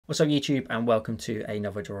What's up YouTube, and welcome to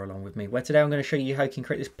another draw along with me, where today I'm going to show you how you can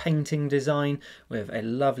create this painting design with a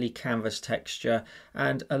lovely canvas texture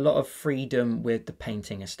and a lot of freedom with the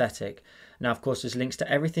painting aesthetic. Now of course there's links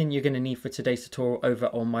to everything you're going to need for today's tutorial over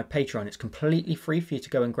on my Patreon. It's completely free for you to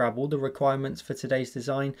go and grab all the requirements for today's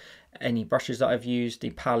design, any brushes that I've used, the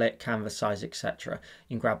palette, canvas size, etc.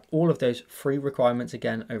 You can grab all of those free requirements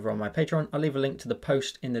again over on my Patreon. I'll leave a link to the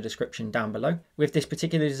post in the description down below. With this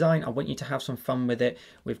particular design, I want you to have some fun with it.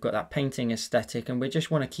 We've got that painting aesthetic and we just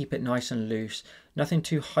want to keep it nice and loose, nothing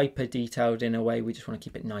too hyper detailed in a way. We just want to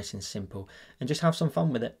keep it nice and simple and just have some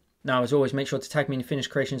fun with it. Now, as always, make sure to tag me in your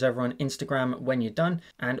finished creations over on Instagram when you're done,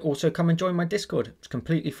 and also come and join my Discord. It's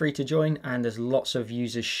completely free to join and there's lots of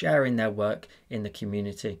users sharing their work in the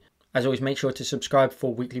community. As always, make sure to subscribe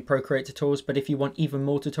for weekly Procreate tutorials, but if you want even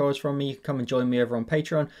more tutorials from me, you can come and join me over on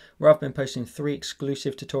Patreon, where I've been posting 3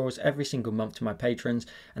 exclusive tutorials every single month to my patrons,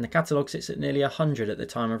 and the catalogue sits at nearly 100 at the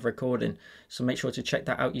time of recording, so make sure to check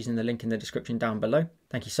that out using the link in the description down below.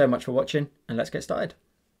 Thank you so much for watching, and let's get started.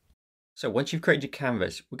 So once you've created your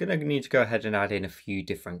canvas, we're going to need to go ahead and add in a few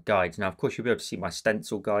different guides. Now, of course, you'll be able to see my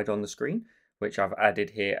stencil guide on the screen, which I've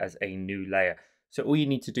added here as a new layer. So all you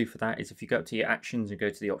need to do for that is if you go up to your actions and go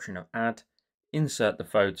to the option of add, insert the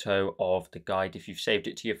photo of the guide. If you've saved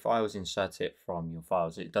it to your files, insert it from your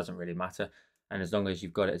files. It doesn't really matter. And as long as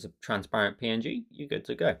you've got it as a transparent PNG, you're good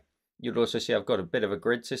to go. You'll also see I've got a bit of a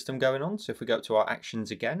grid system going on. So if we go up to our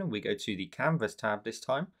actions again and we go to the canvas tab this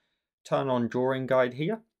time, turn on drawing guide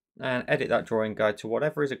here and edit that drawing guide to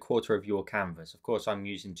whatever is a quarter of your canvas. Of course, I'm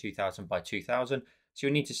using 2000 by 2000. So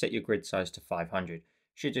you'll need to set your grid size to 500.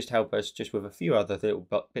 Should just help us just with a few other little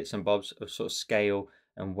bits and bobs of sort of scale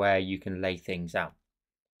and where you can lay things out.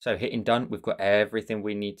 So hitting done, we've got everything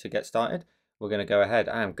we need to get started. We're going to go ahead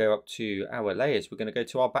and go up to our layers. We're going to go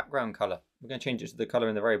to our background color. We're going to change it to the color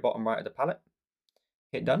in the very bottom right of the palette.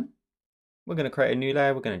 Hit done. We're going to create a new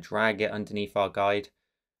layer. We're going to drag it underneath our guide.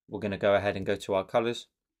 We're going to go ahead and go to our colors.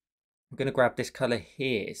 I'm going to grab this color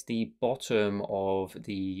here. It's the bottom of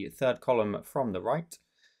the third column from the right.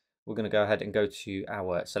 We're going to go ahead and go to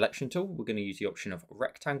our selection tool. We're going to use the option of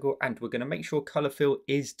rectangle and we're going to make sure color fill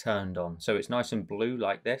is turned on. So it's nice and blue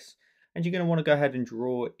like this. And you're going to want to go ahead and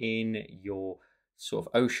draw in your sort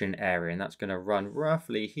of ocean area. And that's going to run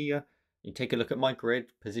roughly here. You take a look at my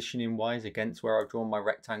grid positioning wise against where I've drawn my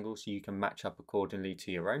rectangle so you can match up accordingly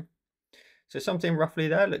to your own. So something roughly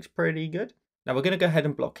there looks pretty good. Now we're going to go ahead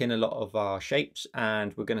and block in a lot of our shapes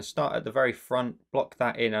and we're going to start at the very front, block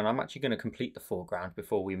that in, and I'm actually going to complete the foreground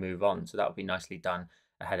before we move on. So that'll be nicely done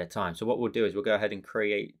ahead of time. So what we'll do is we'll go ahead and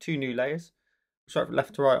create 2 new layers. We'll start from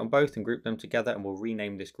left to right on both and group them together, and we'll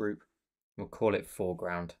rename this group. We'll call it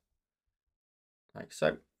foreground. Like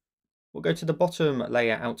so. We'll go to the bottom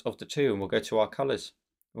layer out of the 2 and we'll go to our colors.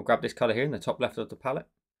 We'll grab this color here in the top left of the palette.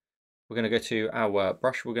 We're going to go to our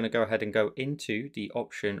brush. We're going to go ahead and go into the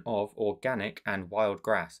option of organic and wild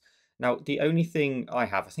grass. Now, the only thing I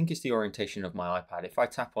have, I think it's the orientation of my iPad. If I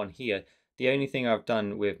tap on here, the only thing I've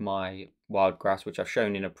done with my wild grass, which I've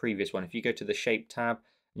shown in a previous one, if you go to the shape tab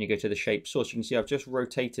and you go to the shape source, you can see I've just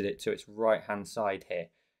rotated it to its right hand side here.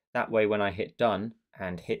 That way, when I hit done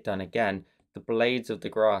and hit done again, the blades of the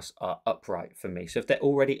grass are upright for me. So if they're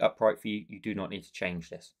already upright for you, you do not need to change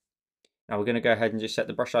this. Now we're going to go ahead and just set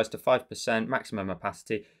the brush size to 5%, maximum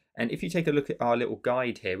opacity. And if you take a look at our little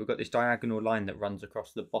guide here, we've got this diagonal line that runs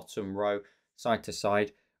across the bottom row, side to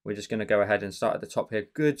side. We're just going to go ahead and start at the top here.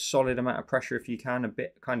 Good solid amount of pressure if you can, a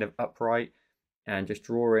bit kind of upright. And just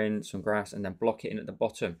draw in some grass and then block it in at the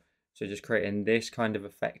bottom. So just creating this kind of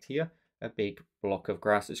effect here, a big block of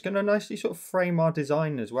grass. It's going to nicely sort of frame our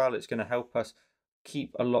design as well. It's going to help us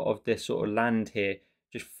keep a lot of this sort of land here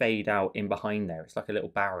just fade out in behind there. It's like a little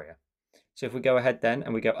barrier. So if we go ahead then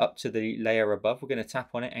and we go up to the layer above, we're going to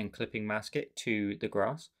tap on it and clipping mask it to the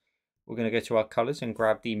grass. We're going to go to our colors and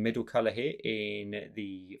grab the middle color here in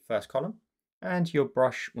the first column. And your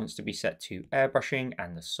brush wants to be set to airbrushing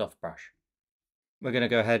and the soft brush. We're going to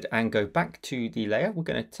go ahead and go back to the layer. We're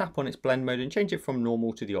going to tap on its blend mode and change it from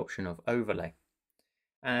normal to the option of overlay.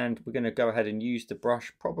 And we're going to go ahead and use the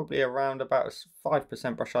brush, probably around about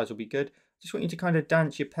 5% brush size will be good. Just want you to kind of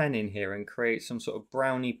dance your pen in here and create some sort of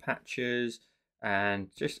brownie patches and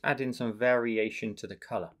just add in some variation to the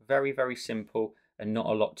color. Very, very simple and not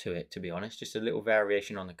a lot to it, to be honest, just a little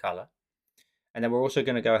variation on the color. And then we're also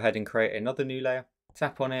going to go ahead and create another new layer,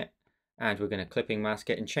 tap on it, and we're going to clipping mask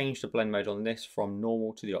it and change the blend mode on this from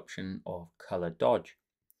normal to the option of color dodge.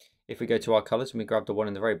 If we go to our colors and we grab the one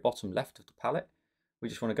in the very bottom left of the palette, we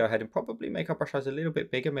just want to go ahead and probably make our brush size a little bit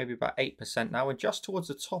bigger, maybe about 8% now. And just towards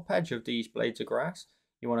the top edge of these blades of grass,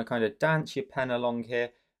 you want to kind of dance your pen along here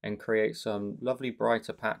and create some lovely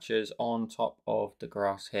brighter patches on top of the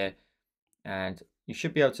grass here. And you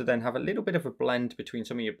should be able to then have a little bit of a blend between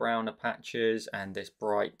some of your browner patches and this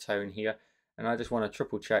bright tone here. And I just want to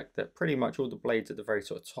triple check that pretty much all the blades at the very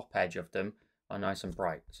sort of top edge of them are nice and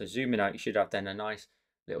bright. So zooming out, you should have then a nice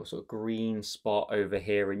little sort of green spot over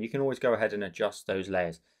here, and you can always go ahead and adjust those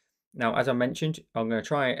layers. Now, as I mentioned, I'm going to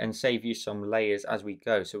try and save you some layers as we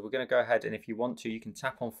go. So we're going to go ahead, and if you want to, you can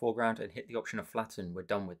tap on foreground and hit the option of flatten. We're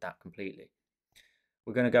done with that completely.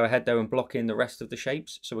 We're going to go ahead though and block in the rest of the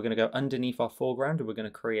shapes. So we're going to go underneath our foreground and we're going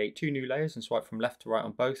to create 2 new layers and swipe from left to right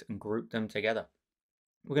on both and group them together.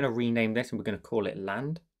 We're going to rename this and we're going to call it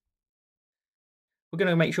land. We're going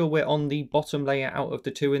to make sure we're on the bottom layer out of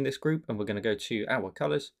the 2 in this group, and we're going to go to our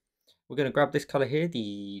colors. We're going to grab this color here,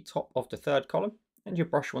 the top of the 3rd column, and your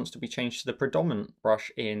brush wants to be changed to the predominant brush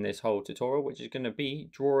in this whole tutorial, which is going to be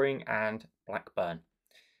drawing and Blackburn.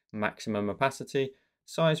 Maximum opacity.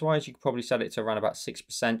 Size wise, you could probably set it to around about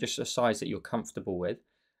 6%, just a size that you're comfortable with.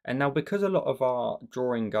 And now, because a lot of our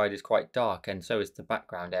drawing guide is quite dark, and so is the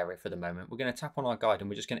background area for the moment, we're going to tap on our guide and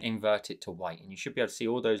we're just going to invert it to white, and you should be able to see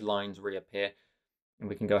all those lines reappear. And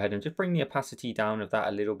we can go ahead and just bring the opacity down of that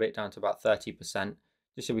a little bit, down to about 30%,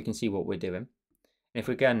 just so we can see what we're doing. And if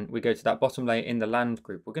we go to that bottom layer in the land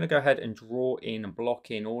group, we're going to go ahead and draw in and block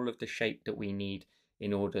in all of the shape that we need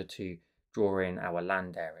in order to draw in our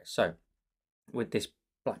land area. So with this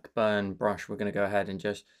Blackburn brush, we're going to go ahead and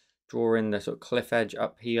just draw in the sort of cliff edge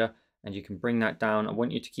up here, and you can bring that down. I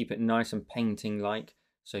want you to keep it nice and painting like,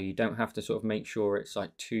 so you don't have to sort of make sure it's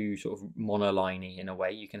like too sort of monoliney in a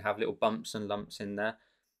way. You can have little bumps and lumps in there.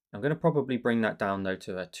 I'm going to probably bring that down though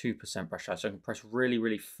to a 2% brush size, so I can press really,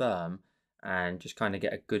 really firm and just kind of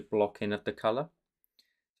get a good block in of the color.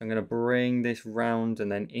 So I'm going to bring this round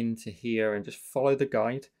and then into here and just follow the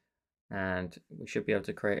guide, and we should be able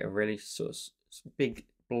to create a really sort of big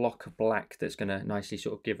block of black that's going to nicely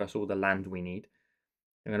sort of give us all the land we need.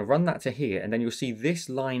 I'm going to run that to here, and then you'll see this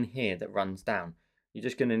line here that runs down. You're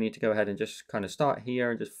just going to need to go ahead and just kind of start here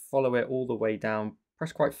and just follow it all the way down.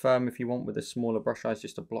 Press quite firm if you want with a smaller brush size,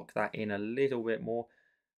 just to block that in a little bit more,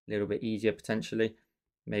 a little bit easier potentially.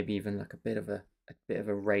 Maybe even like a bit of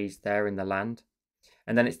a raise there in the land.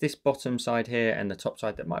 And then it's this bottom side here and the top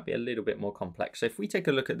side that might be a little bit more complex. So if we take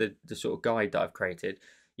a look at the sort of guide that I've created,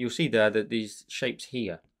 you'll see there that these shapes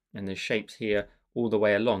here and the shapes here all the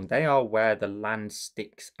way along, they are where the land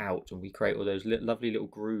sticks out, and we create all those lovely little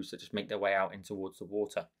grooves that just make their way out in towards the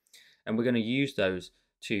water. And we're going to use those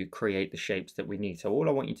to create the shapes that we need. So all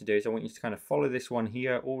I want you to do is I want you to kind of follow this one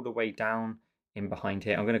here all the way down in behind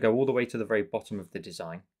here. I'm going to go all the way to the very bottom of the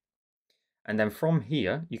design. And then from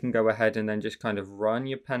here, you can go ahead and then just kind of run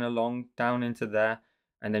your pen along down into there,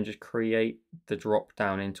 and then just create the drop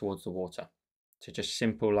down in towards the water. So just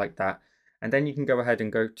simple like that. And then you can go ahead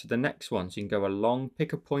and go to the next one. So you can go along,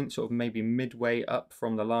 pick a point sort of maybe midway up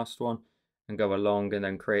from the last one, and go along and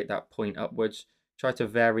then create that point upwards. Try to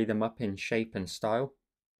vary them up in shape and style,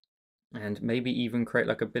 and maybe even create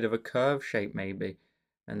like a bit of a curve shape maybe,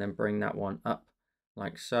 and then bring that one up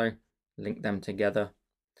like so, link them together.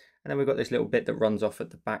 And then we've got this little bit that runs off at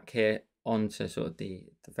the back here onto sort of the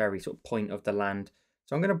very sort of point of the land.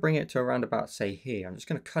 So I'm going to bring it to around about, say, here. I'm just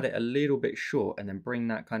going to cut it a little bit short and then bring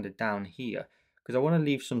that kind of down here, because I want to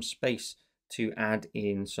leave some space to add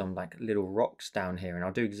in some like little rocks down here. And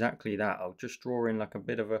I'll do exactly that. I'll just draw in like a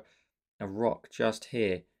bit of a rock just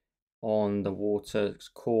here on the water's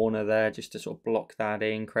corner there, just to sort of block that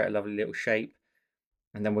in, create a lovely little shape.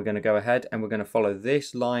 And then we're going to go ahead and we're going to follow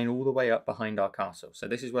this line all the way up behind our castle. So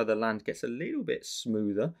this is where the land gets a little bit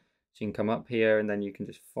smoother. So you can come up here and then you can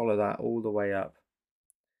just follow that all the way up.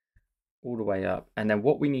 All the way up. And then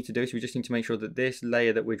what we need to do is we just need to make sure that this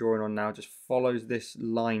layer that we're drawing on now just follows this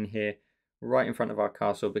line here right in front of our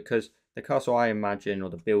castle, because the castle, I imagine, or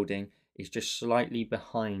the building, is just slightly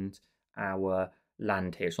behind our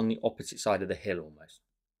land here. It's on the opposite side of the hill almost.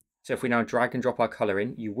 So if we now drag and drop our colour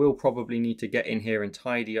in, you will probably need to get in here and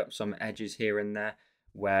tidy up some edges here and there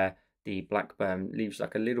where the Blackburn leaves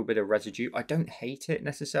like a little bit of residue. I don't hate it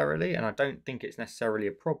necessarily, and I don't think it's necessarily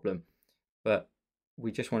a problem, but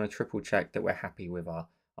we just want to triple check that we're happy with our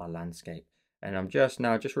landscape. And I'm just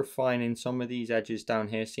refining some of these edges down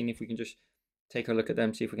here, seeing if we can just take a look at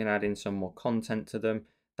them, see if we can add in some more content to them.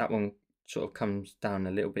 That one sort of comes down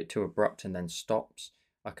a little bit too abrupt and then stops.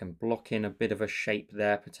 I can block in a bit of a shape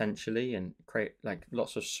there potentially and create like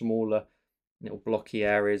lots of smaller little blocky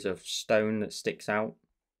areas of stone that sticks out.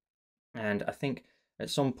 And I think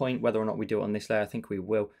at some point, whether or not we do it on this layer, I think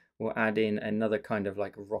we'll add in another kind of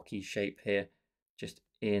like rocky shape here, just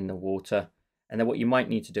in the water. And then what you might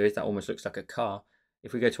need to do is, that almost looks like a car.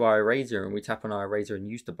 If we go to our eraser and we tap on our eraser and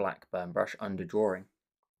use the black burn brush under drawing,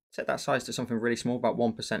 set that size to something really small, about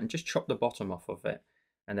 1%, and just chop the bottom off of it.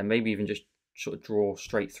 And then maybe even just sort of draw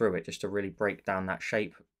straight through it just to really break down that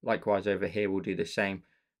shape. Likewise over here, we'll do the same.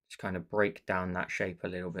 Just kind of break down that shape a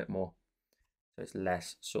little bit more, so it's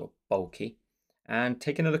less sort of bulky. And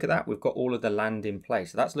taking a look at that, we've got all of the land in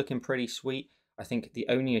place. So that's looking pretty sweet. I think the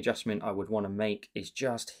only adjustment I would want to make is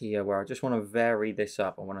just here, where I just want to vary this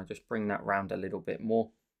up. I want to just bring that round a little bit more.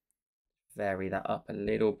 Vary that up a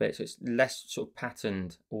little bit so it's less sort of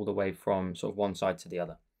patterned all the way from sort of one side to the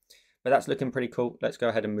other. But that's looking pretty cool. Let's go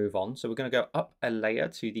ahead and move on. So we're going to go up a layer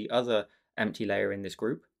to the other empty layer in this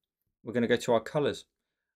group. We're going to go to our colors.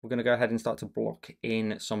 We're going to go ahead and start to block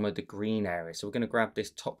in some of the green areas. So we're going to grab this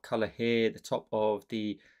top color here, the top of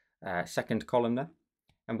the second column there,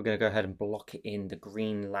 and we're going to go ahead and block in the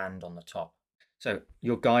green land on the top. So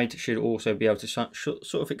your guide should also be able to sort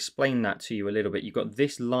of explain that to you a little bit. You've got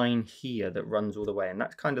this line here that runs all the way, and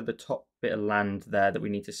that's kind of the top bit of land there that we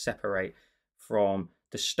need to separate from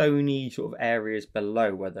the stony sort of areas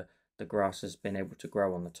below where the grass has been able to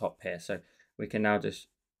grow on the top here. So we can now just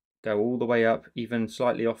go all the way up, even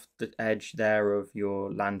slightly off the edge there of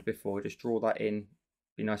your land before. Just draw that in,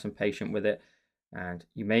 be nice and patient with it. And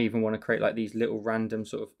you may even want to create like these little random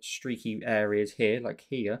sort of streaky areas here, like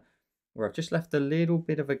here, where I've just left a little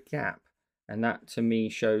bit of a gap. And that to me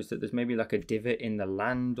shows that there's maybe like a divot in the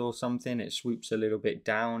land or something. It swoops a little bit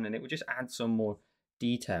down and it will just add some more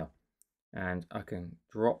detail. And I can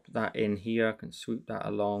drop that in here, I can swoop that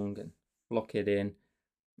along and block it in.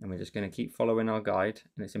 And we're just going to keep following our guide.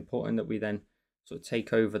 And it's important that we then sort of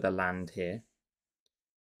take over the land here.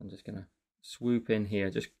 I'm just going to swoop in here,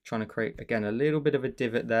 just trying to create, again, a little bit of a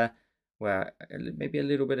divot there where maybe a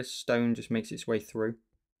little bit of stone just makes its way through.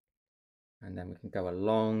 And then we can go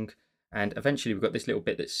along. And eventually we've got this little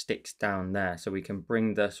bit that sticks down there. So we can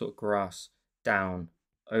bring the sort of grass down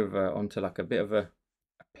over onto like a bit of a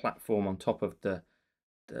platform on top of the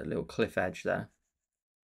little cliff edge there.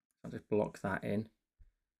 I'll just block that in.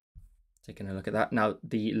 Taking a look at that. Now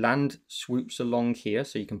the land swoops along here,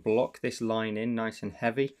 so you can block this line in nice and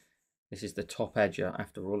heavy. This is the top edge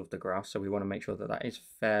after all of the grass, so we want to make sure that that is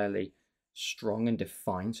fairly strong and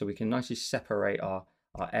defined, so we can nicely separate our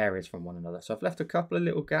areas from one another. So I've left a couple of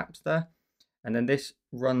little gaps there, and then this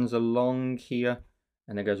runs along here,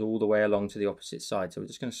 and it goes all the way along to the opposite side. So we're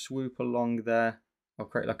just going to swoop along there. I'll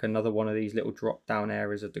create like another one of these little drop down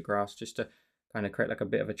areas of the grass just to kind of create like a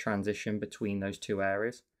bit of a transition between those two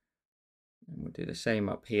areas. And we'll do the same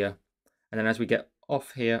up here. And then as we get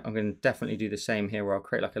off here, I'm going to definitely do the same here where I'll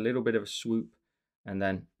create like a little bit of a swoop and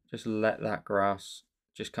then just let that grass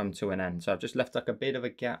just come to an end. So I've just left like a bit of a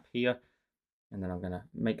gap here, and then I'm going to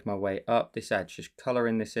make my way up this edge, just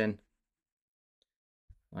colouring this in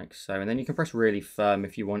like so. And then you can press really firm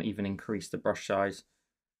if you want, even increase the brush size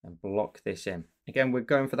and block this in. Again, we're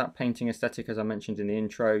going for that painting aesthetic as I mentioned in the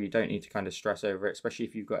intro. You don't need to kind of stress over it, especially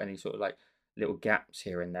if you've got any sort of like little gaps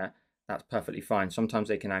here and there. That's perfectly fine. Sometimes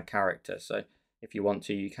they can add character, so if you want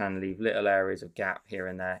to, you can leave little areas of gap here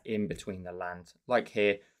and there in between the land, like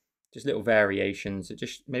here, just little variations. It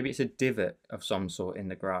just, maybe it's a divot of some sort in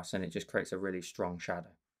the grass and it just creates a really strong shadow.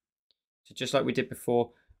 So just like we did before,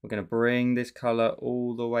 we're going to bring this color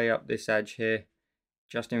all the way up this edge here,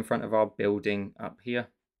 just in front of our building up here.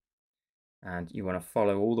 And you want to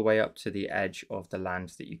follow all the way up to the edge of the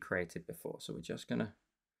land that you created before. So we're just going to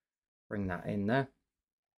bring that in there.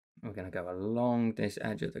 We're going to go along this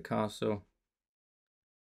edge of the castle.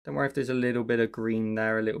 Don't worry if there's a little bit of green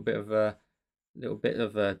there, a little bit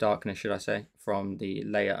of darkness, should I say, from the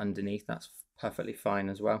layer underneath. That's perfectly fine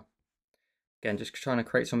as well. Again, just trying to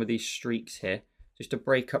create some of these streaks here, just to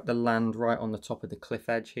break up the land right on the top of the cliff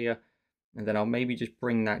edge here. And then I'll maybe just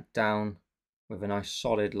bring that down with a nice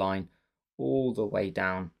solid line all the way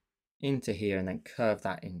down into here and then curve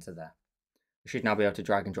that into there. I should now be able to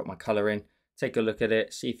drag and drop my color in, take a look at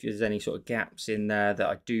it, see if there's any sort of gaps in there that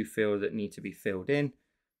I do feel that need to be filled in.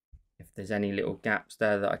 If there's any little gaps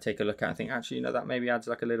there that I take a look at, I think actually, you know, that maybe adds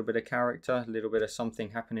like a little bit of character, a little bit of something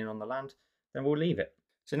happening on the land, then we'll leave it.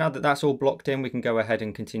 So now that that's all blocked in, we can go ahead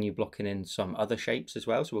and continue blocking in some other shapes as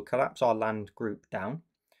well. So we'll collapse our land group down.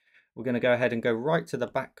 We're going to go ahead and go right to the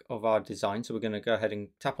back of our design. So we're going to go ahead and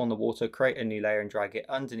tap on the water, create a new layer and drag it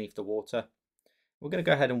underneath the water. We're going to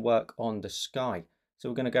go ahead and work on the sky. So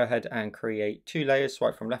we're going to go ahead and create two layers,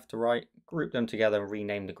 swipe from left to right, group them together and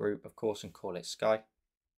rename the group, of course, and call it sky.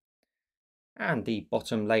 And the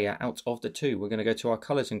bottom layer out of the two, we're going to go to our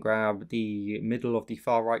colors and grab the middle of the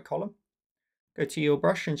far right column. Go to your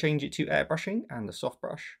brush and change it to airbrushing and the soft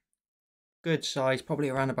brush. Good size, probably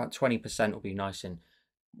around about 20% will be nice and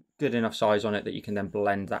good enough size on it that you can then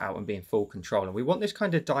blend that out and be in full control. And we want this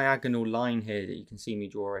kind of diagonal line here that you can see me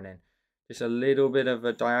drawing in. Just a little bit of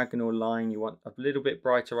a diagonal line. You want a little bit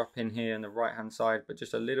brighter up in here on the right hand side, but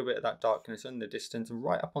just a little bit of that darkness in the distance and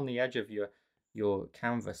right up on the edge of your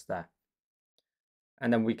canvas there.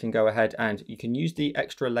 And then we can go ahead and you can use the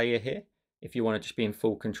extra layer here if you want to just be in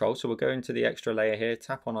full control. So we'll go into the extra layer here,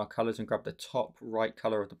 tap on our colors and grab the top right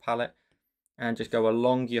color of the palette and just go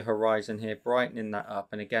along your horizon here, brightening that up.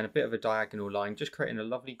 And again, a bit of a diagonal line, just creating a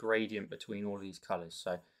lovely gradient between all these colors.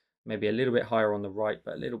 So maybe a little bit higher on the right,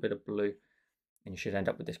 but a little bit of blue, and you should end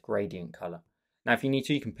up with this gradient color. Now, if you need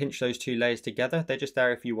to, you can pinch those two layers together. They're just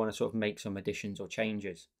there if you want to sort of make some additions or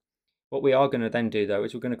changes. What we are going to then do though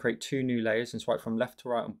is we're going to create two new layers and swipe from left to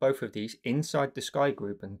right on both of these inside the sky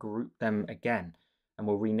group and group them again. And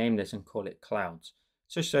we'll rename this and call it clouds,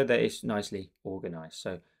 just so that it's nicely organized.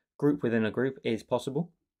 So group within a group is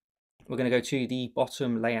possible. We're going to go to the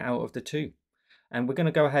bottom layer out of the two. And we're going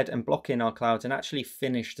to go ahead and block in our clouds and actually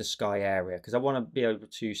finish the sky area because I want to be able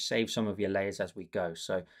to save some of your layers as we go.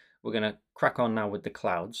 So we're going to crack on now with the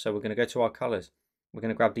clouds. So we're going to go to our colors. We're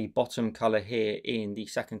going to grab the bottom color here in the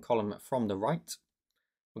second column from the right.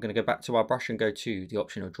 We're going to go back to our brush and go to the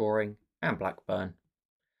option of drawing and Blackburn.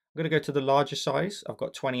 I'm going to go to the larger size. I've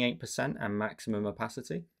got 28% and maximum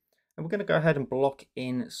opacity. And we're going to go ahead and block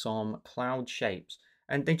in some cloud shapes.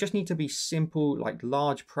 And they just need to be simple, like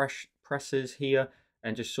large presses here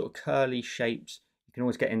and just sort of curly shapes. You can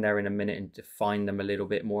always get in there in a minute and define them a little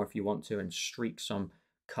bit more if you want to and streak some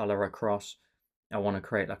color across. I want to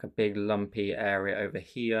create like a big lumpy area over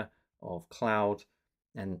here of cloud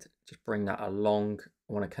and just bring that along.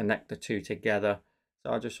 I want to connect the two together.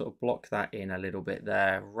 So I'll just sort of block that in a little bit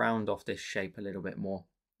there, round off this shape a little bit more,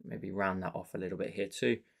 maybe round that off a little bit here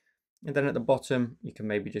too. And then at the bottom, you can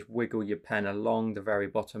maybe just wiggle your pen along the very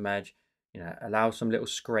bottom edge, allow some little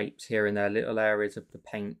scrapes here and there, little areas of the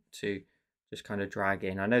paint to just kind of drag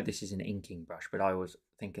in. I know this is an inking brush, but I always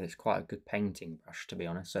think it's quite a good painting brush, to be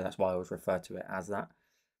honest. So that's why I always refer to it as that.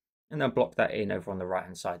 And then block that in over on the right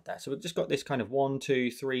hand side there. So we've just got this kind of 1,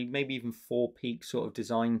 2, 3, maybe even 4 peak sort of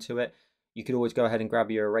design to it. You could always go ahead and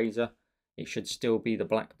grab your eraser. It should still be the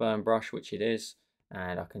Blackburn brush, which it is.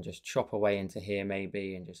 And I can just chop away into here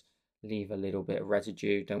maybe and just leave a little bit of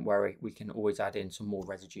residue. Don't worry, we can always add in some more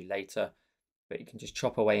residue later. But you can just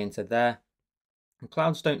chop away into there. And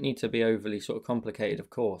clouds don't need to be overly sort of complicated,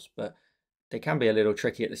 of course, but they can be a little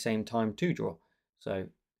tricky at the same time to draw. So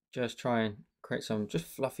just try and create some just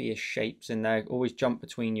fluffy-ish shapes in there. Always jump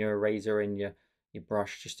between your eraser and your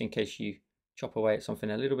brush just in case you chop away at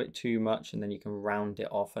something a little bit too much, and then you can round it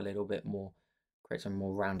off a little bit more. Create some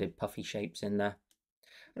more rounded puffy shapes in there.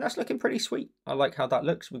 And that's looking pretty sweet. I like how that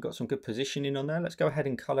looks. We've got some good positioning on there. Let's go ahead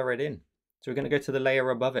and color it in. So we're going to go to the layer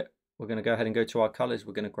above it. We're going to go ahead and go to our colors.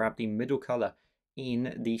 We're going to grab the middle color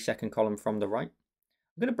in the second column from the right.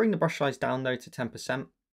 I'm going to bring the brush size down though to 10%.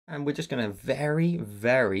 And we're just going to very,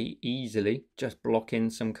 very easily just block in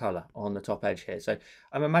some color on the top edge here. So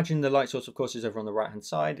I'm imagining the light source, of course, is over on the right hand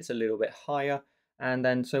side. It's a little bit higher. And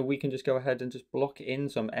then so we can just go ahead and just block in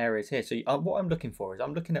some areas here. So what I'm looking for is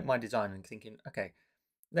I'm looking at my design and thinking, okay,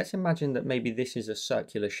 let's imagine that maybe this is a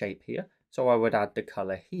circular shape here. So I would add the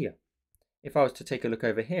color here. If I was to take a look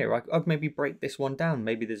over here, I'd maybe break this one down.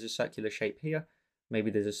 Maybe there's a circular shape here. Maybe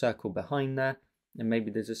there's a circle behind there. And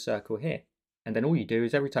maybe there's a circle here. And then all you do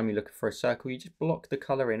is every time you look for a circle, you just block the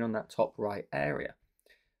color in on that top right area.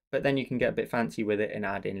 But then you can get a bit fancy with it and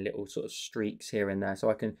add in little sort of streaks here and there. So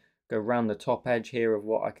I can go around the top edge here of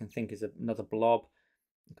what I can think is another blob.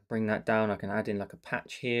 I can bring that down. I can add in like a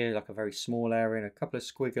patch here, like a very small area, and a couple of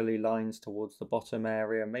squiggly lines towards the bottom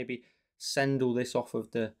area. Maybe send all this off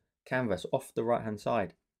of the canvas, off the right hand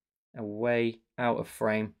side, away out of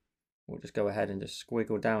frame. We'll just go ahead and just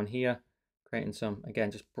squiggle down here, creating some,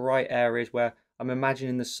 again, just bright areas where I'm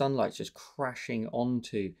imagining the sunlight's just crashing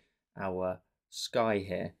onto our sky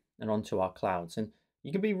here and onto our clouds. And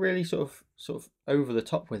you can be really sort of over the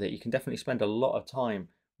top with it. You can definitely spend a lot of time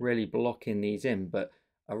really blocking these in, but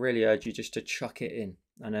I really urge you just to chuck it in.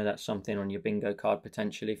 I know that's something on your bingo card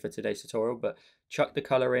potentially for today's tutorial, but chuck the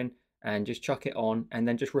color in and just chuck it on and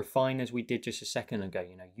then just refine as we did just a second ago.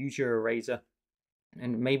 Use your eraser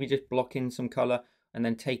and maybe just block in some color and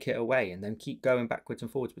then take it away and then keep going backwards and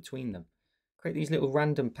forwards between them. Create these little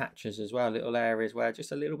random patches as well, little areas where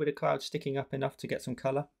just a little bit of cloud sticking up enough to get some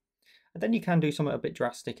color. And then you can do something a bit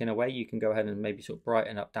drastic in a way. You can go ahead and maybe sort of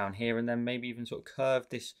brighten up down here and then maybe even sort of curve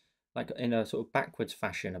this like in a sort of backwards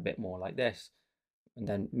fashion a bit more like this. And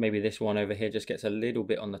then maybe this one over here just gets a little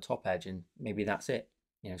bit on the top edge and maybe that's it.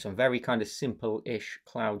 Some very kind of simple-ish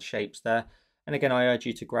cloud shapes there. And again, I urge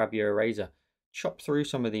you to grab your eraser. chop through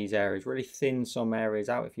some of these areas, really thin some areas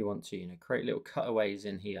out if you want to, create little cutaways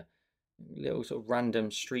in here, little sort of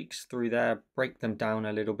random streaks through there, break them down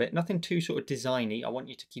a little bit. Nothing too sort of designy. I want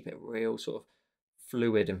you to keep it real sort of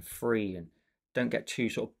fluid and free, and don't get too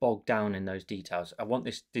sort of bogged down in those details. I want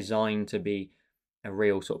this design to be a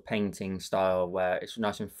real sort of painting style where it's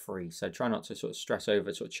nice and free. So try not to sort of stress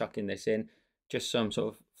over sort of chucking this in. Just some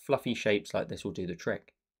sort of fluffy shapes like this will do the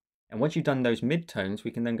trick. And once you've done those mid-tones,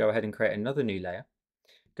 we can then go ahead and create another new layer.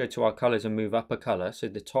 Go to our colors and move up a color, so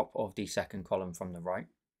the top of the second column from the right.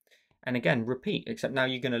 And again, repeat, except now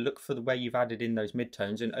you're going to look for the way you've added in those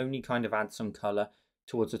mid-tones and only kind of add some color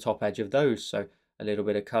towards the top edge of those. So a little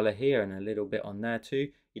bit of color here and a little bit on there too.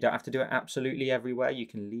 You don't have to do it absolutely everywhere. You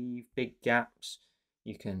can leave big gaps.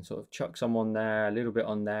 You can sort of chuck some on there, a little bit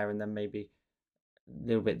on there, and then maybe a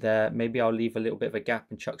little bit there. Maybe I'll leave a little bit of a gap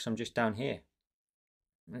and chuck some just down here.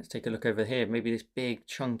 Let's take a look over here. Maybe this big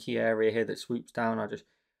chunky area here that swoops down. I'll just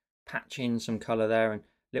patch in some color there, and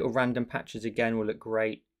little random patches again will look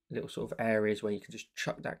great. Little sort of areas where you can just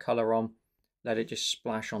chuck that color on, let it just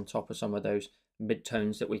splash on top of some of those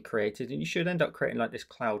mid-tones that we created, and you should end up creating like this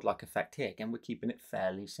cloud-like effect here. Again, we're keeping it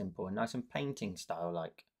fairly simple and nice and painting style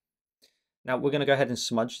like. Now we're going to go ahead and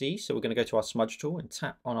smudge these. So we're going to go to our smudge tool and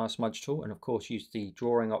tap on our smudge tool, and of course use the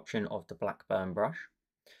drawing option of the Blackburn brush.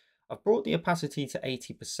 I've brought the opacity to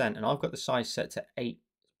 80% and I've got the size set to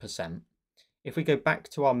 8%. If we go back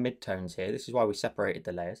to our mid-tones here, this is why we separated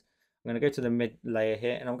the layers. I'm going to go to the mid layer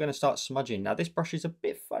here and I'm going to start smudging. Now this brush is a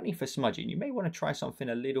bit funny for smudging. You may want to try something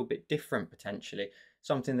a little bit different potentially,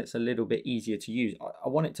 something that's a little bit easier to use. I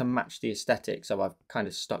want it to match the aesthetic, so I've kind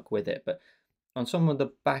of stuck with it. But on some of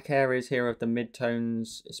the back areas here of the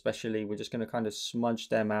mid-tones especially, we're just going to kind of smudge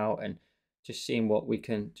them out and just seeing what we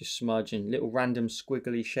can just smudge in little random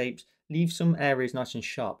squiggly shapes. Leave some areas nice and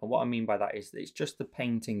sharp. And what I mean by that is that it's just the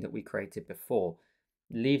painting that we created before.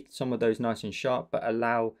 Leave some of those nice and sharp, but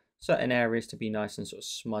allow certain areas to be nice and sort of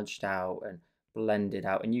smudged out and blended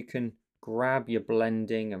out. And you can grab your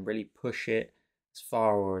blending and really push it as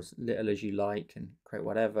far or as little as you like and create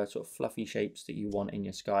whatever sort of fluffy shapes that you want in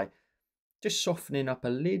your sky. Just softening up a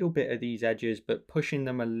little bit of these edges, but pushing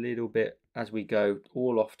them a little bit as we go,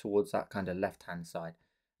 all off towards that kind of left-hand side.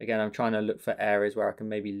 Again, I'm trying to look for areas where I can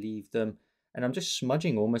maybe leave them. And I'm just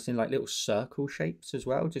smudging almost in like little circle shapes as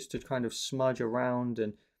well, just to kind of smudge around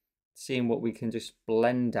and seeing what we can just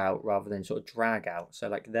blend out rather than sort of drag out. So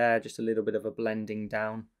like there, just a little bit of a blending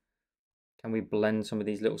down. Can we blend some of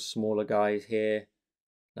these little smaller guys here?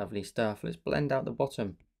 Lovely stuff. Let's blend out the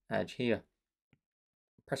bottom edge here.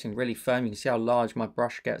 Pressing really firm, you can see how large my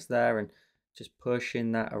brush gets there and just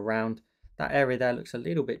pushing that around. That area there looks a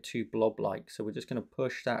little bit too blob-like, so we're just going to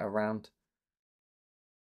push that around.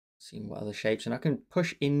 Seeing what other shapes, and I can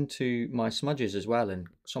push into my smudges as well and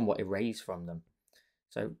somewhat erase from them.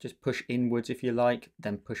 So just push inwards if you like,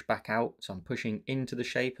 then push back out. So I'm pushing into the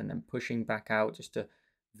shape and then pushing back out just to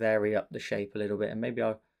vary up the shape a little bit. And maybe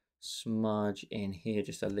I'll smudge in here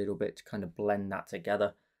just a little bit to kind of blend that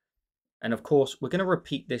together. And of course, we're going to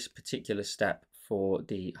repeat this particular step for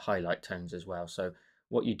the highlight tones as well. So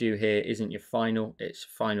what you do here isn't your final, it's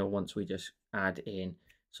final once we just add in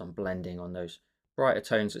some blending on those brighter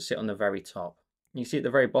tones that sit on the very top. You see at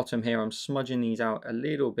the very bottom here, I'm smudging these out a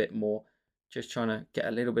little bit more, just trying to get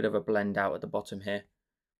a little bit of a blend out at the bottom here.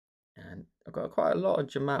 And I've got quite a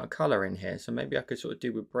large amount of color in here, so maybe I could sort of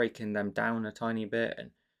do with breaking them down a tiny bit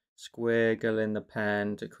and squiggling the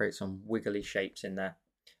pen to create some wiggly shapes in there.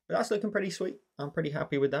 But that's looking pretty sweet. I'm pretty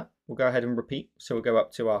happy with that. We'll go ahead and repeat. So we'll go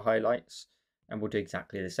up to our highlights and we'll do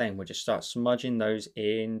exactly the same. We'll just start smudging those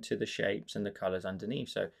into the shapes and the colors underneath.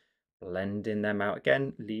 So blending them out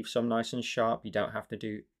again, leave some nice and sharp. You don't have to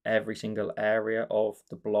do every single area of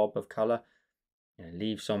the blob of color.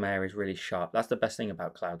 Leave some areas really sharp. That's the best thing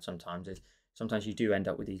about clouds sometimes, is sometimes you do end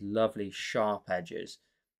up with these lovely sharp edges,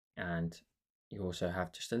 and you also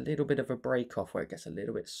have just a little bit of a break off where it gets a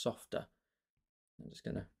little bit softer. I'm just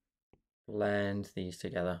going to blend these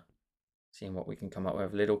together, seeing what we can come up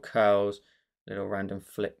with. Little curls, little random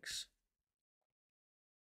flicks.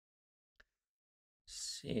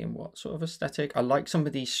 Seeing what sort of aesthetic. I like some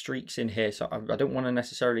of these streaks in here, so I don't want to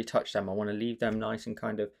necessarily touch them. I want to leave them nice and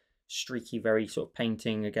kind of streaky, very sort of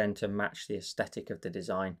painting again to match the aesthetic of the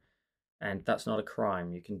design. And that's not a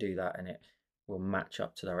crime. You can do that and it will match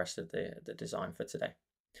up to the rest of the design for today.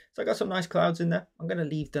 So I got some nice clouds in there. I'm going to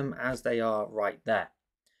leave them as they are right there.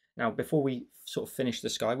 Now, before we sort of finish the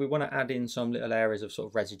sky, we want to add in some little areas of sort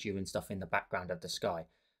of residue and stuff in the background of the sky.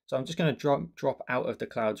 So I'm just going to drop out of the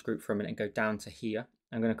clouds group for a minute and go down to here.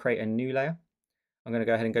 I'm going to create a new layer. I'm going to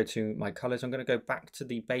go ahead and go to my colors. I'm going to go back to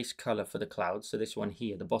the base color for the clouds. So this one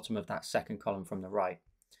here, the bottom of that second column from the right.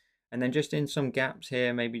 And then just in some gaps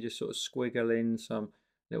here, maybe just sort of squiggle in some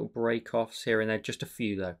little break-offs here and there, just a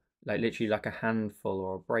few though, like literally like a handful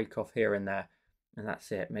or a break-off here and there. And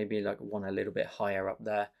that's it. Maybe like one a little bit higher up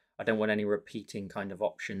there. I don't want any repeating kind of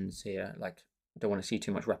options here. Like I don't want to see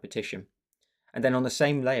too much repetition. And then on the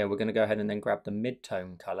same layer, we're going to go ahead and then grab the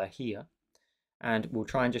mid-tone color here. And we'll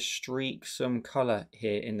try and just streak some color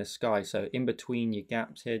here in the sky. So in between your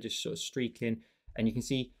gaps here, just sort of streak in. And you can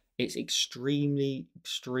see it's extremely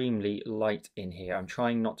light in here. I'm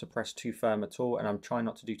trying not to press too firm at all, and I'm trying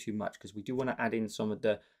not to do too much because we do want to add in some of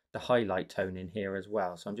the highlight tone in here as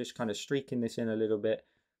well. So I'm just kind of streaking this in a little bit,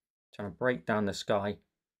 trying to break down the sky.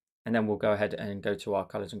 And then we'll go ahead and go to our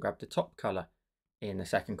colors and grab the top color in the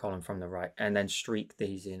second column from the right, and then streak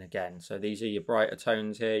these in again. So these are your brighter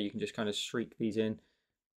tones here. You can just kind of streak these in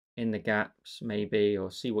the gaps maybe,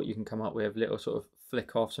 or see what you can come up with. Little sort of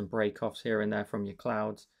flick offs and break offs here and there from your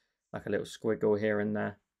clouds, like a little squiggle here and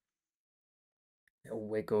there, little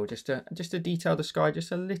wiggle, just to detail the sky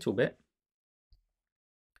just a little bit.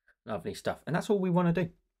 Lovely stuff. And that's all we want to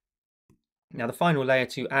do. Now the final layer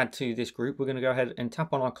to add to this group, we're going to go ahead and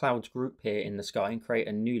tap on our clouds group here in the sky and create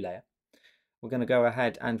a new layer. We're going to go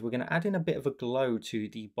ahead and we're going to add in a bit of a glow to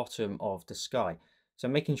the bottom of the sky. So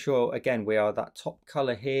making sure, again, we are that top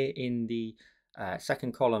color here in the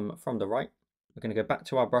second column from the right. We're going to go back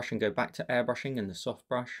to our brush and go back to airbrushing and the soft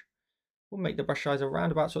brush. We'll make the brush size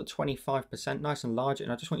around about sort of 25%, nice and large.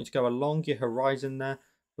 And I just want you to go along your horizon there,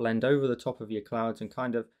 blend over the top of your clouds and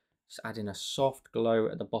kind of just add in a soft glow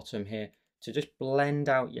at the bottom here to just blend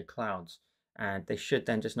out your clouds. And they should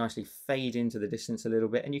then just nicely fade into the distance a little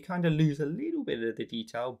bit, and you kind of lose a little bit of the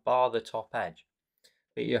detail, bar the top edge.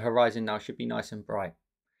 But your horizon now should be nice and bright.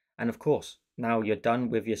 And of course, now you're done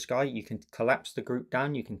with your sky, you can collapse the group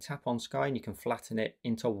down, you can tap on sky, and you can flatten it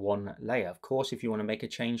into one layer. Of course, if you want to make a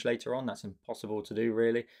change later on, that's impossible to do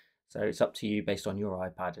really. So it's up to you based on your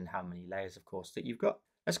iPad and how many layers, of course, that you've got.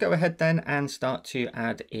 Let's go ahead then and start to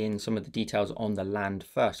add in some of the details on the land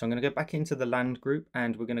first. So I'm going to go back into the land group,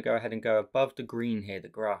 and we're going to go ahead and go above the green here, the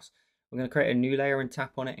grass. We're going to create a new layer and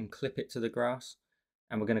tap on it and clip it to the grass.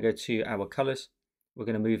 And we're going to go to our colors. We're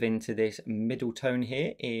going to move into this middle tone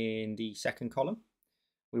here in the second column.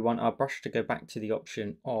 We want our brush to go back to the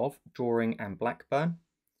option of drawing and blackburn.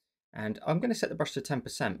 And I'm going to set the brush to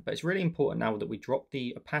 10%, but it's really important now that we drop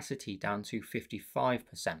the opacity down to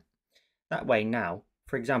 55%. That way now,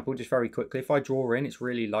 for example, just very quickly, if I draw in, it's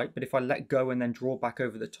really light, but if I let go and then draw back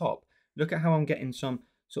over the top, look at how I'm getting some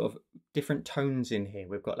sort of different tones in here.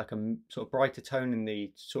 We've got like a sort of brighter tone in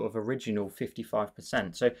the sort of original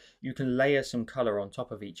 55%. So you can layer some color on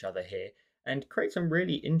top of each other here and create some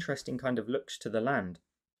really interesting kind of looks to the land.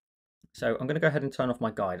 So I'm going to go ahead and turn off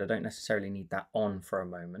my guide. I don't necessarily need that on for a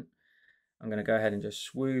moment. I'm going to go ahead and just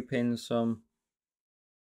swoop in some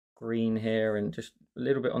green here and just a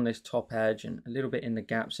little bit on this top edge and a little bit in the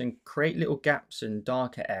gaps, and create little gaps and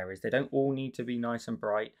darker areas. They don't all need to be nice and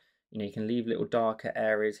bright. You know, you can leave little darker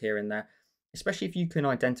areas here and there, especially if you can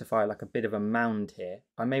identify like a bit of a mound here.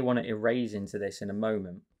 I may want to erase into this in a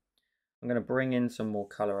moment. I'm going to bring in some more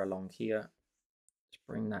color along here. Just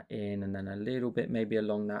bring that in, and then a little bit maybe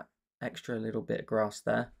along that extra little bit of grass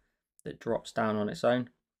there that drops down on its own.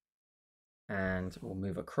 And we'll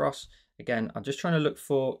move across. Again, I'm just trying to look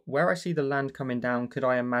for where I see the land coming down. Could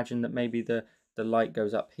I imagine that maybe the light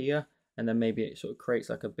goes up here, and then maybe it sort of creates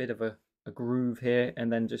like a bit of a groove here,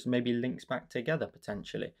 and then just maybe links back together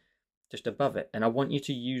potentially just above it. And I want you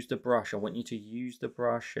to use the brush. I want you to use the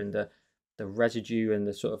brush and the residue and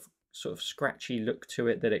the sort of scratchy look to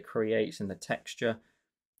it that it creates, and the texture,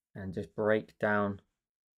 and just break down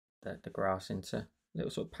the grass into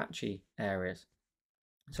little sort of patchy areas.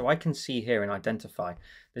 So I can see here and identify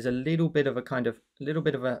there's a little bit of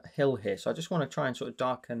a hill here. So I just want to try and sort of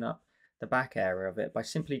darken up the back area of it by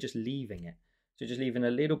simply just leaving it. So just leaving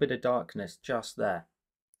a little bit of darkness just there.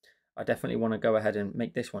 I definitely want to go ahead and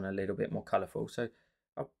make this one a little bit more colourful. So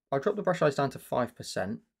I'll drop the brush size down to 5%,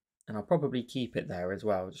 and I'll probably keep it there as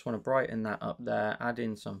well. I just want to brighten that up there, add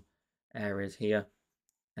in some areas here.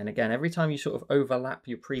 And again, every time you sort of overlap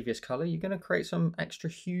your previous colour, you're going to create some extra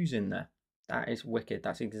hues in there. That is wicked.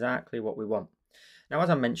 That's exactly what we want. Now, as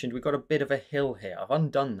I mentioned, we've got a bit of a hill here. I've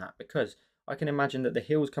undone that because I can imagine that the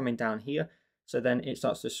hill's coming down here. So then it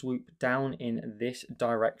starts to swoop down in this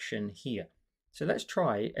direction here. So let's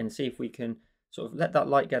try and see if we can sort of let that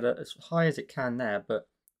light get as high as it can there, but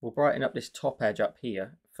we'll brighten up this top edge up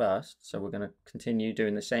here first. So we're going to continue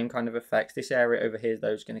doing the same kind of effects. This area over here,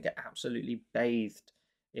 though, is going to get absolutely bathed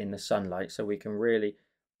in the sunlight. So we can really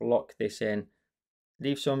block this in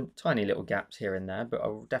Leave some tiny little gaps here and there, but I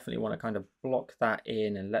definitely want to kind of block that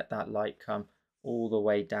in and let that light come all the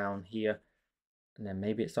way down here. And then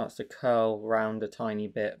maybe it starts to curl round a tiny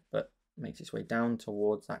bit, but makes its way down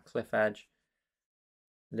towards that cliff edge.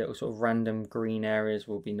 Little sort of random green areas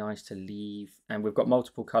will be nice to leave. And we've got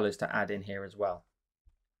multiple colors to add in here as well.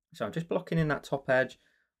 So I'm just blocking in that top edge.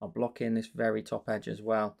 I'll block in this very top edge as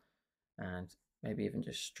well. And maybe even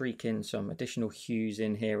just streak in some additional hues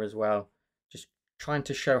in here as well. Just trying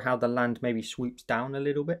to show how the land maybe swoops down a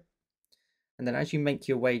little bit. And then as you make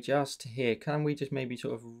your way just to here, can we just maybe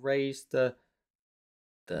sort of raise the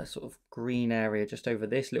sort of green area just over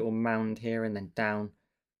this little mound here and then down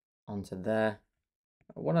onto there.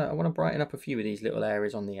 I want to brighten up a few of these little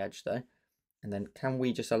areas on the edge though. And then can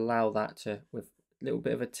we just allow that to, with a little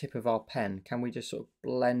bit of a tip of our pen, can we just sort of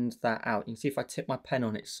blend that out? You can see if I tip my pen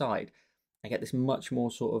on its side, I get this much more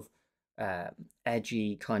sort of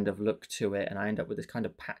edgy kind of look to it, and I end up with this kind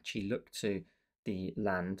of patchy look to the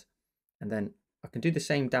land. And then I can do the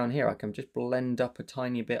same down here. I can just blend up a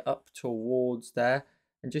tiny bit up towards there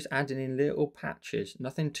and just adding in little patches.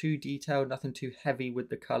 Nothing too detailed, nothing too heavy with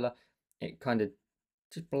the color. It kind of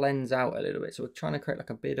just blends out a little bit. So we're trying to create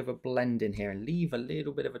like a bit of a blend in here and leave a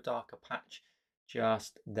little bit of a darker patch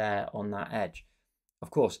just there on that edge.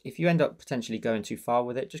 Of course, if you end up potentially going too far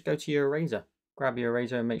with it, just go to your eraser. Grab your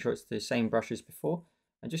eraser and make sure it's the same brush as before,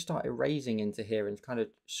 and just start erasing into here and kind of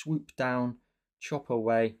swoop down, chop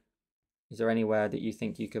away. Is there anywhere that you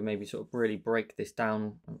think you could maybe sort of really break this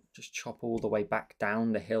down and just chop all the way back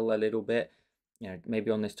down the hill a little bit? You know, maybe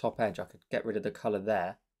on this top edge, I could get rid of the color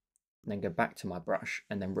there and then go back to my brush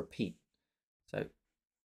and then repeat. So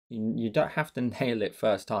you don't have to nail it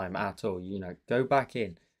first time at all. You know, go back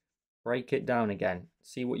in, break it down again,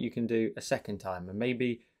 see what you can do a second time. And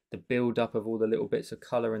maybe the build up of all the little bits of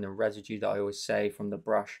color and the residue that I always say from the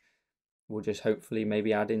brush will just hopefully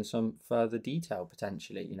maybe add in some further detail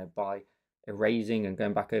potentially, you know, by erasing and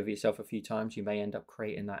going back over yourself a few times, you may end up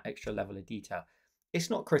creating that extra level of detail. It's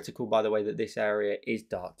not critical, by the way, that this area is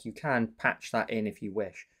dark. You can patch that in if you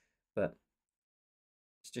wish, but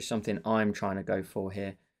it's just something I'm trying to go for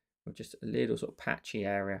here, with just a little sort of patchy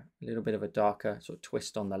area, a little bit of a darker sort of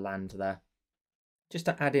twist on the land there, just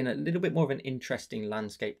to add in a little bit more of an interesting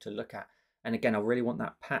landscape to look at. And again, I really want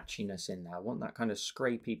that patchiness in there. I want that kind of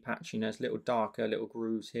scrapey patchiness, little darker, little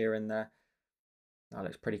grooves here and there. That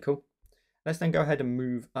looks pretty cool. Let's then go ahead and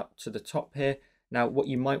move up to the top here. Now, what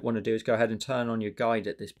you might want to do is go ahead and turn on your guide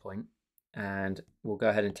at this point, and we'll go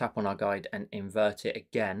ahead and tap on our guide and invert it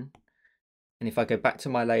again. And if I go back to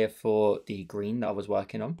my layer for the green that I was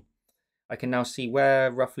working on, I can now see where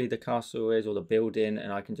roughly the castle is or the building,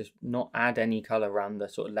 and I can just not add any color around the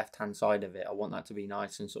sort of left-hand side of it. I want that to be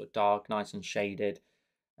nice and sort of dark, nice and shaded,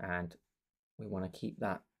 and we want to keep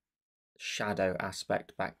that shadow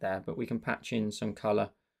aspect back there, but we can patch in some color,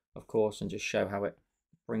 of course, and just show how it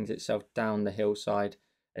brings itself down the hillside.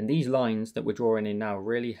 And these lines that we're drawing in now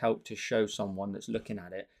really help to show someone that's looking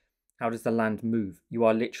at it, how does the land move? You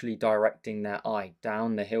are literally directing their eye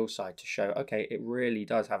down the hillside to show, okay, it really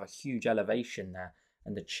does have a huge elevation there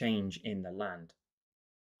and the change in the land.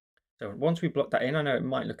 So once we block that in, I know it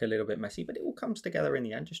might look a little bit messy, but it all comes together in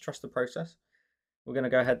the end. Just trust the process. We're going to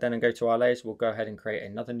go ahead then and go to our layers. We'll go ahead and create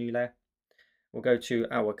another new layer. We'll go to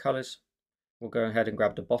our colors. We'll go ahead and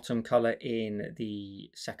grab the bottom color in the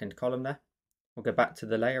second column there. We'll go back to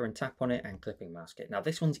the layer and tap on it and clipping mask it. Now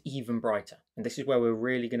this one's even brighter, and this is where we're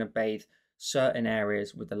really going to bathe certain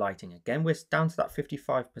areas with the lighting. Again, we're down to that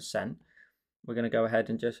 55%. We're going to go ahead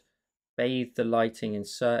and just bathe the lighting in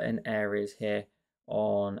certain areas here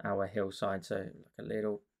on our hillside. So like a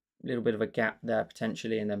little bit of a gap there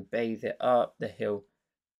potentially, and then bathe it up the hill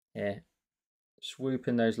here.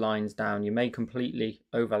 Swooping those lines down. You may completely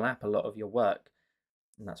overlap a lot of your work,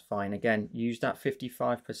 and that's fine. Again, use that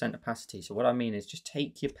 55% opacity. So what I mean is just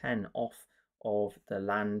take your pen off of the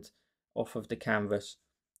land, off of the canvas,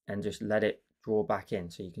 and just let it draw back in.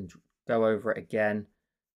 So you can go over it again,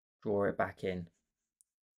 draw it back in.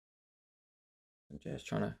 I'm just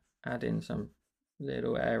trying to add in some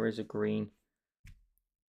little areas of green.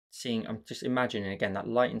 I'm just imagining again that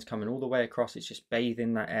lighting's coming all the way across. It's just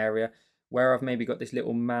bathing that area. Where I've maybe got this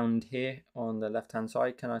little mound here on the left-hand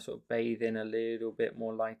side, can I sort of bathe in a little bit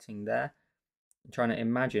more lighting there? I'm trying to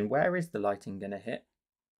imagine, where is the lighting going to hit?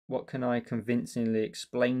 What can I convincingly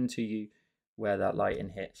explain to you where that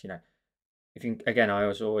lighting hits? You know, if you, again, I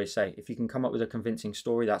always say, if you can come up with a convincing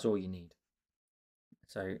story, that's all you need.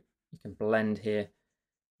 So you can blend here.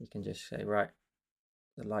 You can just say, right,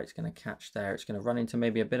 the light's going to catch there. It's going to run into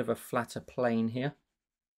maybe a bit of a flatter plane here.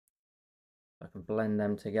 I can blend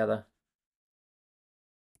them together.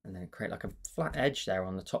 and then create like a flat edge there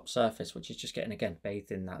on the top surface, which is just getting, again,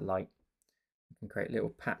 bathed in that light. You can create little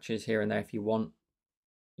patches here and there if you want.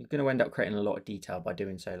 You're going to end up creating a lot of detail by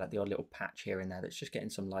doing so, like the odd little patch here and there that's just getting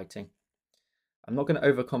some lighting. I'm not going to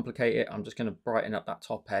overcomplicate it. I'm just going to brighten up that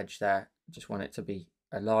top edge there. I just want it to be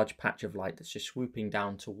a large patch of light that's just swooping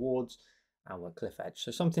down towards our cliff edge.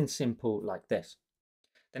 So something simple like this.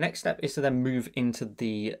 The next step is to then move into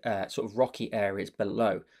the sort of rocky areas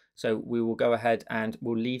below. So we will go ahead and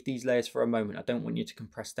we'll leave these layers for a moment. I don't want you to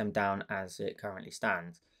compress them down as it currently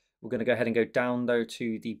stands. We're going to go ahead and go down though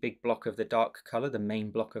to the big block of the dark color, the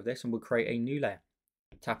main block of this, and we'll create a new layer.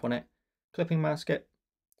 Tap on it, clipping mask it,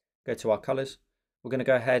 go to our colors. We're going to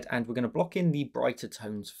go ahead and we're going to block in the brighter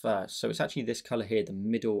tones first. So it's actually this color here, the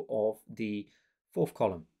middle of the fourth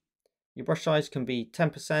column. Your brush size can be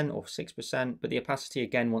 10% or 6%, but the opacity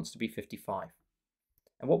again wants to be 55.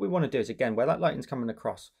 And what we want to do is, again, where that lighting's coming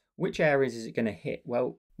across, which areas is it going to hit?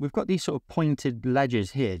 Well, we've got these sort of pointed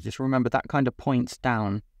ledges here. Just remember that kind of points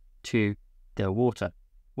down to the water.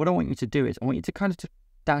 What I want you to do is I want you to kind of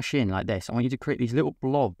dash in like this. I want you to create these little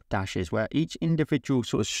blob dashes where each individual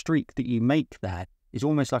sort of streak that you make there is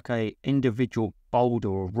almost like a individual boulder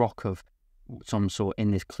or rock of some sort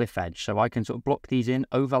in this cliff edge. So I can sort of block these in,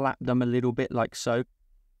 overlap them a little bit like so.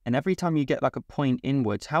 And every time you get like a point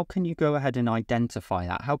inwards, how can you go ahead and identify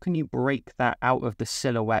that? How can you break that out of the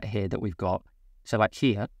silhouette here that we've got? So like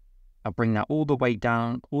here, I'll bring that all the way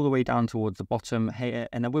down towards the bottom here.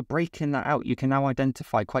 And then we're breaking that out. You can now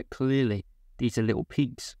identify quite clearly these are little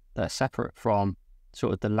peaks that are separate from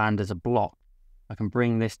sort of the land as a block. I can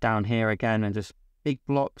bring this down here again and just big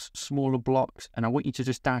blocks, smaller blocks, and I want you to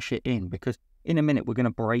just dash it in because in a minute we're going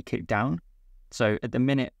to break it down. So at the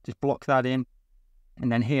minute, just block that in.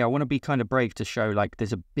 And then here, I want to be kind of brave to show like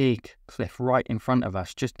there's a big cliff right in front of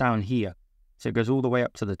us, just down here. So it goes all the way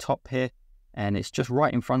up to the top here, and it's just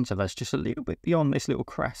right in front of us, just a little bit beyond this little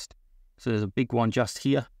crest. So there's a big one just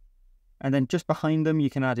here. And then just behind them,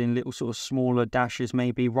 you can add in little sort of smaller dashes,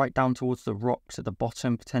 maybe right down towards the rocks at the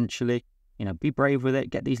bottom, potentially. You know, be brave with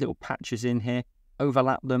it, get these little patches in here,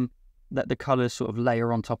 overlap them, let the colors sort of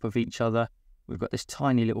layer on top of each other. We've got this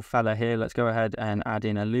tiny little fella here. Let's go ahead and add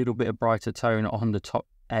in a little bit of brighter tone on the top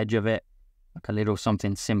edge of it, like a little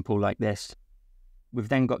something simple like this. We've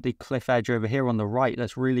then got the cliff edge over here on the right.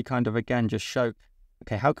 Let's really kind of, again, just show,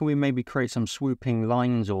 okay, how can we maybe create some swooping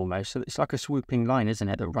lines almost? So it's like a swooping line, isn't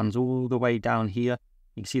it, that runs all the way down here.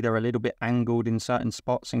 You can see they're a little bit angled in certain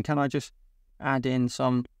spots. And can I just add in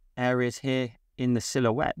some areas here in the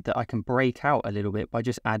silhouette that I can break out a little bit by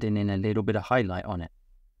just adding in a little bit of highlight on it?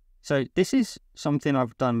 So this is something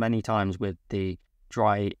I've done many times with the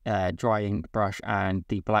dry ink brush and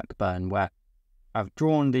the Blackburn, where I've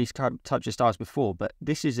drawn these types of styles before, but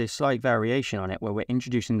this is a slight variation on it where we're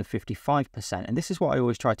introducing the 55%. And this is what I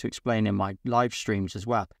always try to explain in my live streams as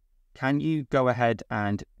well. Can you go ahead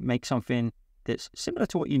and make something that's similar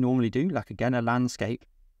to what you normally do, like again, a landscape,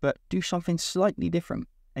 but do something slightly different?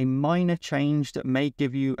 A minor change that may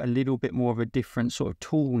give you a little bit more of a different sort of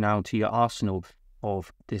tool now to your arsenal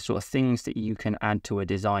of the sort of things that you can add to a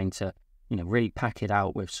design to, you know, really pack it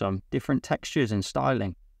out with some different textures and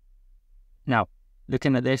styling. Now,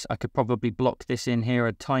 looking at this, I could probably block this in here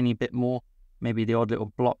a tiny bit more. Maybe the odd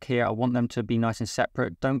little block here. I want them to be nice and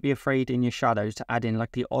separate. Don't be afraid in your shadows to add in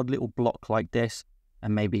like the odd little block like this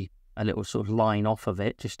and maybe a little sort of line off of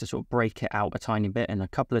it just to sort of break it out a tiny bit, and a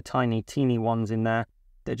couple of tiny, teeny ones in there.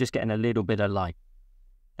 They're just getting a little bit of light.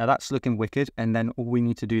 Now that's looking wicked. And then all we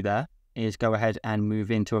need to do there is go ahead and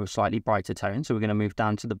move into a slightly brighter tone. So we're going to move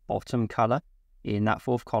down to the bottom color in that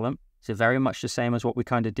fourth column. So very much the same as what we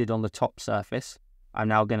kind of did on the top surface. I'm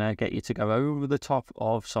now going to get you to go over the top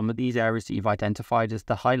of some of these areas that you've identified as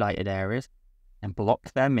the highlighted areas and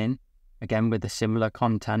block them in, again with a similar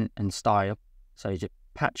content and style. So you're just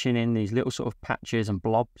patching in these little sort of patches and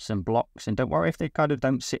blobs and blocks, and don't worry if they kind of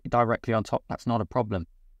don't sit directly on top, that's not a problem.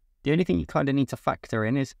 The only thing you kind of need to factor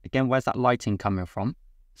in is, again, where's that lighting coming from?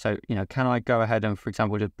 So, you know, can I go ahead and, for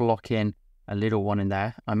example, just block in a little one in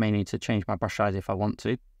there? I may need to change my brush size if I want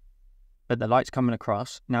to, but the light's coming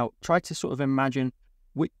across. Now, try to sort of imagine,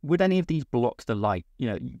 would any of these block the light? You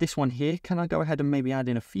know, this one here, can I go ahead and maybe add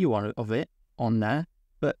in a few of it on there?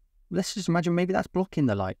 But let's just imagine maybe that's blocking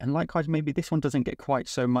the light. And likewise, maybe this one doesn't get quite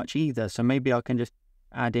so much either. So maybe I can just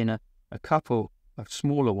add in a couple of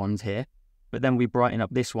smaller ones here, but then we brighten up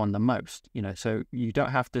this one the most, you know, so you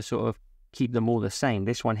don't have to sort of keep them all the same.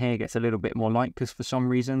 This one here gets a little bit more light because for some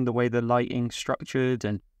reason, the way the lighting's structured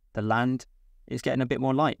and the land is getting a bit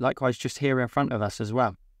more light. Likewise, just here in front of us as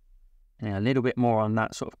well. And a little bit more on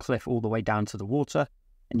that sort of cliff all the way down to the water.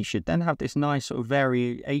 And you should then have this nice sort of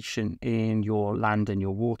variation in your land and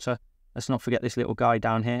your water. Let's not forget this little guy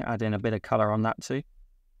down here, add in a bit of color on that too.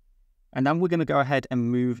 And then we're going to go ahead and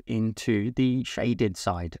move into the shaded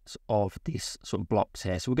side of these sort of blocks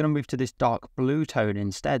here. So we're going to move to this dark blue tone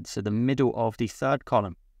instead. So the middle of the third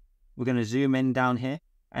column. We're going to zoom in down here,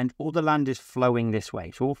 and all the land is flowing this way.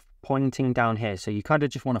 It's all pointing down here. So you kind of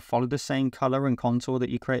just want to follow the same color and contour that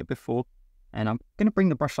you created before. And I'm going to bring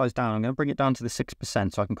the brush size down. I'm going to bring it down to the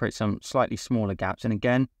 6% so I can create some slightly smaller gaps. And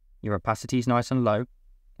again, your opacity is nice and low.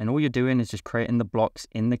 And all you're doing is just creating the blocks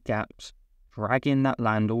in the gaps, dragging that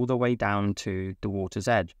land all the way down to the water's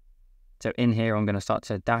edge. So in here, I'm going to start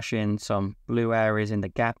to dash in some blue areas in the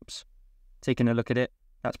gaps. Taking a look at it,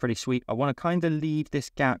 that's pretty sweet. I want to kind of leave this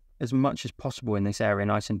gap as much as possible in this area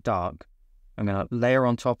nice and dark. I'm going to layer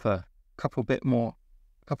on top a little bit more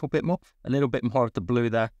of the blue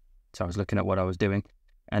there. So I was looking at what I was doing.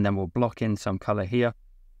 And then we'll block in some color here,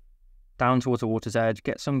 down towards the water's edge,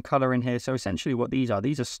 get some color in here. So essentially what these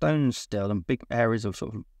are stones still and big areas of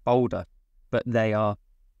sort of boulder, but they are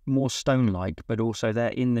more stone-like, but also they're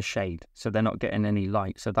in the shade, so they're not getting any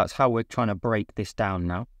light. So that's how we're trying to break this down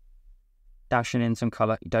now. Dashing in some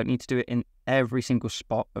color. You don't need to do it in every single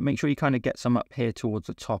spot, but make sure you kind of get some up here towards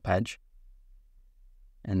the top edge.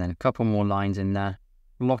 And then a couple more lines in there,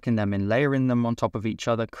 blocking them in, layering them on top of each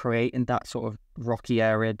other, creating that sort of rocky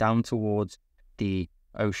area down towards the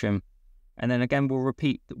ocean. And then again, we'll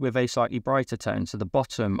repeat with a slightly brighter tone, so the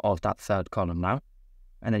bottom of that third column now.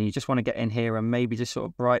 And then you just want to get in here and maybe just sort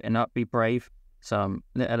of brighten up, be brave. Some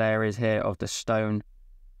little areas here of the stone,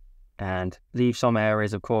 and leave some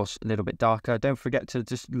areas, of course, a little bit darker. Don't forget to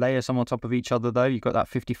just layer some on top of each other though. You've got that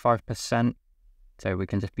 55%. So we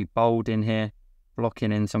can just be bold in here,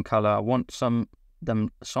 blocking in some color. I want some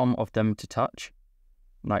of them to touch,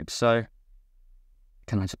 like so.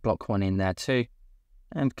 Can I just block one in there too?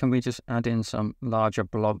 And can we just add in some larger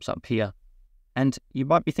blobs up here? And you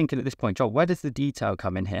might be thinking at this point, Joel, where does the detail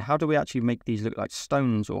come in here? How do we actually make these look like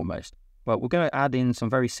stones almost? Well, we're going to add in some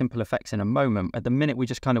very simple effects in a moment. At the minute, we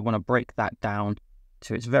just kind of want to break that down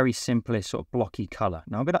to its very simplest sort of blocky color.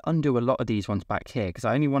 Now, I'm going to undo a lot of these ones back here because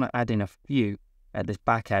I only want to add in a few at this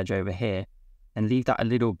back edge over here and leave that a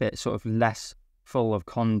little bit sort of less full of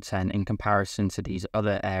content in comparison to these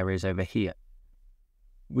other areas over here.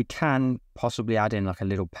 We can possibly add in like a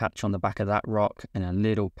little patch on the back of that rock and a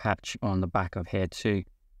little patch on the back of here too,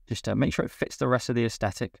 just to make sure it fits the rest of the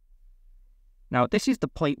aesthetic. Now, this is the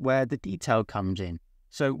point where the detail comes in.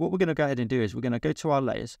 So what we're going to go ahead and do is we're going to go to our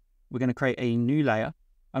layers. We're going to create a new layer.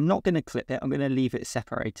 I'm not going to clip it. I'm going to leave it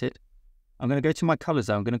separated. I'm going to go to my colors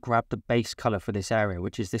though. I'm going to grab the base color for this area,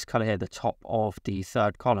 which is this color here, the top of the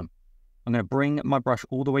third column. I'm going to bring my brush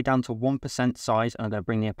all the way down to 1% size, and I'm going to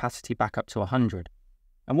bring the opacity back up to 100.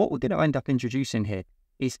 And what we're going to end up introducing here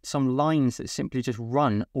is some lines that simply just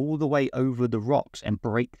run all the way over the rocks and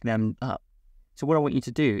break them up. So what I want you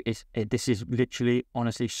to do is, this is literally,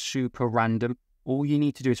 honestly, super random. All you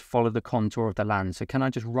need to do is follow the contour of the land. So can I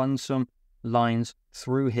just run some lines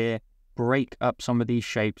through here, break up some of these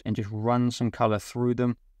shapes and just run some color through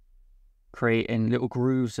them, creating little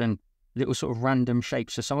grooves and little sort of random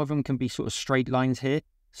shapes. So some of them can be sort of straight lines here.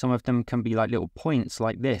 Some of them can be like little points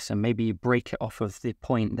like this, and maybe you break it off of the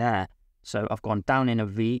point there. So I've gone down in a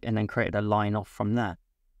V and then created a line off from there.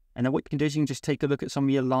 And then what you can do is you can just take a look at some of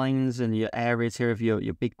your lines and your areas here of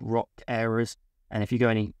your big rock areas. And if you go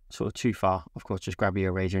any sort of too far, of course, just grab your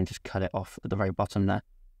eraser and just cut it off at the very bottom there.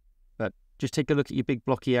 But just take a look at your big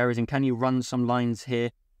blocky areas, and can you run some lines here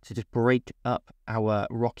to just break up our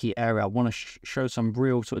rocky area? I want to show some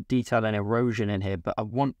real sort of detail and erosion in here, but I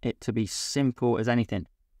want it to be simple as anything.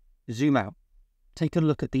 Zoom out. Take a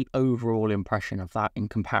look at the overall impression of that in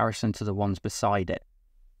comparison to the ones beside it.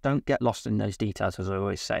 Don't get lost in those details, as I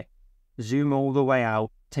always say. Zoom all the way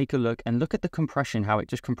out, take a look, and look at the compression, how it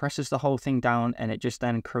just compresses the whole thing down, and it just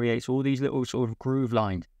then creates all these little sort of groove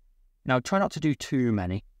lines. Now, try not to do too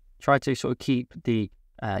many. Try to sort of keep the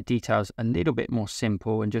details a little bit more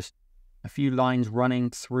simple, and just a few lines running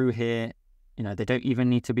through here. You know, they don't even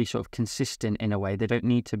need to be sort of consistent in a way. They don't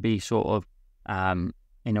need to be sort of,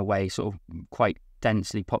 in a way, sort of quite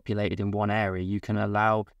densely populated in one area. You can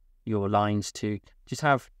allow your lines to just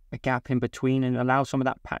have a gap in between and allow some of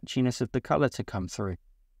that patchiness of the color to come through.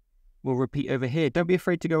 We'll repeat over here. Don't be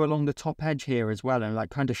afraid to go along the top edge here as well and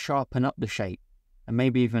like kind of sharpen up the shape. And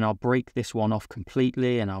maybe even I'll break this one off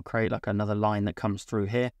completely and I'll create like another line that comes through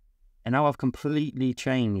here. And now I've completely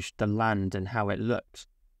changed the land and how it looks.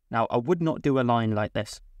 Now, I would not do a line like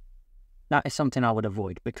this. That is something I would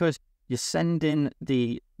avoid, because you're sending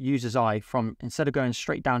the user's eye from, instead of going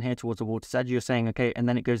straight down here towards the water's edge, you're saying, okay, and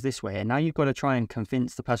then it goes this way. And now you've got to try and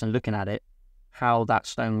convince the person looking at it how that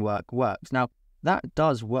stonework works. Now, that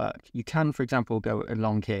does work. You can, for example, go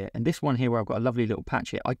along here. And this one here where I've got a lovely little patch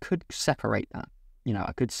here, I could separate that. You know,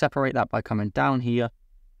 I could separate that by coming down here.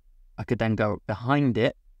 I could then go behind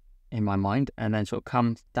it in my mind and then sort of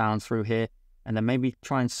come down through here and then maybe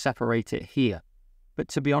try and separate it here. But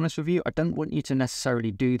to be honest with you, I don't want you to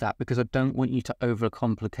necessarily do that because I don't want you to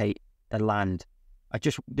overcomplicate the land.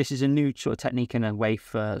 This is a new sort of technique in a way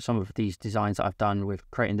for some of these designs that I've done with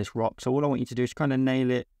creating this rock. So all I want you to do is kind of nail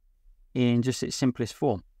it in just its simplest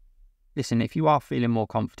form. Listen, if you are feeling more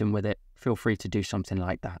confident with it, feel free to do something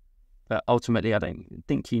like that. But ultimately, I don't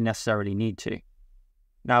think you necessarily need to.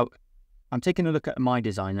 Now, I'm taking a look at my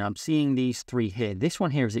design and I'm seeing these three here. This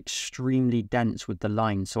one here is extremely dense with the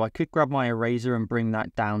lines. So I could grab my eraser and bring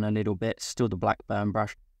that down a little bit, still the black burn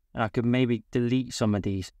brush. And I could maybe delete some of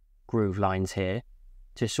these groove lines here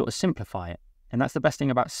to sort of simplify it. And that's the best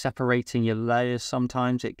thing about separating your layers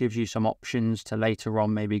sometimes. It gives you some options to later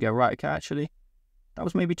on maybe go, right, okay, actually, that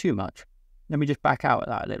was maybe too much. Let me just back out of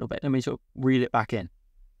that a little bit. Let me sort of reel it back in.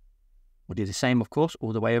 We'll do the same, of course,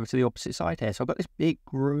 all the way over to the opposite side here. So I've got this big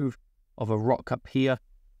groove of a rock up here.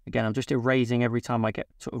 Again, I'm just erasing every time I get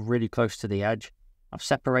sort of really close to the edge. I've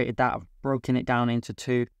separated that, I've broken it down into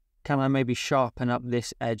two. Can I maybe sharpen up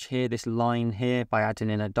this edge here, this line here, by adding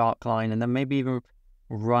in a dark line, and then maybe even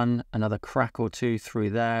run another crack or two through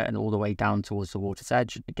there and all the way down towards the water's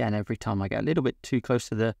edge. Again, every time I get a little bit too close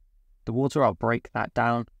to the water, I'll break that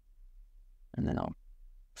down, and then I'll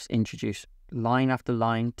just introduce line after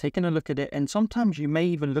line, taking a look at it. And sometimes you may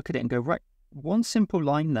even look at it and go, right, one simple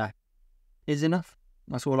line there is enough.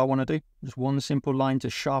 That's all I want to do. Just one simple line to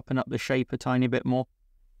sharpen up the shape a tiny bit more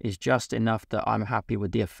is just enough that I'm happy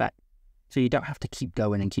with the effect. So you don't have to keep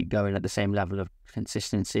going at the same level of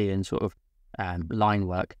consistency and sort of line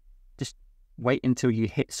work. Just wait until you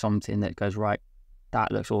hit something that goes, right,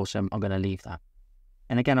 that looks awesome, I'm going to leave that.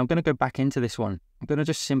 And again, I'm going to go back into this one. I'm going to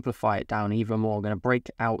just simplify it down even more. I'm going to break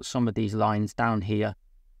out some of these lines down here.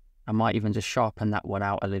 I might even just sharpen that one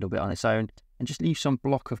out a little bit on its own and just leave some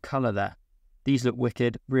block of color there. These look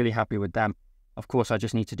wicked, really happy with them. Of course, I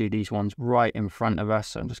just need to do these ones right in front of us.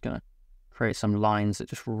 So I'm just going to create some lines that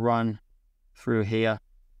just run through here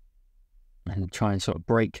and try and sort of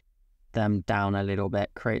break them down a little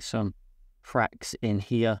bit, create some cracks in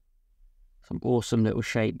here, some awesome little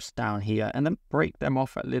shapes down here, and then break them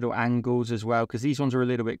off at little angles as well, because these ones are a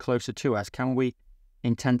little bit closer to us. Can we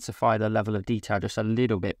intensify the level of detail just a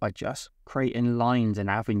little bit by just creating lines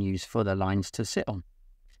and avenues for the lines to sit on?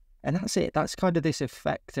 And that's it. That's kind of this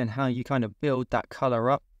effect and how you kind of build that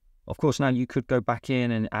color up. Of course, now you could go back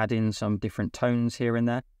in and add in some different tones here and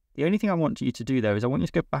there. The only thing I want you to do though is I want you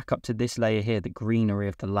to go back up to this layer here, the greenery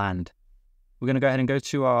of the land. We're going to go ahead and go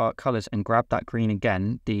to our colors and grab that green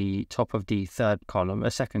again, the top of the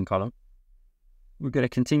second column. We're going to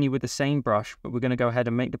continue with the same brush, but we're going to go ahead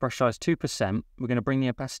and make the brush size 2%. We're going to bring the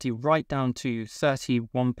opacity right down to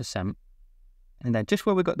 31%. And then just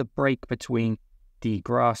where we've got the break between the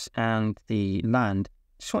grass and the land,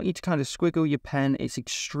 just want you to kind of squiggle your pen. It's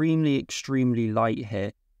extremely, extremely light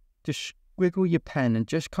here. Just squiggle your pen and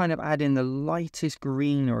just kind of add in the lightest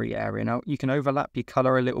greenery area. Now, you can overlap your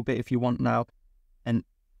color a little bit if you want now. And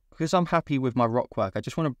because I'm happy with my rock work, I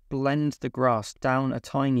just want to blend the grass down a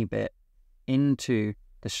tiny bit into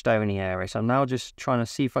the stony area. So I'm now just trying to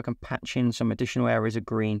see if I can patch in some additional areas of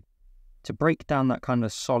green to break down that kind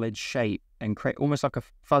of solid shape and create almost like a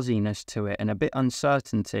fuzziness to it and a bit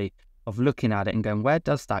uncertainty of looking at it and going, where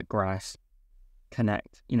does that grass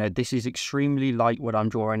connect? You know, this is extremely light what I'm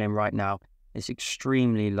drawing in right now. It's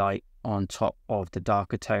extremely light on top of the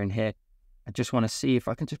darker tone here. I just want to see if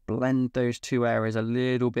I can just blend those two areas a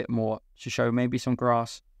little bit more to show maybe some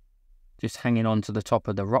grass just hanging on to the top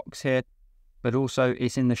of the rocks here, but also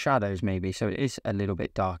it's in the shadows maybe, so it is a little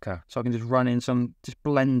bit darker. So I can just run in some, just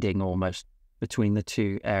blending almost between the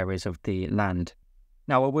two areas of the land.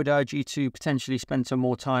 Now, I would urge you to potentially spend some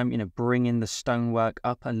more time, bringing the stonework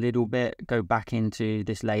up a little bit, go back into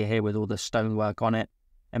this layer here with all the stonework on it,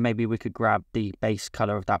 and maybe we could grab the base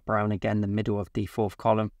color of that brown again, the middle of the fourth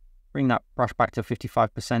column, bring that brush back to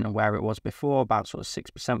 55% of where it was before, about sort of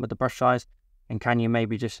 6% with the brush size, and can you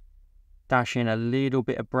maybe just dash in a little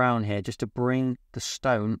bit of brown here just to bring the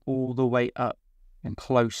stone all the way up and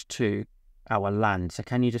close to our land. So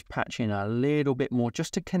can you just patch in a little bit more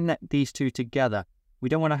just to connect these two together? We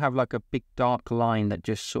don't want to have like a big dark line that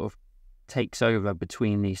just sort of takes over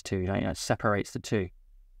between these two, separates the two.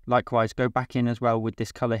 Likewise, go back in as well with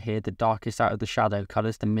this color here, the darkest out of the shadow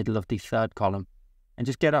colors, the middle of the third column, and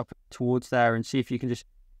just get up towards there and see if you can just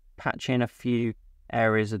patch in a few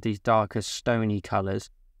areas of these darker stony colours,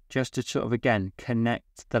 just to sort of, again,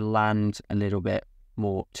 connect the land a little bit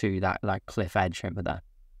more to that like cliff edge over there.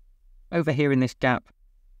 Over here in this gap,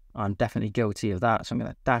 I'm definitely guilty of that, so I'm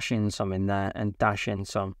going to dash in some in there and dash in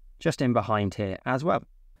some just in behind here as well.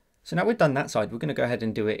 So now we've done that side, we're going to go ahead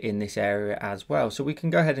and do it in this area as well. So we can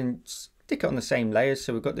go ahead and stick it on the same layers.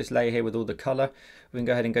 So we've got this layer here with all the colour. We can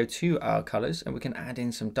go ahead and go to our colours and we can add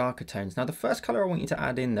in some darker tones. Now the first colour I want you to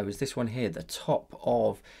add in though is this one here, the top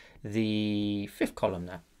of the 5th column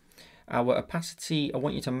there. Our opacity, I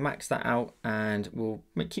want you to max that out, and we'll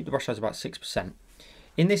keep the brush size about 6%.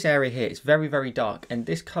 In this area here, it's very, very dark, and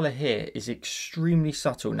this colour here is extremely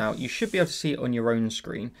subtle. Now, you should be able to see it on your own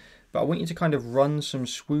screen, but I want you to kind of run some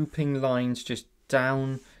swooping lines just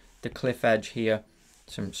down the cliff edge here,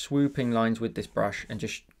 some swooping lines with this brush, and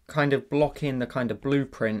just kind of block in the kind of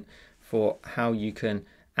blueprint for how you can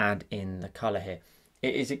add in the colour here.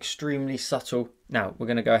 It is extremely subtle. Now we're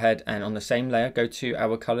going to go ahead and on the same layer, go to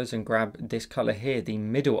our colours and grab this colour here, the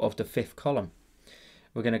middle of the 5th column.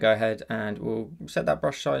 We're going to go ahead and we'll set that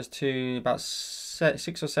brush size to about 6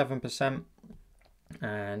 or 7%.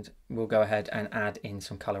 And we'll go ahead and add in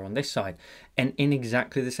some colour on this side. And in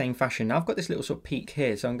exactly the same fashion. Now I've got this little sort of peak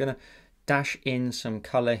here, so I'm going to dash in some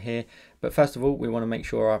colour here. But first of all, we want to make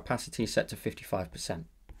sure our opacity is set to 55%.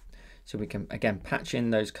 So we can, again, patch in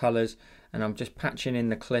those colours. And I'm just patching in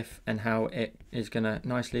the cliff and how it is going to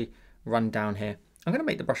nicely run down here. I'm going to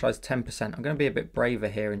make the brush size 10%. I'm going to be a bit braver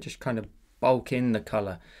here and just kind of bulk in the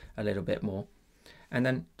colour a little bit more. And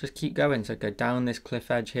then just keep going. So go down this cliff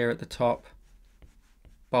edge here at the top.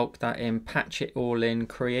 Bulk that in, patch it all in,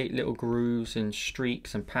 create little grooves and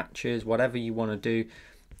streaks and patches, whatever you want to do.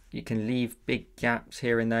 You can leave big gaps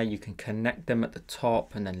here and there. You can connect them at the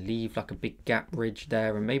top and then leave like a big gap ridge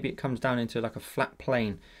there. And maybe it comes down into like a flat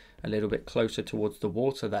plane a little bit closer towards the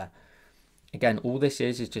water there. Again, all this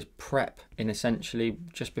is just prep in essentially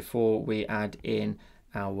just before we add in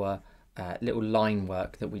our little line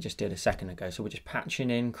work that we just did a second ago. So we're just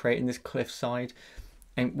patching in, creating this cliffside,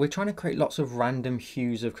 and we're trying to create lots of random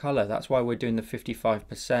hues of color. That's why we're doing the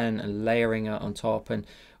 55% and layering it on top. And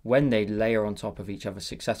when they layer on top of each other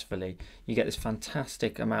successfully, you get this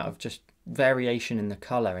fantastic amount of just variation in the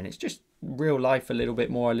color, and it's just real life a little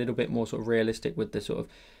bit more sort of realistic with the sort of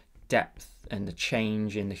depth and the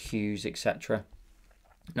change in the hues, etc.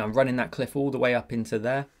 Now I'm running that cliff all the way up into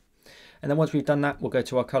there, and then once we've done that, we'll go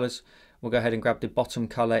to our colors. We'll go ahead and grab the bottom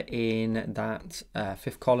color in that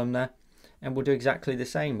 5th column there, and we'll do exactly the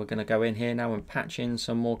same. We're going to go in here now and patch in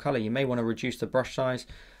some more color. You may want to reduce the brush size,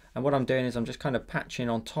 and what I'm doing is I'm just kind of patching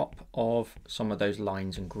on top of some of those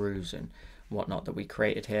lines and grooves and whatnot that we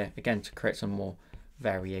created here, again to create some more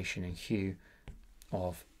variation and hue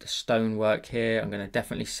of the stonework here. I'm going to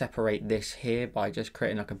definitely separate this here by just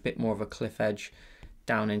creating like a bit more of a cliff edge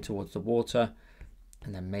down in towards the water,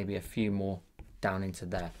 and then maybe a few more down into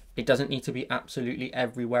there. It doesn't need to be absolutely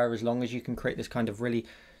everywhere, as long as you can create this kind of really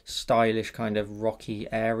stylish kind of rocky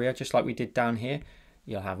area just like we did down here.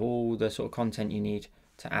 You'll have all the sort of content you need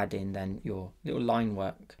to add in then your little line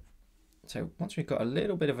work. So once we've got a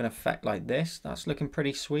little bit of an effect like this, that's looking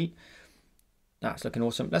pretty sweet. That's looking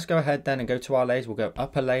awesome. Let's go ahead then and go to our layers. We'll go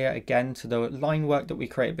up a layer again to the line work that we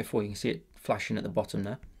created before. You can see it flashing at the bottom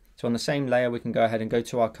there. So on the same layer, we can go ahead and go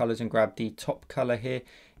to our colors and grab the top color here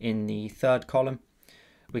in the 3rd column.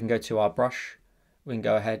 We can go to our brush. We can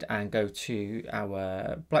go ahead and go to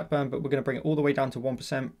our Blackburn, but we're going to bring it all the way down to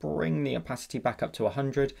 1%, bring the opacity back up to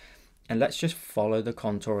 100. And let's just follow the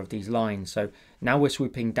contour of these lines. So now we're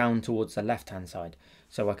swooping down towards the left-hand side.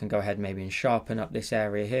 So I can go ahead maybe and sharpen up this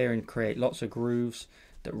area here and create lots of grooves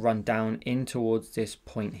that run down in towards this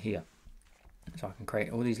point here. So I can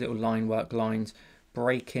create all these little line work lines,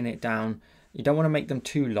 breaking it down. You don't want to make them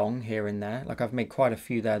too long here and there. Like I've made quite a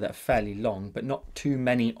few there that are fairly long, but not too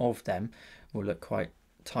many of them. Will look quite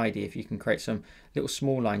tidy if you can create some little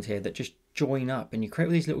small lines here that just join up, and you create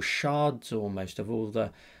all these little shards almost of all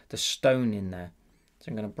the stone in there. So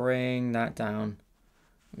I'm going to bring that down.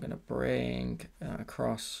 I'm going to bring that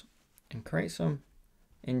across and create some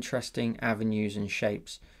interesting avenues and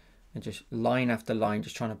shapes, and just line after line,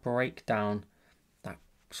 just trying to break down that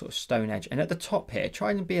sort of stone edge. And at the top here,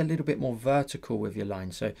 try and be a little bit more vertical with your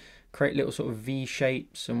line. So create little sort of V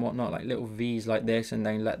shapes and whatnot, like little V's like this, and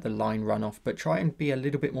then let the line run off. But try and be a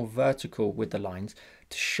little bit more vertical with the lines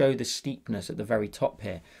to show the steepness at the very top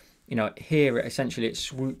here. You know, here essentially it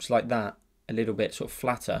swoops like that, a little bit sort of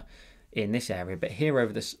flatter in this area, but here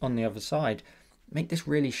over this on the other side, make this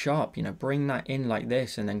really sharp. You know, bring that in like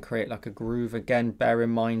this, and then create like a groove. Again, bear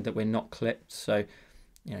in mind that we're not clipped, so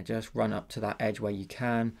You know, just run up to that edge where you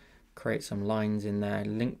can, create some lines in there,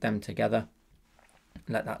 link them together,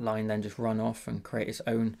 let that line then just run off and create its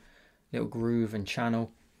own little groove and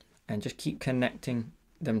channel, and just keep connecting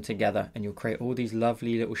them together, and you'll create all these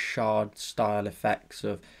lovely little shard style effects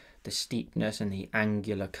of the steepness and the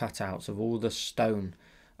angular cutouts of all the stone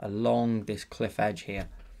along this cliff edge here.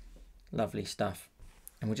 Lovely stuff.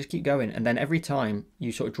 And we'll just keep going, and then every time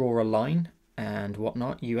you sort of draw a line and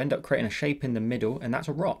whatnot, you end up creating a shape in the middle, and that's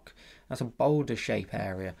a rock. That's a boulder shape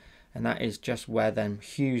area, and that is just where then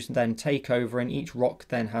hues then take over, and each rock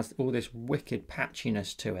then has all this wicked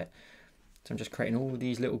patchiness to it. So I'm just creating all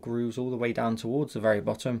these little grooves all the way down towards the very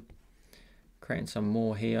bottom, creating some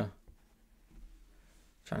more here,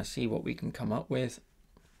 trying to see what we can come up with.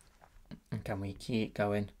 And can we keep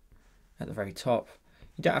going at the very top?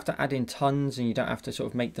 You don't have to add in tons, and you don't have to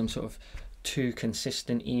sort of make them sort of too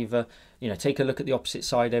consistent either. You know, take a look at the opposite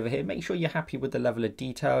side over here. Make sure you're happy with the level of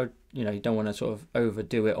detail. You know, you don't want to sort of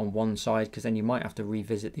overdo it on one side, because then you might have to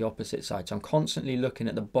revisit the opposite side. So I'm constantly looking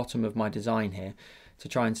at the bottom of my design here to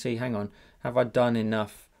try and see, hang on, have I done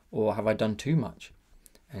enough or have I done too much?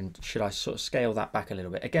 And should I sort of scale that back a little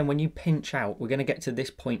bit? Again, when you pinch out, we're going to get to this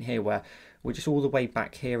point here where we're just all the way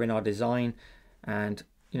back here in our design, and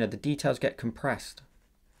you know, the details get compressed.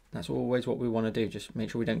 That's always what we want to do. Just make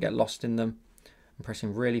sure we don't get lost in them. I'm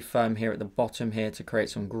pressing really firm here at the bottom here to create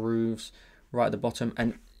some grooves right at the bottom.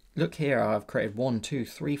 And look here, I've created 1, 2,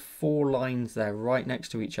 3, 4 lines there right next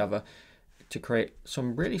to each other to create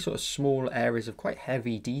some really sort of small areas of quite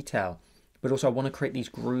heavy detail. But also I want to create these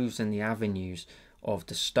grooves and the avenues of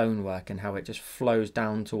the stonework and how it just flows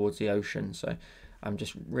down towards the ocean. So I'm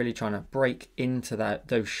just really trying to break into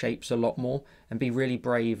those shapes a lot more and be really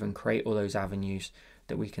brave and create all those avenues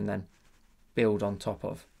that we can then build on top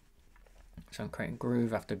of. So I'm creating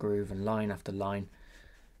groove after groove and line after line.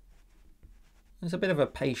 It's a bit of a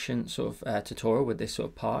patient sort of tutorial with this sort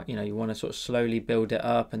of part. You know, you want to sort of slowly build it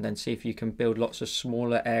up and then see if you can build lots of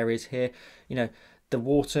smaller areas here. You know, the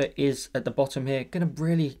water is at the bottom here going to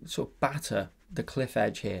really sort of batter the cliff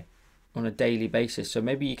edge here on a daily basis. So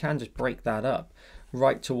maybe you can just break that up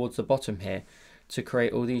right towards the bottom here to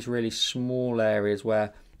create all these really small areas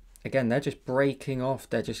where, again, they're just breaking off.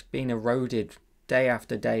 They're just being eroded day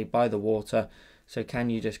after day by the water. So can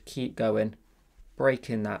you just keep going,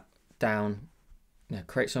 breaking that down, you know,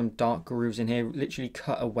 create some dark grooves in here, literally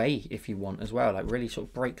cut away if you want as well, like really sort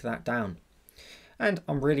of break that down. And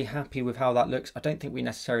I'm really happy with how that looks. I don't think we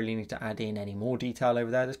necessarily need to add in any more detail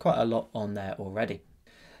over there. There's quite a lot on there already.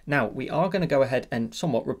 Now we are going to go ahead and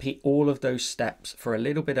somewhat repeat all of those steps for a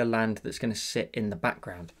little bit of land that's going to sit in the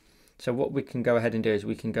background. So what we can go ahead and do is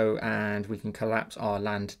we can go and we can collapse our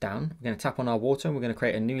land down. We're going to tap on our water and we're going to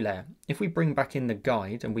create a new layer. If we bring back in the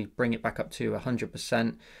guide and we bring it back up to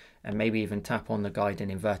 100% and maybe even tap on the guide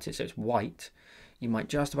and invert it so it's white, you might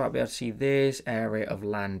just about be able to see this area of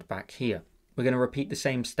land back here. We're going to repeat the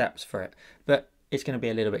same steps for it, but it's going to be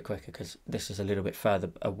a little bit quicker because this is a little bit further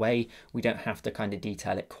away. We don't have to kind of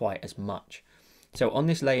detail it quite as much. So on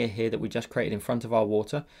this layer here that we just created in front of our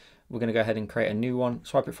water, we're going to go ahead and create a new one,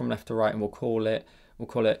 swipe it from left to right, and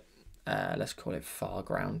let's call it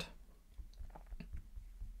Foreground.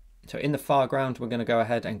 So in the Foreground, we're going to go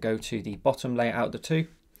ahead and go to the bottom layer out of the two.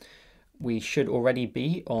 We should already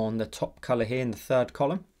be on the top color here in the third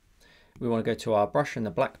column. We want to go to our brush and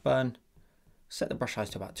the Blackburn, set the brush size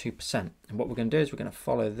to about 2%. And what we're going to do is we're going to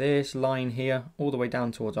follow this line here all the way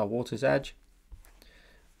down towards our water's edge.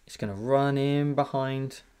 It's going to run in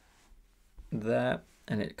behind there,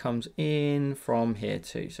 and it comes in from here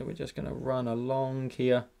too. So we're just going to run along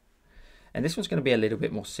here. And this one's going to be a little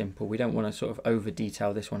bit more simple. We don't want to sort of over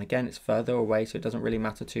detail this one. Again, it's further away, so it doesn't really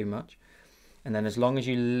matter too much. And then as long as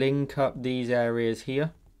you link up these areas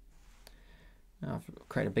here, I've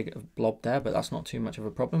created a big blob there, but that's not too much of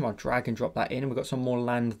a problem. I'll drag and drop that in, and we've got some more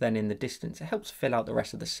land then in the distance. It helps fill out the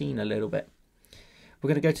rest of the scene a little bit. We're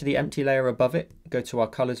going to go to the empty layer above it, go to our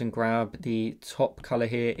colors and grab the top color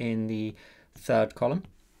here in the third column.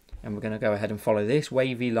 And we're going to go ahead and follow this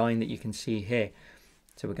wavy line that you can see here.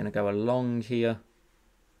 So we're going to go along here.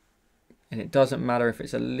 And it doesn't matter if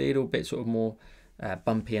it's a little bit sort of more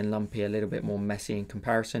bumpy and lumpy, a little bit more messy in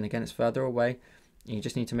comparison. Again, it's further away. You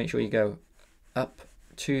just need to make sure you go up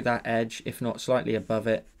to that edge, if not slightly above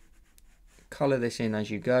it. Color this in as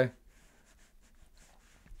you go.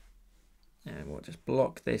 And we'll just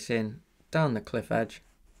block this in down the cliff edge.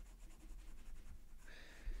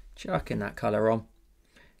 Chucking that color on.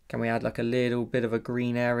 Can we add like a little bit of a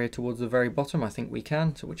green area towards the very bottom? I think we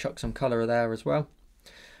can. So we'll chuck some color there as well.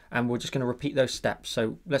 And we're just going to repeat those steps.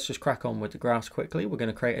 So let's just crack on with the grass quickly. We're going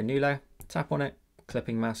to create a new layer, tap on it,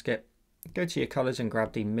 clipping mask it, Go to your colors and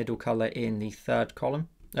grab the middle color in the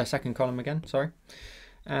second column again, sorry.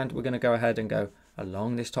 And we're going to go ahead and go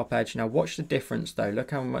along this top edge. Now watch the difference though.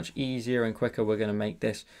 Look how much easier and quicker we're going to make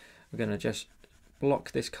this. We're going to just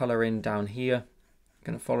block this color in down here.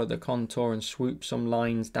 Going to follow the contour and swoop some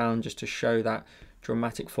lines down just to show that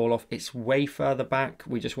dramatic fall off. It's way further back.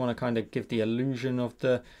 We just want to kind of give the illusion of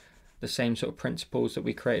the same sort of principles that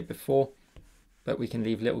we created before, but we can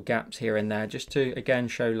leave little gaps here and there just to again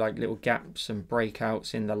show like little gaps and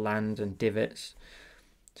breakouts in the land and divots.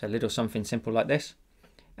 So a little something simple like this.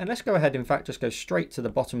 And let's go ahead, in fact, just go straight to the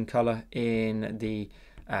bottom color in the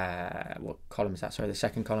what column is that? Sorry, the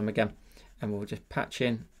second column again. And we'll just patch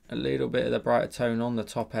in a little bit of the brighter tone on the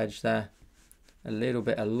top edge there, a little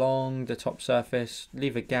bit along the top surface,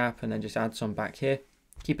 leave a gap, and then just add some back here.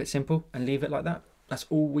 Keep it simple and leave it like that. That's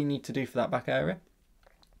all we need to do for that back area.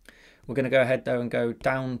 We're going to go ahead though and go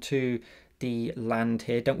down to the land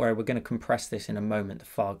here. Don't worry, we're going to compress this in a moment, the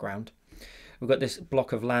foreground. We've got this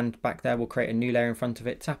block of land back there. We'll create a new layer in front of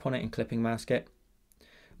it, tap on it and clipping mask it.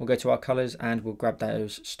 We'll go to our colors and we'll grab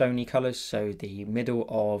those stony colors, so the middle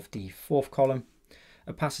of the fourth column.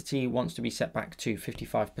 Opacity wants to be set back to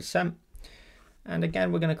 55%. And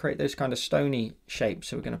again, we're going to create those kind of stony shapes.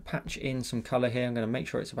 So we're going to patch in some color here. I'm going to make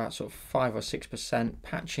sure it's about sort of 5 or 6%,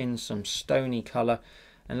 patch in some stony color.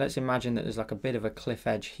 And let's imagine that there's like a bit of a cliff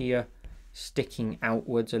edge here, sticking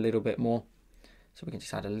outwards a little bit more. So we can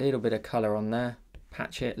just add a little bit of color on there,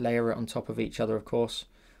 patch it, layer it on top of each other, of course.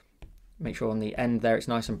 Make sure on the end there it's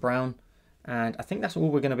nice and brown. And I think that's all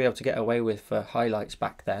we're going to be able to get away with for highlights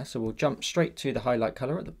back there. So we'll jump straight to the highlight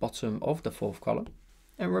color at the bottom of the fourth column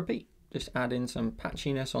and repeat. Just add in some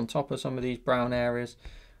patchiness on top of some of these brown areas,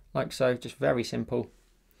 like so, just very simple.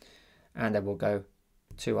 And then we'll go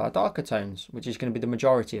to our darker tones, which is going to be the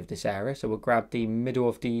majority of this area. So we'll grab the middle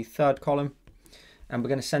of the third column and we're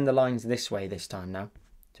going to send the lines this way this time now.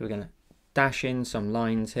 So we're going to dash in some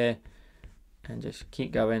lines here and just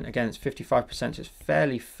keep going. Again, it's 55%, so it's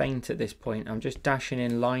fairly faint at this point. I'm just dashing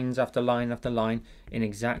in lines after line after line in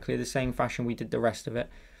exactly the same fashion we did the rest of it.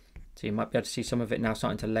 So you might be able to see some of it now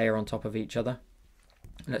starting to layer on top of each other.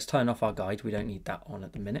 Let's turn off our guide. We don't need that on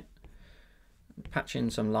at the minute. Patch in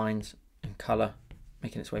some lines and color,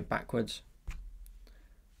 making its way backwards.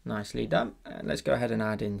 Nicely done. And let's go ahead and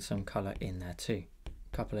add in some color in there too.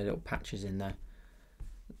 A couple of little patches in there.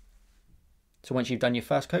 So once you've done your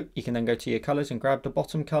first coat, you can then go to your colors and grab the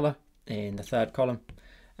bottom color in the third column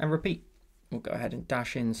and repeat. We'll go ahead and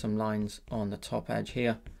dash in some lines on the top edge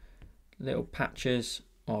here. Little patches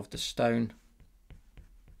of the stone.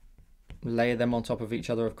 Layer them on top of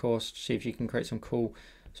each other, of course. See if you can create some cool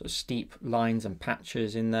sort of steep lines and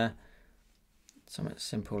patches in there. Something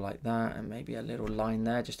simple like that, and maybe a little line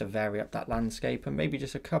there just to vary up that landscape, and maybe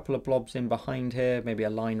just a couple of blobs in behind here, maybe a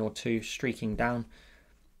line or two streaking down,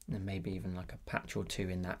 and maybe even like a patch or two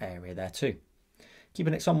in that area there too.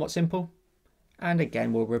 Keeping it somewhat simple. And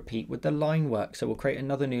again, we'll repeat with the line work. So we'll create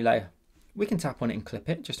another new layer. We can tap on it and clip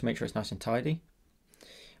it just to make sure it's nice and tidy.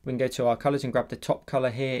 We can go to our colors and grab the top color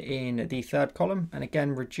here in the third column, and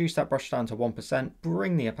again reduce that brush down to 1%,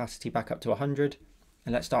 bring the opacity back up to 100,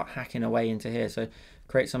 and let's start hacking away into here. So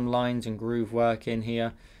create some lines and groove work in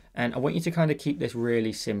here. And I want you to kind of keep this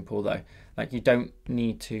really simple though. Like, you don't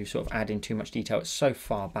need to sort of add in too much detail. It's so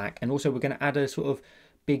far back. And also we're going to add a sort of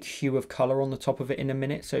big hue of color on the top of it in a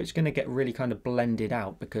minute. So it's going to get really kind of blended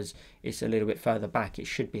out because it's a little bit further back. It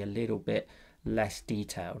should be a little bit less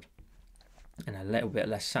detailed and a little bit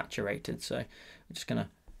less saturated. So we're just going to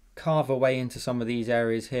carve away into some of these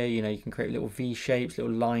areas here. You know, you can create little V shapes,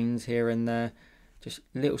 little lines here and there. Just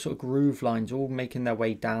little sort of groove lines all making their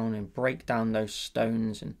way down, and break down those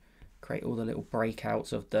stones and create all the little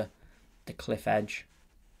breakouts of the cliff edge.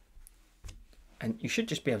 And you should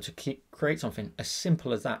just be able to create something as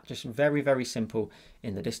simple as that, just very, very simple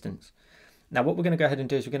in the distance. Now what we're going to go ahead and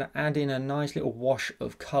do is we're going to add in a nice little wash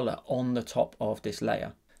of color on the top of this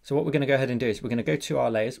layer. So what we're going to go ahead and do is we're going to go to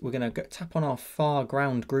our layers, we're going to tap on our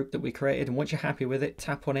foreground group that we created, and once you're happy with it,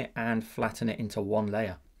 tap on it and flatten it into one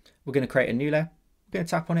layer. We're going to create a new layer. We're going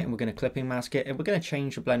to tap on it and we're going to clipping mask it, and we're going to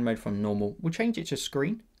change the blend mode from normal. We'll change it to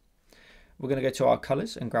screen. We're going to go to our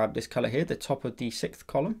colors and grab this color here, the top of the sixth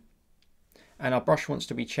column. And our brush wants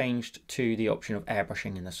to be changed to the option of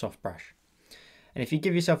airbrushing in the soft brush. And if you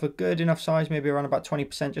give yourself a good enough size, maybe around about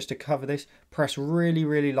 20% just to cover this, press really,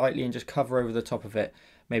 really lightly and just cover over the top of it.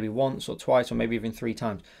 Maybe once or twice or maybe even 3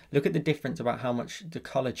 times. Look at the difference about how much the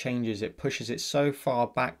color changes. It pushes it so far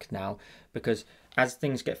back now because As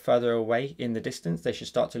things get further away in the distance, they should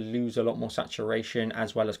start to lose a lot more saturation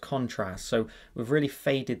as well as contrast. So we've really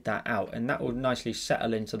faded that out, and that will nicely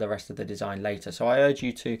settle into the rest of the design later. So I urge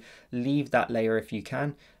you to leave that layer if you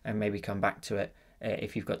can, and maybe come back to it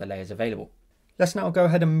if you've got the layers available. Let's now go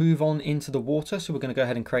ahead and move on into the water. So we're going to go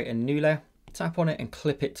ahead and create a new layer, tap on it and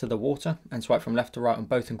clip it to the water, and swipe from left to right on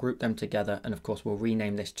both and group them together. And of course we'll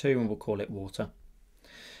rename this too, and we'll call it water.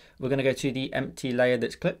 We're going to go to the empty layer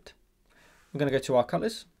that's clipped. We're going to go to our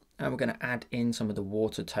colors, and we're going to add in some of the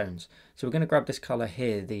water tones. So we're going to grab this color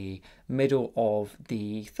here, the middle of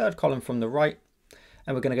the third column from the right,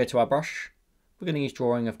 and we're going to go to our brush. We're going to use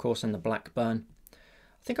drawing, of course, and the Blackburn.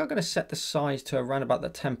 I think I'm going to set the size to around about the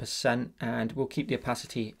 10%, and we'll keep the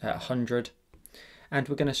opacity at 100. And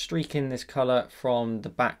we're going to streak in this color from the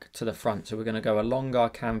back to the front. So we're going to go along our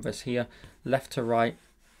canvas here, left to right.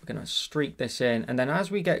 We're going to streak this in, and then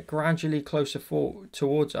as we get gradually closer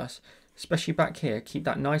towards us, especially back here, keep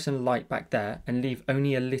that nice and light back there and leave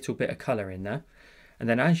only a little bit of color in there. And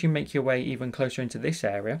then as you make your way even closer into this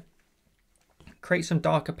area, create some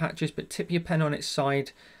darker patches, but tip your pen on its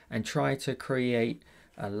side and try to create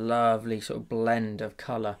a lovely sort of blend of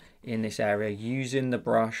color in this area using the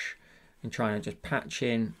brush, and trying to just patch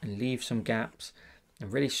in and leave some gaps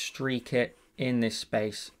and really streak it in this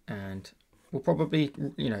space. And we'll probably,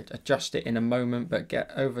 adjust it in a moment, but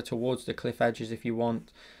get over towards the cliff edges if you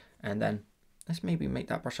want. And then let's maybe make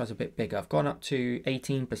that brush size a bit bigger. I've gone up to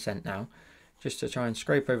 18% now, just to try and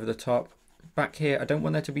scrape over the top. Back here, I don't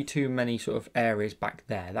want there to be too many sort of areas back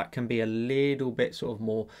there. That can be a little bit sort of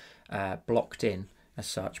more blocked in as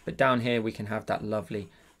such. But down here we can have that lovely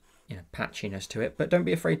patchiness to it. But don't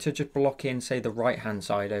be afraid to just block in, say, the right hand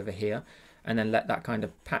side over here, and then let that kind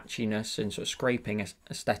of patchiness and sort of scraping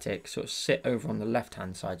aesthetic sort of sit over on the left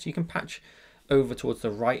hand side. So you can patch over towards the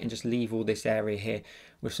right and just leave all this area here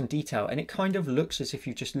with some detail, and it kind of looks as if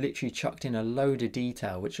you've just literally chucked in a load of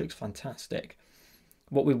detail, which looks fantastic.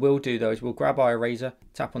 What we will do though is we'll grab our eraser,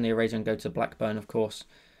 tap on the eraser and go to Blackburn, of course,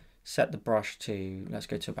 set the brush to, let's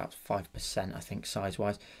go to about 5% I think size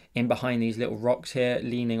wise. In behind these little rocks here,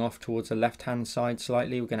 leaning off towards the left hand side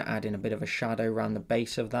slightly, we're going to add in a bit of a shadow around the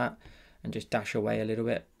base of that and just dash away a little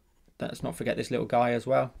bit. Let's not forget this little guy as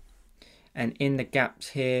well. And in the gaps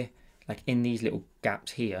here, like in these little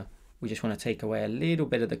gaps here, we just want to take away a little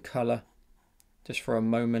bit of the color just for a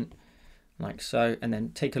moment, like so. And then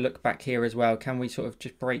take a look back here as well. Can we sort of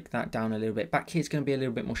just break that down a little bit? Back here it's going to be a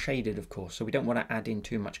little bit more shaded, of course, so we don't want to add in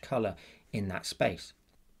too much color in that space.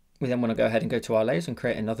 We then want to go ahead and go to our layers and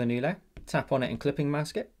create another new layer. Tap on it and clipping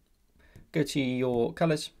mask it. Go to your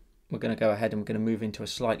colors. We're going to go ahead and we're going to move into a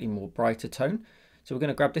slightly more brighter tone. So we're going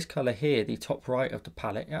to grab this color here, the top right of the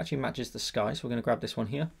palette. It actually matches the sky, so we're going to grab this one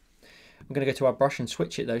here. We're going to go to our brush and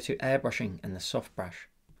switch it though to airbrushing and the soft brush.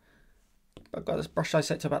 I've got this brush size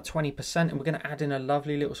set to about 20%, and we're going to add in a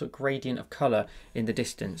lovely little sort of gradient of colour in the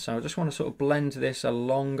distance. So I just want to sort of blend this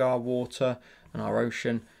along our water and our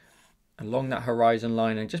ocean, along that horizon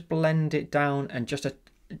line, and just blend it down and just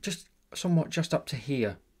somewhat just up to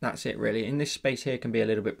here. That's it really. In this space here can be a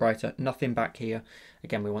little bit brighter, nothing back here.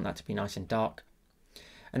 Again, we want that to be nice and dark.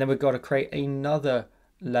 And then we've got to create another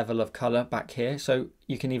level of color back here, so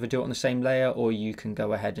you can either do it on the same layer or you can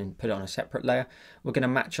go ahead and put it on a separate layer. We're going to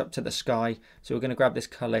match up to the sky, so we're going to grab this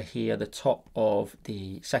color here, the top of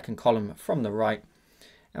the second column from the right,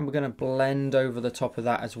 and we're going to blend over the top of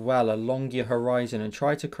that as well along your horizon and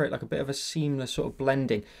try to create like a bit of a seamless sort of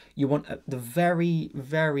blending. You want the very,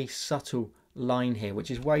 very subtle line here,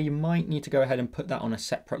 which is where you might need to go ahead and put that on a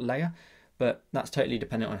separate layer, but that's totally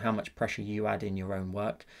dependent on how much pressure you add in your own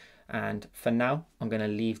work. And for now, I'm going to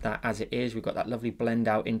leave that as it is. We've got that lovely blend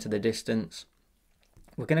out into the distance.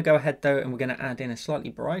 We're going to go ahead though, and we're going to add in a slightly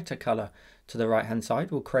brighter color to the right hand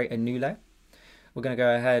side. We'll create a new layer. We're going to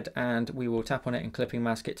go ahead and we will tap on it and clipping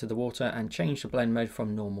mask it to the water and change the blend mode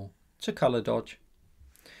from normal to color dodge.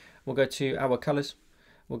 We'll go to our colors.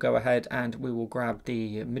 We'll go ahead and we will grab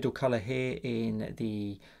the middle color here in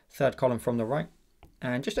the third column from the right.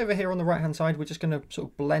 And just over here on the right hand side, we're just going to sort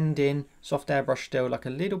of blend in, soft airbrush still, like a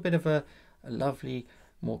little bit of a lovely,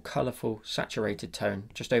 more colourful, saturated tone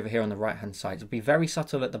just over here on the right hand side. It'll be very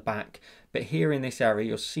subtle at the back, but here in this area,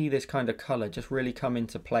 you'll see this kind of colour just really come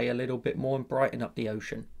into play a little bit more and brighten up the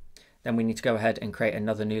ocean. Then we need to go ahead and create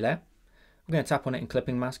another new layer. We're going to tap on it and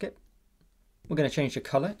clipping mask it. We're going to change the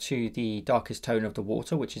colour to the darkest tone of the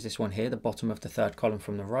water, which is this one here, the bottom of the third column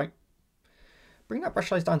from the right. Bring that brush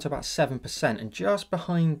size down to about 7%, and just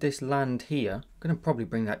behind this land here, I'm going to probably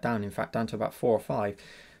bring that down, in fact, down to about 4 or 5.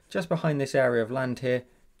 Just behind this area of land here,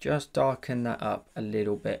 just darken that up a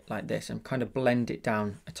little bit like this and kind of blend it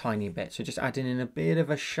down a tiny bit. So just adding in a bit of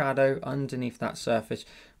a shadow underneath that surface,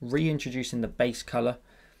 reintroducing the base color.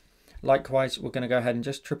 Likewise, we're going to go ahead and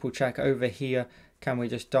just triple check over here. Can we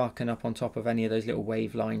just darken up on top of any of those little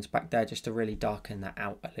wave lines back there, just to really darken that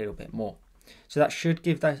out a little bit more. So that should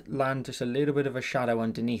give that land just a little bit of a shadow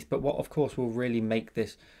underneath. But what of course will really make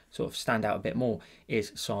this sort of stand out a bit more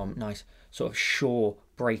is some nice sort of shore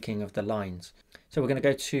breaking of the lines. So we're going to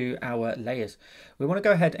go to our layers. We want to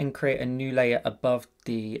go ahead and create a new layer above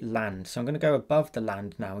the land. So I'm going to go above the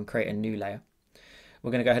land now and create a new layer.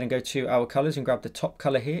 We're going to go ahead and go to our colors and grab the top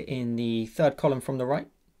color here in the third column from the right.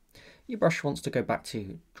 Your brush wants to go back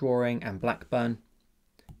to drawing and Blackburn,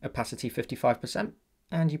 opacity 55%.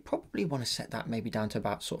 And you probably want to set that maybe down to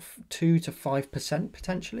about sort of 2 to 5%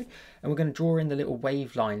 potentially. And we're going to draw in the little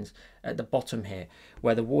wave lines at the bottom here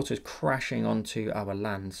where the water is crashing onto our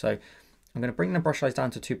land. So I'm going to bring the brush size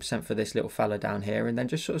down to 2% for this little fella down here, and then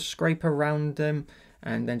just sort of scrape around them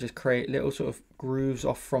and then just create little sort of grooves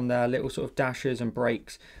off from there, little sort of dashes and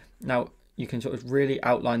breaks. Now you can sort of really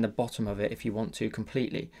outline the bottom of it if you want to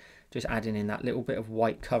completely, just adding in that little bit of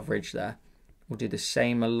white coverage there. We'll do the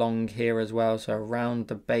same along here as well. So around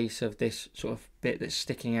the base of this sort of bit that's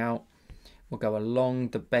sticking out, we'll go along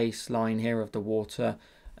the base line here of the water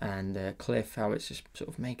and the cliff, how it's just sort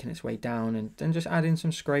of making its way down, and then just add in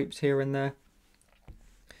some scrapes here and there.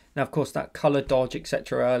 Now, of course, that color dodge,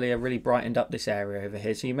 etc. earlier really brightened up this area over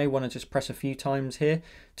here. So you may want to just press a few times here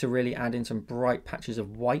to really add in some bright patches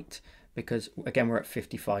of white, because again, we're at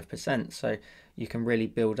 55%. So you can really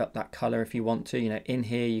build up that color if you want to. You know, in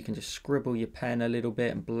here, you can just scribble your pen a little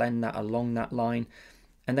bit and blend that along that line.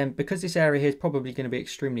 And then because this area here is probably going to be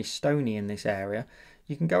extremely stony in this area,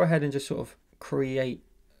 you can go ahead and just sort of create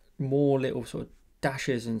more little sort of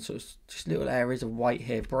dashes and sort of just little areas of white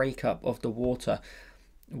here, break up of the water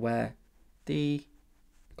where the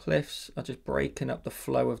cliffs are just breaking up the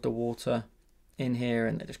flow of the water in here,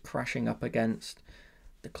 and they're just crashing up against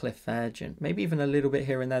the cliff edge, and maybe even a little bit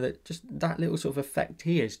here and there. That just that little sort of effect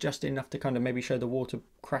here is just enough to kind of maybe show the water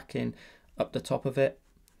cracking up the top of it.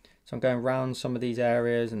 So I'm going around some of these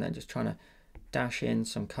areas and then just trying to dash in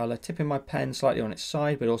some color, tipping my pen slightly on its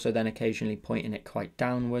side, but also then occasionally pointing it quite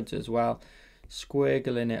downwards as well,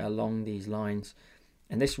 squiggling it along these lines.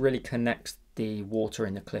 And this really connects the water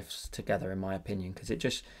and the cliffs together, in my opinion, because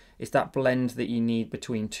it's that blend that you need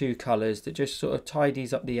between two colors that just sort of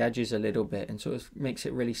tidies up the edges a little bit and sort of makes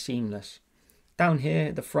it really seamless. Down here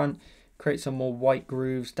at the front, create some more white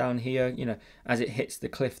grooves down here, you know, as it hits the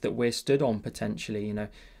cliff that we're stood on potentially. You know,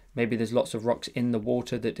 maybe there's lots of rocks in the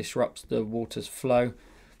water that disrupts the water's flow.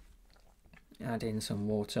 Add in some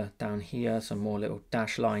water down here, some more little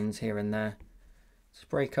dash lines here and there. Just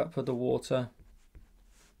break up for the water.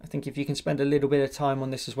 I think if you can spend a little bit of time on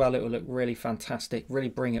this as well, it will look really fantastic, really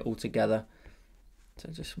bring it all together. So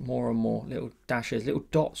just more and more little dashes, little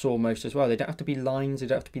dots almost as well. They don't have to be lines, they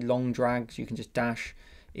don't have to be long drags. You can just dash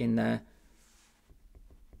in there.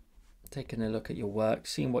 Taking a look at your work,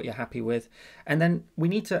 seeing what you're happy with. And then we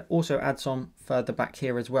need to also add some further back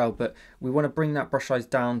here as well, but we want to bring that brush size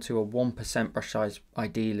down to a 1% brush size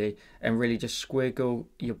ideally, and really just squiggle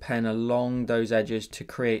your pen along those edges to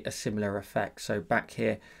create a similar effect. So back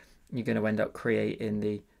here, you're going to end up creating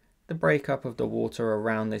the breakup of the water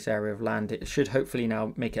around this area of land. It should hopefully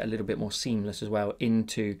now make it a little bit more seamless as well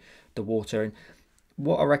into the water. And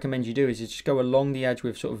what I recommend you do is you just go along the edge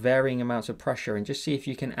with sort of varying amounts of pressure and just see if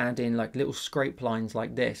you can add in like little scrape lines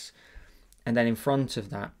like this, and then in front of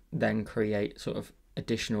that then create sort of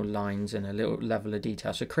additional lines and a little level of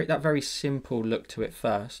detail. So create that very simple look to it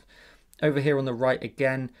first. Over here on the right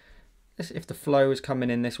again, if the flow is coming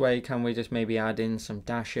in this way, can we just maybe add in some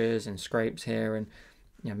dashes and scrapes here, and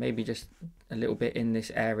you know, maybe just a little bit in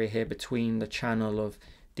this area here between the channel of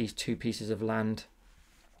these two pieces of land.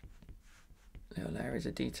 Little areas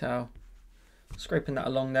of detail, scraping that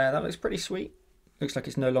along there. That looks pretty sweet. Looks like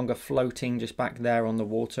it's no longer floating just back there on the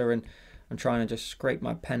water, and I'm trying to just scrape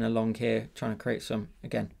my pen along here, trying to create some,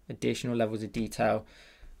 again, additional levels of detail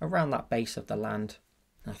around that base of the land.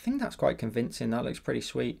 And I think that's quite convincing. That looks pretty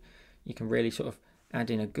sweet. You can really sort of add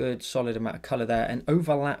in a good solid amount of color there and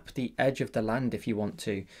overlap the edge of the land if you want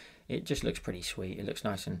to. It just looks pretty sweet. It looks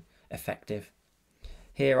nice and effective.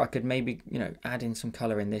 Here I could maybe, you know, add in some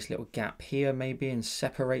color in this little gap here maybe, and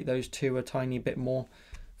separate those two a tiny bit more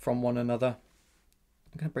from one another.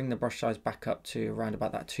 I'm going to bring the brush size back up to around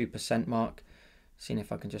about that 2% mark, seeing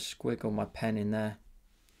if I can just squiggle my pen in there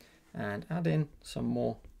and add in some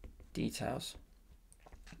more details.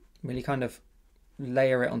 Really kind of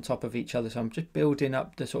layer it on top of each other. So I'm just building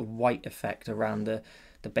up the sort of white effect around the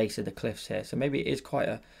the base of the cliffs here. So maybe it is quite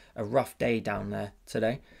a rough day down there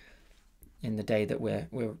today, in the day that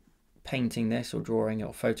we're painting this or drawing it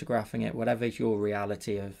or photographing it, whatever your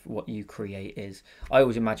reality of what you create is. I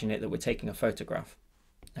always imagine it that we're taking a photograph,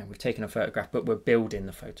 and we've taken a photograph, but we're building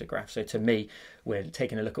the photograph. So to me, we're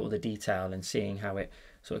taking a look at all the detail and seeing how it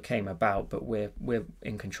sort of came about, but we're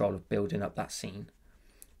in control of building up that scene.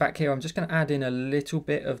 Back here, I'm just going to add in a little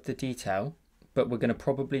bit of the detail, but we're going to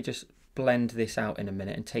probably just blend this out in a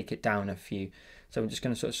minute and take it down a few. So I'm just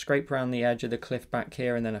going to sort of scrape around the edge of the cliff back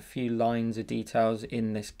here, and then a few lines of details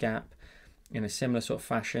in this gap in a similar sort of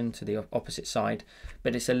fashion to the opposite side,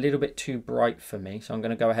 but it's a little bit too bright for me. So I'm going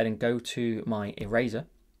to go ahead and go to my eraser,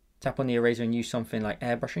 tap on the eraser and use something like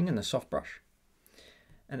airbrushing and the soft brush.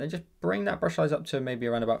 And then just bring that brush size up to maybe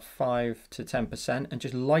around about 5 to 10%, and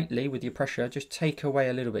just lightly with your pressure, just take away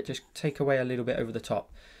a little bit, over the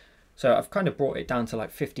top. So I've kind of brought it down to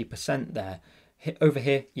like 50% there. Over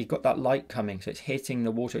here, you've got that light coming, so it's hitting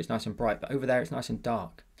the water, it's nice and bright, but over there it's nice and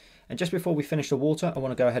dark. And just before we finish the water, I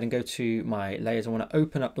want to go ahead and go to my layers. I want to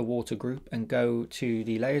open up the water group and go to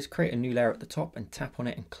the layers, create a new layer at the top and tap on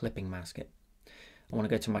it and clipping mask it. I want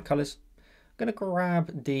to go to my colors. I'm going to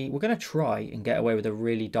grab we're going to try and get away with a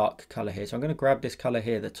really dark color here. So I'm going to grab this color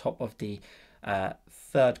here, the top of the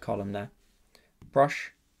third column there.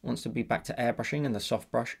 Brush wants to be back to airbrushing and the soft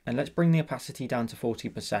brush. And let's bring the opacity down to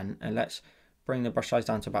 40%, and let's bring the brush size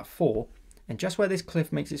down to about 4. And just where this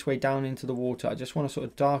cliff makes its way down into the water, I just want to sort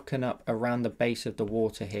of darken up around the base of the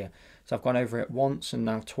water here. So I've gone over it once and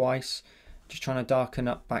now twice, just trying to darken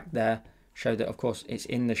up back there, show that of course it's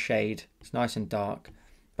in the shade, it's nice and dark,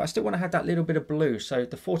 but I still want to have that little bit of blue. So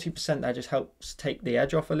the 40% there just helps take the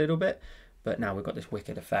edge off a little bit, but now we've got this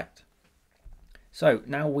wicked effect. So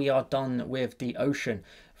now we are done with the ocean.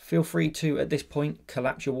 Feel free to, at this point,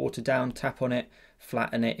 collapse your water down, tap on it,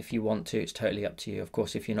 flatten it if you want to. It's totally up to you. Of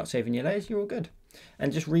course, if you're not saving your layers, you're all good.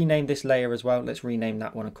 And just rename this layer as well. Let's rename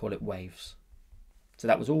that one and call it waves. So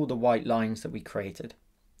that was all the white lines that we created.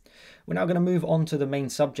 We're now going to move on to the main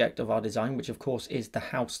subject of our design, which of course is the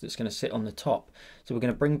house that's going to sit on the top. So we're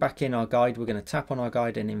going to bring back in our guide. We're going to tap on our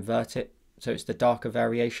guide and invert it, so it's the darker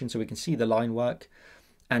variation, so we can see the line work.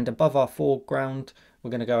 And above our foreground, we're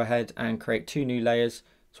going to go ahead and create 2 new layers,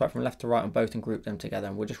 swipe from left to right on both and group them together.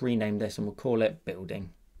 And we'll just rename this and we'll call it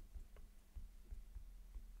building.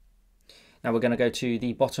 Now we're going to go to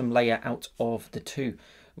the bottom layer out of the 2.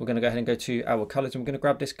 We're going to go ahead and go to our colors, and we're going to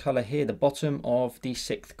grab this color here, the bottom of the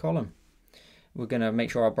 6th column. We're going to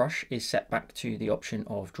make sure our brush is set back to the option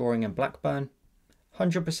of drawing and blackburn,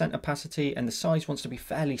 100% opacity, and the size wants to be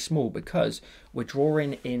fairly small because we're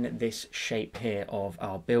drawing in this shape here of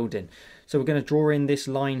our building. So we're going to draw in this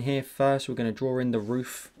line here first. We're going to draw in the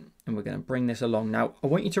roof, and we're going to bring this along. Now I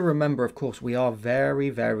want you to remember, of course, we are very,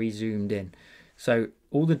 very zoomed in. So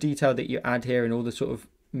all the detail that you add here and all the sort of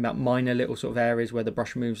minor little sort of areas where the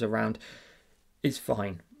brush moves around is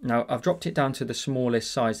fine. Now I've dropped it down to the smallest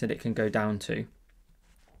size that it can go down to.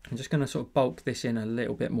 I'm just going to sort of bulk this in a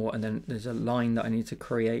little bit more, and then there's a line that I need to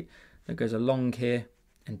create that goes along here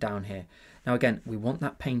and down here. Now again, we want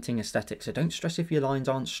that painting aesthetic, so don't stress if your lines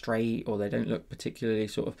aren't straight or they don't look particularly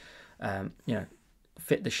sort of you know,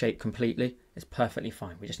 fit the shape completely. It's perfectly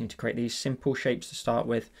fine. We just need to create these simple shapes to start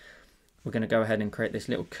with. We're going to go ahead and create this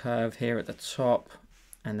little curve here at the top,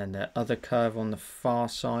 and then the other curve on the far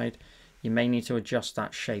side. You may need to adjust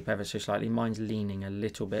that shape ever so slightly. Mine's leaning a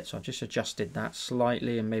little bit, so I've just adjusted that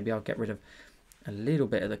slightly, and maybe I'll get rid of a little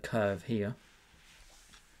bit of the curve here.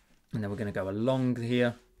 And then we're going to go along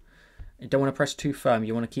here. You don't want to press too firm.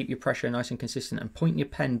 You want to keep your pressure nice and consistent, and point your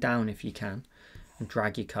pen down if you can and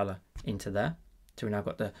drag your colour into there. So we've now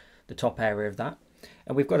got the top area of that.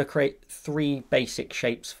 And we've got to create 3 basic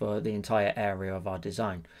shapes for the entire area of our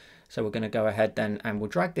design. So we're going to go ahead then and we'll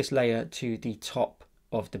drag this layer to the top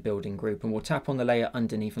of the building group, and we'll tap on the layer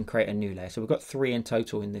underneath and create a new layer. So we've got 3 in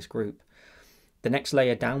total in this group. The next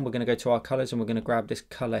layer down, we're going to go to our colors, and we're going to grab this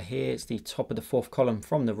color here. It's the top of the 4th column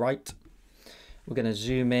from the right. We're going to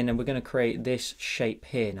zoom in and we're going to create this shape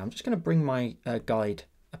here. Now I'm just going to bring my guide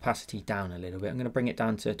opacity down a little bit. I'm going to bring it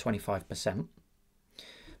down to 25%.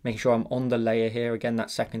 Making sure I'm on the layer here. Again, that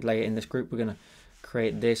 2nd layer in this group, we're going to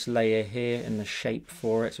create this layer here and the shape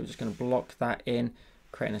for it. So we're just going to block that in,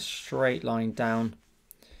 creating a straight line down.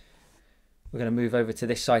 We're going to move over to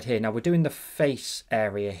this side here. Now we're doing the face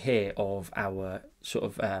area here of our sort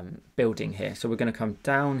of building here. So we're going to come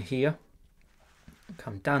down here,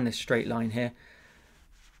 come down this straight line here,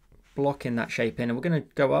 blocking that shape in, and we're going to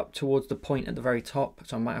go up towards the point at the very top.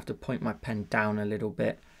 So I might have to point my pen down a little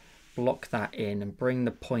bit, block that in and bring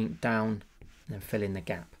the point down and fill in the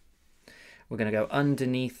gap. We're going to go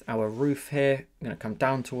underneath our roof here. I'm going to come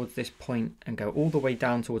down towards this point and go all the way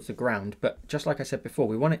down towards the ground. But just like I said before,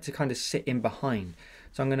 we want it to kind of sit in behind.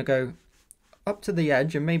 So I'm going to go up to the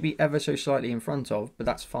edge and maybe ever so slightly in front of, but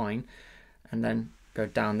that's fine. And then go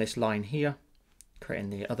down this line here, creating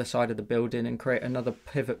the other side of the building and create another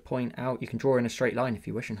pivot point out. You can draw in a straight line if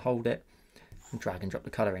you wish and hold it and drag and drop the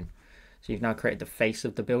color in. So you've now created the face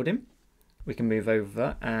of the building. We can move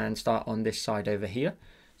over and start on this side over here.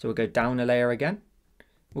 So we'll go down a layer again.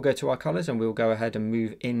 We'll go to our colors and we'll go ahead and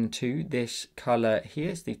move into this color here.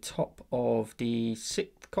 It's the top of the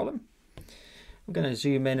 6th column. We're going to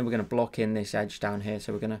zoom in and we're going to block in this edge down here.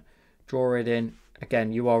 So we're going to draw it in.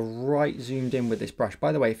 Again, you are right zoomed in with this brush.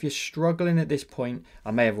 By the way, if you're struggling at this point, I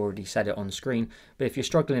may have already said it on screen, but if you're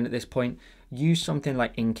struggling at this point, use something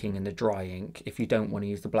like inking in the dry ink if you don't want to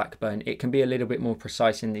use the Blackburn. It can be a little bit more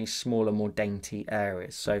precise in these smaller, more dainty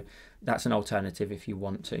areas. So that's an alternative if you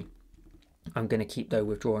want to. I'm going to keep though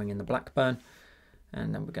with drawing in the Blackburn,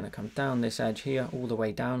 and then we're going to come down this edge here all the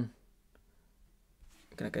way down.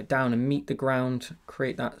 I'm going to go down and meet the ground,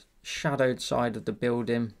 create that shadowed side of the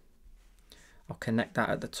building. I'll connect that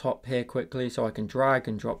at the top here quickly so I can drag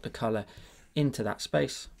and drop the color into that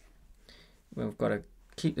space. We've got to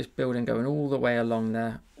keep this building going all the way along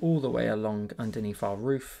there, all the way along underneath our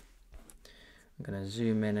roof. I'm going to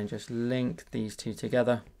zoom in and just link these two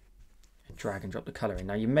together and drag and drop the color in.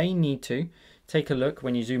 Now you may need to take a look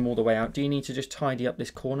when you zoom all the way out. Do you need to just tidy up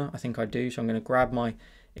this corner? I think I do. So I'm going to grab my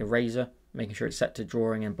eraser, making sure it's set to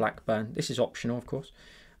drawing in Blackburn. This is optional, of course.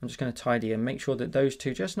 I'm just going to tidy and make sure that those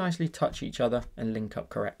two just nicely touch each other and link up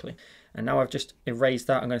correctly. And now I've just erased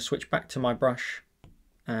that. I'm going to switch back to my brush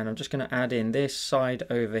and I'm just going to add in this side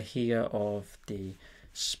over here of the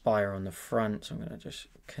spire on the front. So I'm going to just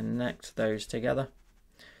connect those together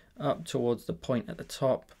up towards the point at the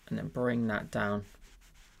top and then bring that down.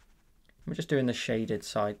 We're just doing the shaded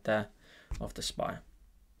side there of the spire.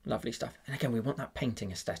 Lovely stuff. And again, we want that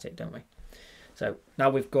painting aesthetic, don't we? So now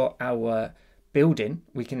we've got our building,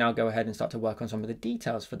 we can now go ahead and start to work on some of the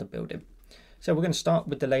details for the building. So we're going to start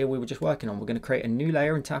with the layer we were just working on. We're going to create a new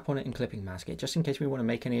layer and tap on it and clipping mask it, just in case we want to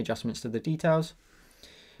make any adjustments to the details.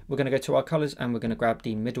 We're going to go to our colors and we're going to grab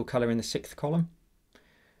the middle color in the 6th column.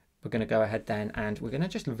 We're going to go ahead then and we're going to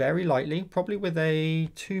just very lightly, probably with a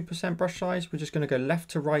 2% brush size, we're just going to go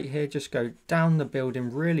left to right here, just go down the building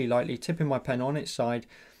really lightly, tipping my pen on its side,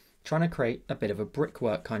 trying to create a bit of a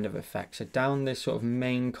brickwork kind of effect. So down this sort of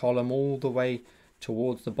main column all the way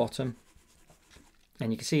towards the bottom.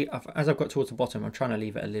 And you can see as I've got towards the bottom, I'm trying to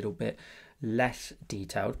leave it a little bit less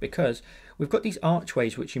detailed because we've got these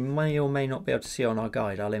archways which you may or may not be able to see on our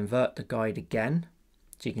guide. I'll invert the guide again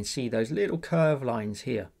so you can see those little curve lines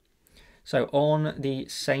here. So on the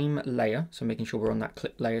same layer, so making sure we're on that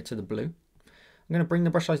clip layer to the blue, I'm going to bring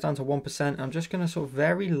the brush size down to 1%. I'm just going to sort of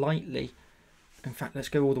very lightly, in fact, let's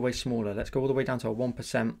go all the way smaller. Let's go all the way down to a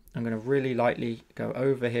 1%. I'm going to really lightly go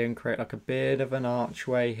over here and create like a bit of an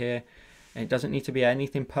archway here. And it doesn't need to be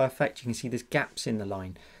anything perfect. You can see there's gaps in the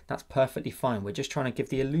line. That's perfectly fine. We're just trying to give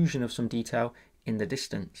the illusion of some detail in the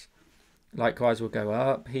distance. Likewise, we'll go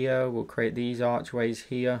up here. We'll create these archways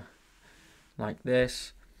here like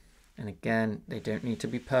this. And again, they don't need to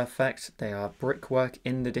be perfect. They are brickwork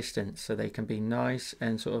in the distance. So they can be nice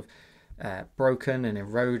and sort of broken and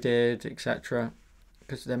eroded, etc.,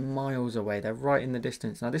 because they're miles away. They're right in the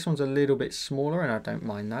distance. Now this one's a little bit smaller and I don't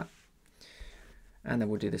mind that. And then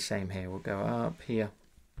we'll do the same here. We'll go up here.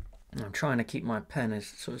 And I'm trying to keep my pen as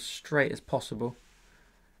sort of straight as possible,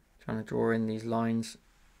 trying to draw in these lines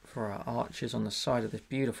for our arches on the side of this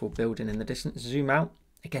beautiful building in the distance. Zoom out.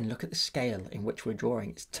 Again, look at the scale in which we're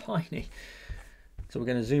drawing. It's tiny. So we're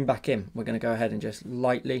going to zoom back in. We're going to go ahead and just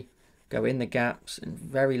lightly go in the gaps and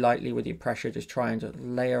very lightly with your pressure, just try and just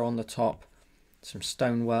layer on the top some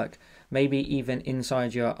stonework. Maybe even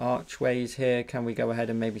inside your archways here, can we go ahead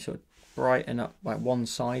and maybe sort of brighten up like one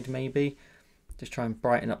side maybe. Just try and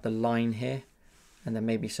brighten up the line here. And then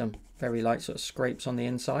maybe some very light sort of scrapes on the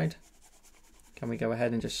inside. Can we go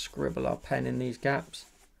ahead and just scribble our pen in these gaps?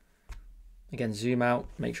 Again, zoom out,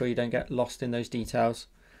 make sure you don't get lost in those details.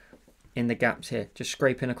 In the gaps here, just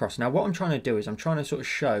scraping across. Now what I'm trying to do is I'm trying to sort of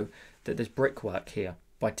show that there's brickwork here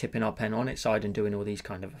by tipping our pen on its side and doing all these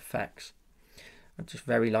kind of effects. I'll just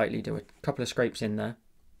very lightly do a couple of scrapes in there.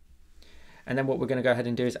 And then what we're going to go ahead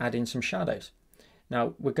and do is add in some shadows.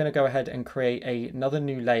 Now we're going to go ahead and create another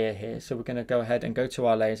new layer here. So we're going to go ahead and go to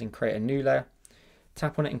our layers and create a new layer.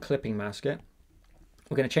 Tap on it and clipping mask it.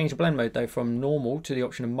 We're going to change the blend mode though from normal to the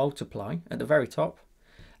option of multiply at the very top.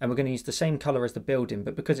 And we're going to use the same color as the building,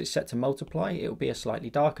 but because it's set to multiply, it will be a slightly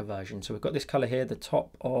darker version. So we've got this color here, the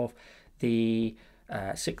top of the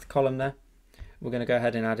 6th column there. we're going to go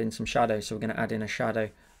ahead and add in some shadows. So we're going to add in a shadow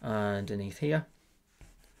underneath here,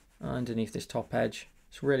 underneath this top edge.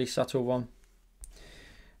 It's a really subtle one.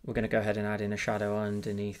 We're going to go ahead and add in a shadow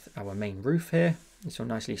underneath our main roof here. This will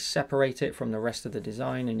nicely separate it from the rest of the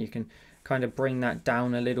design, and you can kind of bring that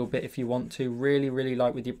down a little bit if you want to. Really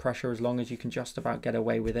light with your pressure, as long as you can just about get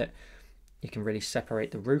away with it. You can really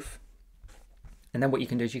separate the roof. And then what you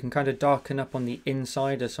can do is you can kind of darken up on the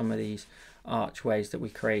inside of some of these archways that we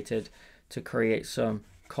created to create some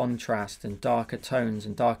contrast and darker tones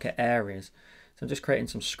and darker areas. So I'm just creating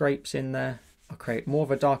some scrapes in there. I'll create more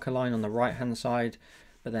of a darker line on the right hand side,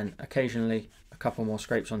 but then occasionally a couple more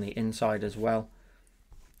scrapes on the inside as well.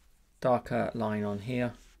 Darker line on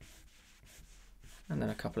here, and then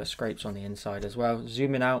a couple of scrapes on the inside as well.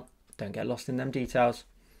 Zooming out, don't get lost in them details.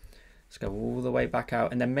 Let's go all the way back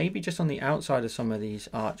out, and then maybe just on the outside of some of these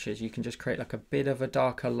arches you can just create like a bit of a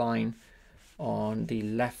darker line on the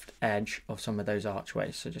left edge of some of those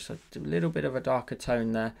archways. So just a little bit of a darker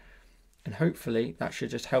tone there, and hopefully that should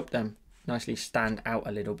just help them nicely stand out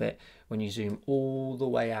a little bit when you zoom all the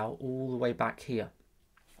way out, all the way back here.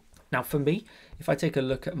 Now for me, if I take a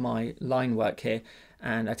look at my line work here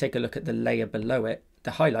and I take a look at the layer below it,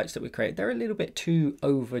 the highlights that we create, they're a little bit too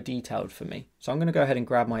over detailed for me. So I'm going to go ahead and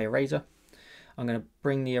grab my eraser. I'm going to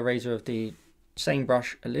bring the eraser of the same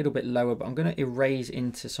brush a little bit lower, but I'm going to erase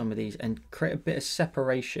into some of these and create a bit of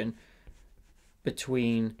separation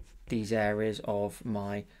between these areas of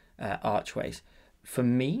my archways. For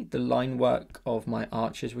me, the line work of my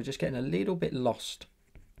arches were just getting a little bit lost.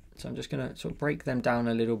 So I'm just going to sort of break them down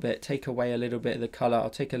a little bit, take away a little bit of the color.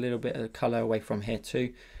 I'll take a little bit of the color away from here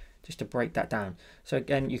too, just to break that down. So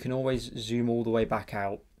again, you can always zoom all the way back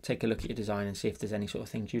out, take a look at your design and see if there's any sort of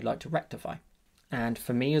things you'd like to rectify. And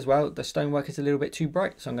for me as well, the stonework is a little bit too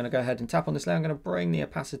bright. So I'm going to go ahead and tap on this layer. I'm going to bring the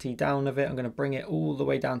opacity down of it. I'm going to bring it all the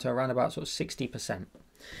way down to around about sort of 60%.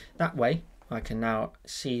 That way, I can now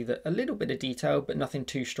see that a little bit of detail, but nothing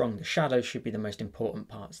too strong. The shadows should be the most important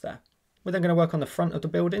parts there. We're then going to work on the front of the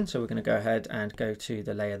building. So we're going to go ahead and go to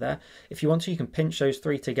the layer there. If you want to, you can pinch those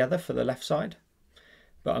three together for the left side.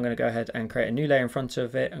 But I'm going to go ahead and create a new layer in front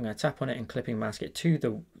of it. I'm going to tap on it and clipping mask it to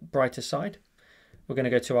the brighter side. We're going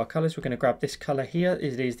to go to our colors. We're going to grab this color here.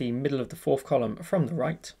 It is the middle of the fourth column from the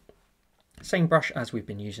right. Same brush as we've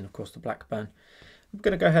been using, of course, the Blackburn. I'm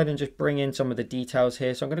going to go ahead and just bring in some of the details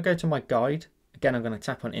here. So I'm going to go to my guide. Again, I'm going to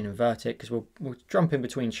tap on invert it because we'll jump in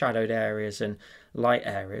between shadowed areas and light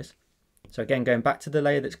areas. So again, going back to the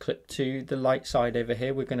layer that's clipped to the light side over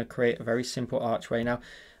here, we're going to create a very simple archway. Now,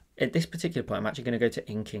 at this particular point, I'm actually going to go to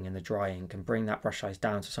inking and the dry ink and bring that brush size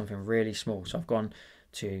down to something really small. So I've gone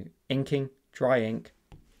to inking, dry ink.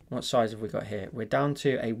 What size have we got here? We're down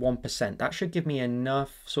to a 1%. That should give me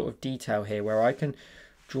enough sort of detail here where I can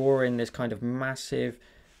draw in this kind of massive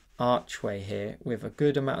archway here with a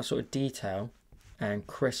good amount of sort of detail and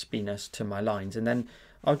crispiness to my lines. And then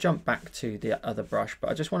I'll jump back to the other brush,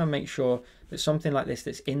 but I just want to make sure that something like this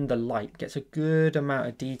that's in the light gets a good amount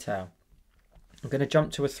of detail. I'm going to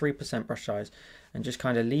jump to a 3% brush size and just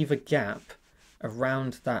kind of leave a gap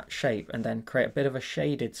around that shape and then create a bit of a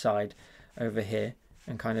shaded side over here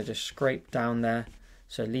and kind of just scrape down there.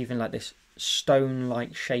 So leaving like this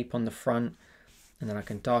stone-like shape on the front, and then I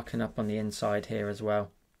can darken up on the inside here as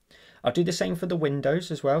well. I'll do the same for the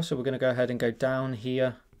windows as well. So we're going to go ahead and go down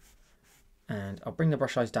here and I'll bring the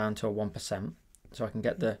brush size down to a 1% so I can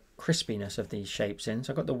get the crispiness of these shapes in.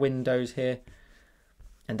 So I've got the windows here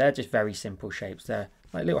and they're just very simple shapes. They're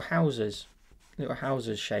like little houses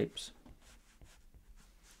shapes.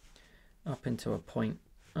 Up into a point,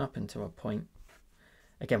 up into a point.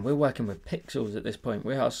 Again, we're working with pixels at this point.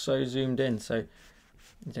 We are so zoomed in, so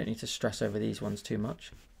you don't need to stress over these ones too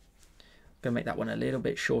much. I'm going to make that one a little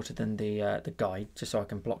bit shorter than the guide, just so I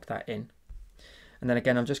can block that in. And then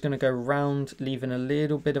again, I'm just going to go round, leaving a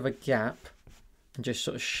little bit of a gap and just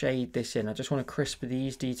sort of shade this in. I just want to crisp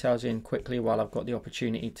these details in quickly while I've got the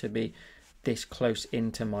opportunity to be this close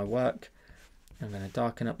into my work. I'm going to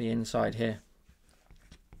darken up the inside here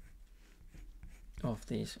of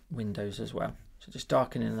these windows as well. So just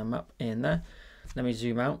darkening them up in there. Let me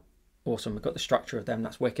zoom out. Awesome, we've got the structure of them,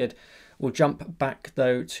 that's wicked. We'll jump back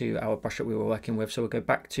though to our brush that we were working with. So we'll go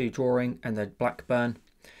back to drawing and the Blackburn.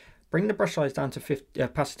 Bring the brush size down to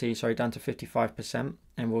opacity, down to 55%,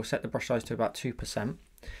 and we'll set the brush size to about 2%.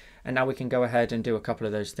 And now we can go ahead and do a couple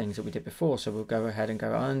of those things that we did before. So we'll go ahead and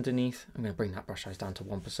go underneath. I'm going to bring that brush size down to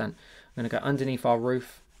 1%. I'm going to go underneath our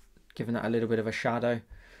roof, giving that a little bit of a shadow.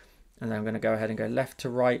 And then I'm going to go ahead and go left to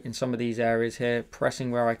right in some of these areas here, pressing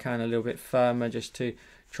where I can a little bit firmer just to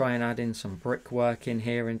try and add in some brickwork in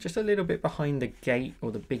here and just a little bit behind the gate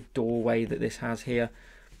or the big doorway that this has here.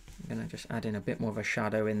 I'm going to just add in a bit more of a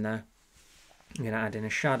shadow in there. I'm going to add in a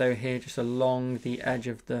shadow here just along the edge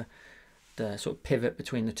of the sort of pivot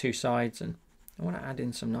between the two sides, and I want to add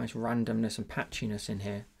in some nice randomness and patchiness in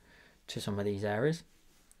here to some of these areas.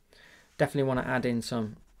 Definitely want to add in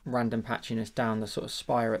some random patchiness down the sort of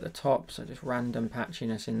spire at the top, so just random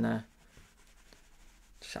patchiness in there.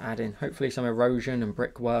 Just add in hopefully some erosion and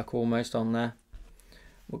brickwork almost on there.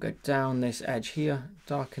 We'll go down this edge here,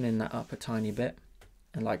 darkening that up a tiny bit,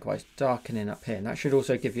 and likewise darkening up here, and that should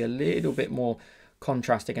also give you a little bit more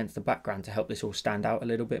contrast against the background to help this all stand out a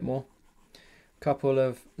little bit more. Couple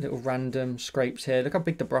of little random scrapes here. Look how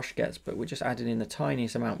big the brush gets, but we're just adding in the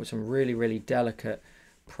tiniest amount with some really delicate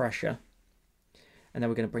pressure. And then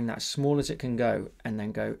we're going to bring that as small as it can go, and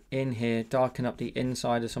then go in here, darken up the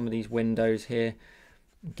inside of some of these windows here,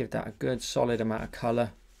 give that a good solid amount of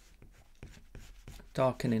colour,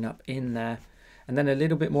 darkening up in there, and then a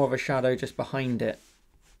little bit more of a shadow just behind it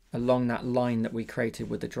along that line that we created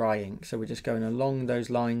with the dry ink. So we're just going along those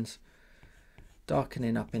lines,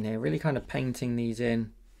 darkening up in here, really kind of painting these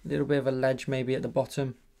in. A little bit of a ledge maybe at the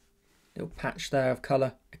bottom, little patch there of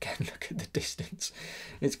colour. Again, look at the distance,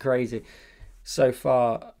 it's crazy. So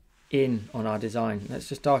far in on our design, let's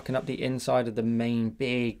just darken up the inside of the main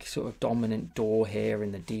big sort of dominant door here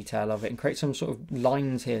in the detail of it, and create some sort of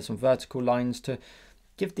lines here, some vertical lines to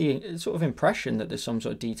give the sort of impression that there's some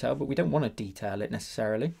sort of detail, but we don't want to detail it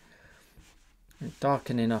necessarily. And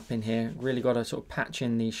darkening up in here, really got to sort of patch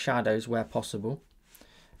in these shadows where possible.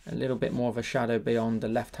 A little bit more of a shadow beyond the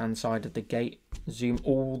left hand side of the gate. Zoom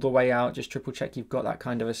all the way out, just triple check you've got that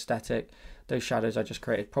kind of aesthetic. Those shadows I just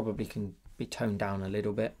created probably can be toned down a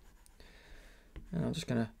little bit. And I'm just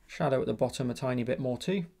going to shadow at the bottom a tiny bit more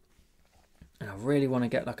too. And I really want to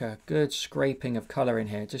get like a good scraping of colour in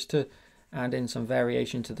here, just to add in some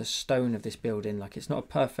variation to the stone of this building. Like, it's not a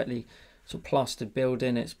perfectly sort of plastered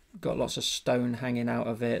building, it's got lots of stone hanging out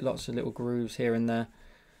of it, lots of little grooves here and there,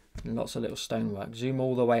 and lots of little stonework. Zoom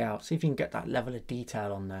all the way out, see if you can get that level of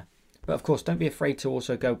detail on there. But of course, don't be afraid to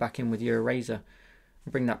also go back in with your eraser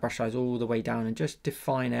and bring that brush size all the way down and just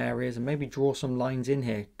define areas and maybe draw some lines in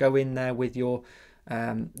here. Go in there with your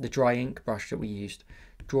the dry ink brush that we used,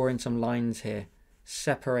 draw in some lines here,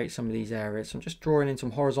 separate some of these areas. So I'm just drawing in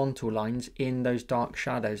some horizontal lines in those dark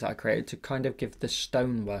shadows that I created to kind of give the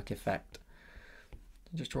stonework effect.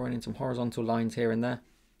 Just drawing in some horizontal lines here and there,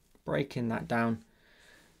 breaking that down.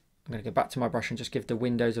 I'm going to go back to my brush and just give the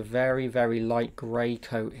windows a very light grey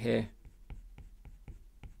coat here.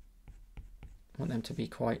 I want them to be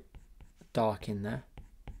quite dark in there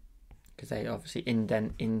because they obviously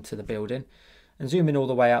indent into the building. And zoom in all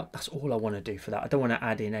the way out. That's all I want to do for that. I don't want to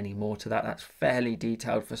add in any more to that. That's fairly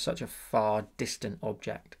detailed for such a far distant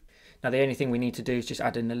object. Now the only thing we need to do is just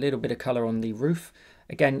add in a little bit of colour on the roof.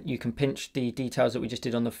 Again, you can pinch the details that we just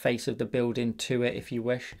did on the face of the building to it if you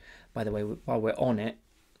wish. By the way, while we're on it,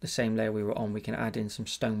 the same layer we were on, we can add in some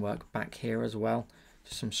stonework back here as well.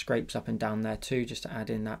 Just some scrapes up and down there too, just to add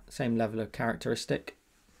in that same level of characteristic.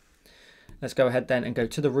 Let's go ahead then and go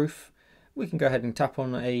to the roof. We can go ahead and tap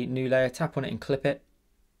on a new layer, tap on it and clip it.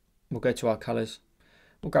 We'll go to our colours.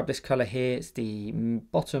 We'll grab this colour here, it's the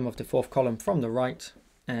bottom of the fourth column from the right,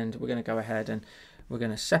 and we're going to go ahead and we're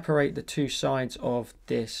going to separate the two sides of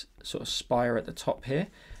this sort of spire at the top here. And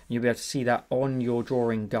you'll be able to see that on your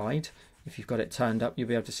drawing guide. If you've got it turned up, you'll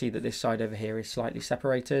be able to see that this side over here is slightly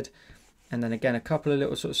separated. And then again, a couple of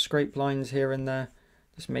little sort of scrape lines here and there,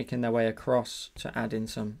 just making their way across to add in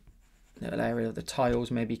some little area of the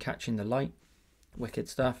tiles, maybe catching the light. Wicked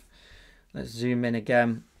stuff. Let's zoom in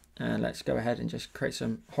again and let's go ahead and just create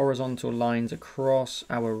some horizontal lines across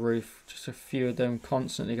our roof, just a few of them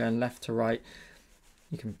constantly going left to right.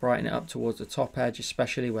 You can brighten it up towards the top edge,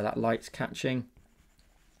 especially where that light's catching.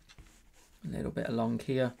 A little bit along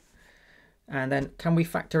here. And then can we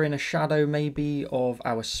factor in a shadow maybe of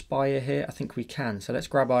our spire here? I think we can. So let's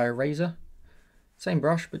grab our eraser. Same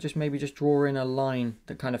brush, but just maybe just draw in a line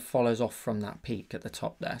that kind of follows off from that peak at the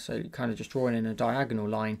top there. So kind of just drawing in a diagonal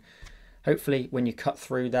line. Hopefully when you cut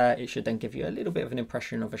through there, it should then give you a little bit of an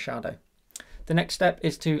impression of a shadow. The next step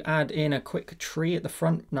is to add in a quick tree at the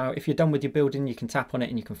front. Now, if you're done with your building, you can tap on it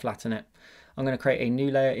and you can flatten it. I'm going to create a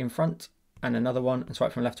new layer in front and another one and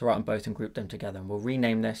swipe from left to right on both and group them together. And we'll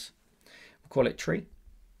rename this. We'll call it tree.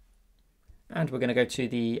 And we're going to go to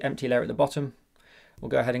the empty layer at the bottom. We'll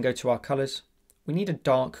go ahead and go to our colors. We need a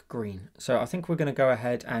dark green. So I think we're going to go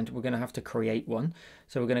ahead and we're going to have to create one.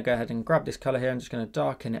 So we're going to go ahead and grab this color here. I'm just going to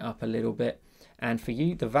darken it up a little bit. And for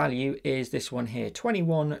you, the value is this one here,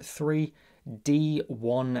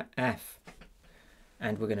 213D1F.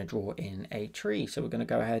 and we're going to draw in a tree. So we're going to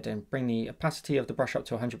go ahead and bring the opacity of the brush up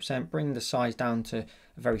to 100%, bring the size down to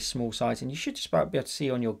a very small size, and you should just about be able to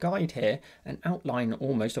see on your guide here an outline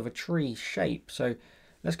almost of a tree shape. So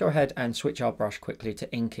let's go ahead and switch our brush quickly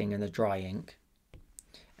to inking and the dry ink,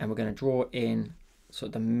 and we're going to draw in sort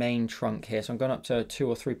of the main trunk here. So I'm going up to 2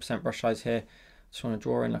 or 3% brush size here. Just want to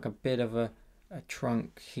draw in like a bit of a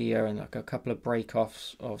trunk here and like a couple of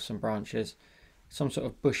break-offs of some branches, some sort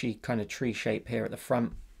of bushy kind of tree shape here at the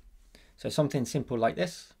front. So something simple like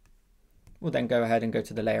this. We'll then go ahead and go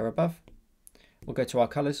to the layer above. We'll go to our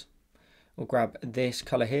colors. We'll grab this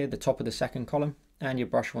color here, the top of the second column, and your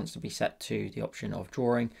brush wants to be set to the option of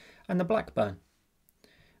drawing and the blackburn.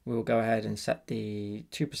 We'll go ahead and set the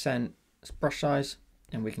 2% brush size,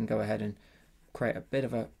 and we can go ahead and create a bit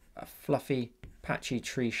of a fluffy patchy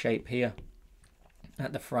tree shape here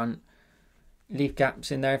at the front. Leave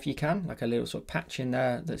gaps in there if you can, like a little sort of patch in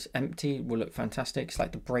there that's empty will look fantastic. It's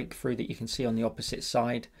like the breakthrough that you can see on the opposite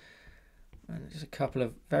side. And there's a couple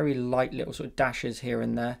of very light little sort of dashes here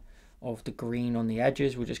and there of the green on the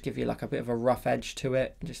edges. Will just give you like a bit of a rough edge to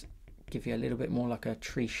it, and just give you a little bit more like a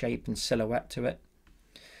tree shape and silhouette to it.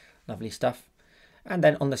 Lovely stuff. And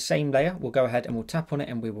then on the same layer, we'll go ahead and we'll tap on it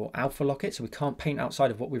and we will alpha lock it, so we can't paint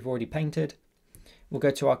outside of what we've already painted. We'll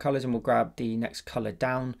go to our colors and we'll grab the next color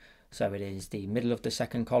down, so it is the middle of the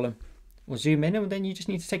second column. We'll zoom in, and then you just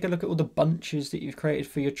need to take a look at all the bunches that you've created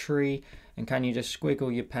for your tree, and can you just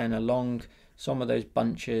squiggle your pen along some of those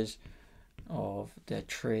bunches of the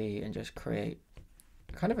tree and just create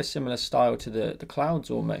kind of a similar style to the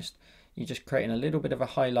clouds almost. You're just creating a little bit of a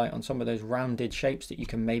highlight on some of those rounded shapes that you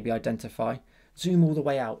can maybe identify. Zoom all the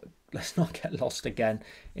way out. Let's not get lost again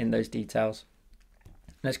in those details.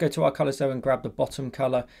 Let's go to our colors though and grab the bottom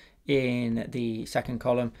color in the second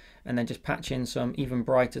column, and then just patch in some even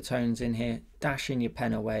brighter tones in here, dashing your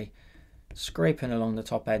pen away, scraping along the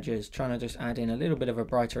top edges, trying to just add in a little bit of a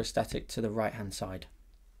brighter aesthetic to the right hand side.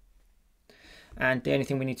 And the only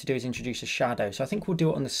thing we need to do is introduce a shadow. So I think we'll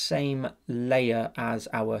do it on the same layer as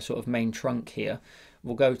our sort of main trunk here.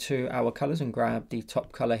 We'll go to our colors and grab the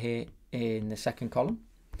top color here in the second column.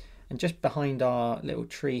 And just behind our little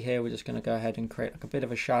tree here, we're just going to go ahead and create like a bit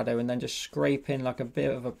of a shadow, and then just scrape in like a bit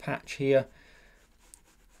of a patch here.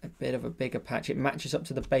 A bit of a bigger patch. It matches up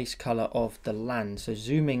to the base color of the land. So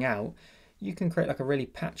zooming out, you can create like a really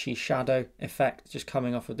patchy shadow effect just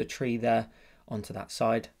coming off of the tree there onto that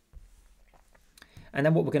side. And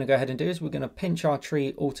then what we're going to go ahead and do is we're going to pinch our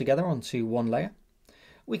tree all together onto one layer.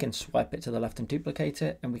 We can swipe it to the left and duplicate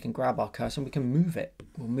it, and we can grab our cursor and we can move it.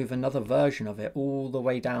 We'll move another version of it all the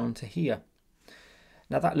way down to here.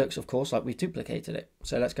 Now that looks, of course, like we've duplicated it.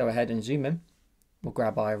 So let's go ahead and zoom in. We'll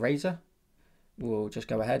grab our eraser. We'll just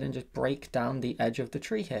go ahead and just break down the edge of the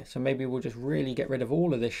tree here. So maybe we'll just really get rid of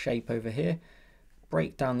all of this shape over here.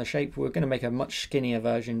 Break down the shape. We're going to make a much skinnier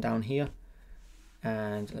version down here.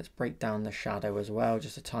 And let's break down the shadow as well,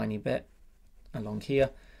 just a tiny bit along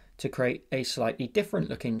here, to create a slightly different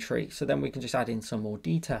looking tree. So then we can just add in some more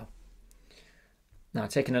detail. Now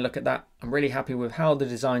taking a look at that, I'm really happy with how the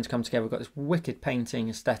designs come together. We've got this wicked painting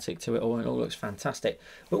aesthetic to it all, and it all looks fantastic.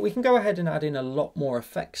 But we can go ahead and add in a lot more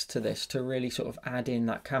effects to this to really sort of add in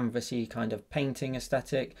that canvasy kind of painting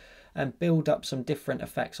aesthetic and build up some different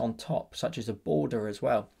effects on top, such as a border as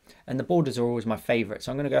well. And the borders are always my favorite.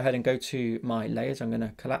 So I'm going to go ahead and go to my layers. I'm going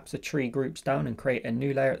to collapse the tree groups down and create a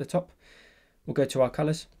new layer at the top. We'll go to our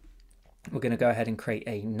colors. We're going to go ahead and create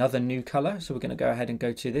another new color. So we're going to go ahead and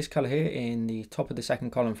go to this color here in the top of the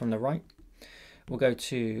second column from the right. We'll go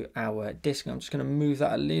to our disk. I'm just going to move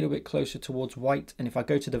that a little bit closer towards white. And if I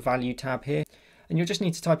go to the value tab here, and you'll just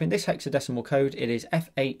need to type in this hexadecimal code, it is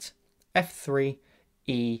F8, F3,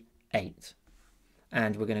 E8.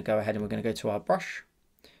 And we're going to go ahead and we're going to go to our brush.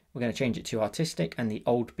 We're going to change it to artistic and the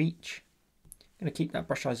old beach. I'm going to keep that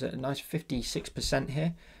brush size at a nice 56%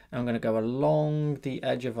 here. And I'm going to go along the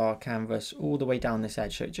edge of our canvas all the way down this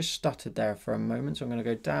edge. So it just stuttered there for a moment. So I'm going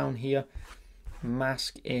to go down here,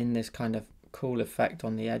 mask in this kind of cool effect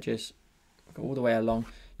on the edges, go all the way along.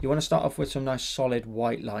 You want to start off with some nice solid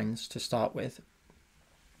white lines to start with.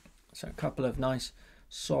 So a couple of nice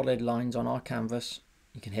solid lines on our canvas.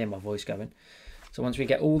 You can hear my voice going. So once we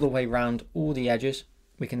get all the way around all the edges,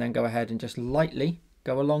 we can then go ahead and just lightly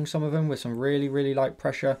go along some of them with some really, really light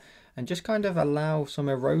pressure, and just kind of allow some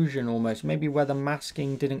erosion almost. Maybe where the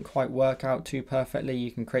masking didn't quite work out too perfectly,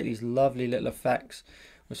 you can create these lovely little effects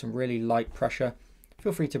with some really light pressure.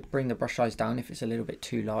 Feel free to bring the brush size down if it's a little bit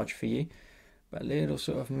too large for you. But a little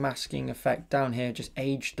sort of masking effect down here, just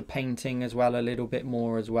aged the painting as well a little bit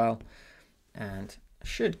more as well. And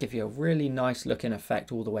should give you a really nice looking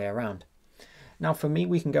effect all the way around. Now for me,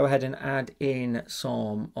 we can go ahead and add in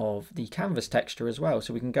some of the canvas texture as well.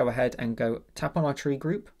 So we can go ahead and tap on our tree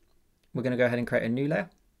group. We're going to go ahead and create a new layer.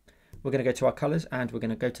 We're going to go to our colors and we're going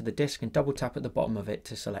to go to the disk and double tap at the bottom of it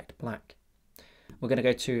to select black. We're going to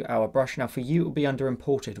go to our brush. Now for you, it will be under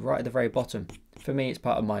imported right at the very bottom. For me, it's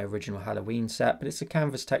part of my original Halloween set, but it's a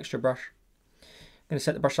canvas texture brush. I'm going to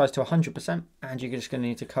set the brush size to 100% and you're just going to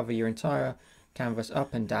need to cover your entire canvas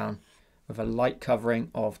up and down with a light covering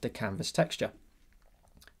of the canvas texture.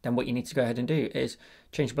 Then what you need to go ahead and do is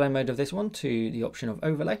change the blend mode of this one to the option of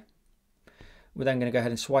overlay. We're then going to go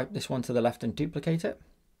ahead and swipe this one to the left and duplicate it.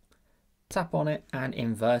 Tap on it and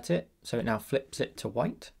invert it so it now flips it to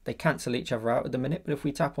white. They cancel each other out at the minute, but if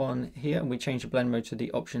we tap on here and we change the blend mode to the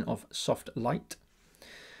option of soft light,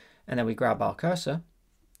 and then we grab our cursor,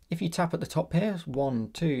 if you tap at the top here, 1,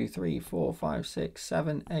 2, 3, 4, 5, 6,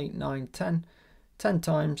 7, 8, 9, 10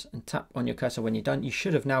 times, and tap on your cursor when you're done, you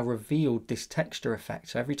should have now revealed this texture effect.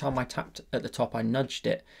 So every time I tapped at the top, I nudged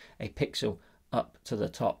it a pixel up to the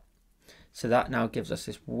top. So that now gives us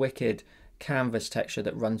this wicked canvas texture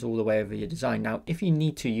that runs all the way over your design. Now, if you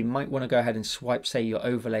need to, you might want to go ahead and swipe, say, your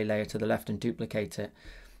overlay layer to the left and duplicate it,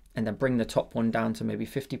 and then bring the top one down to maybe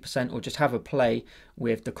 50%, or just have a play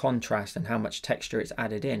with the contrast and how much texture it's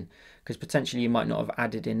added in, because potentially you might not have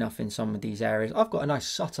added enough in some of these areas. I've got a nice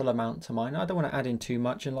subtle amount to mine. I don't want to add in too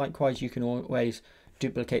much, and likewise you can always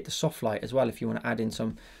duplicate the soft light as well if you want to add in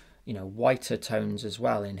some, you know, whiter tones as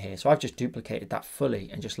well in here. So I've just duplicated that fully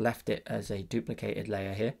and just left it as a duplicated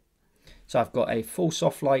layer here. So I've got a full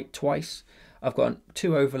soft light twice. I've got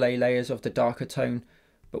 2 overlay layers of the darker tone,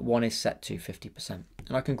 but one is set to 50%.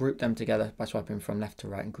 And I can group them together by swiping from left to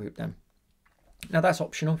right and group them. Now that's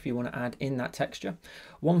optional if you want to add in that texture.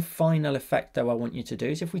 One final effect though I want you to do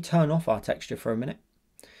is if we turn off our texture for a minute,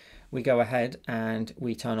 we go ahead and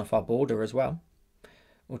we turn off our border as well.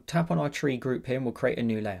 We'll tap on our tree group here and we'll create a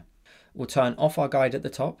new layer. We'll turn off our guide at the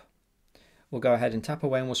top. We'll go ahead and tap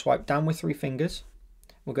away and we'll swipe down with 3 fingers.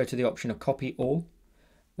 We'll go to the option of copy all.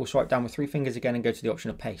 We'll swipe down with 3 fingers again and go to the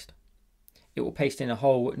option of paste. It will paste in a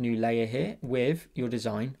whole new layer here with your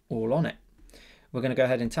design all on it. We're going to go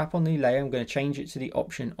ahead and tap on the layer. I'm going to change it to the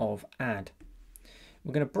option of add.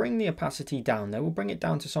 We're going to bring the opacity down there. We'll bring it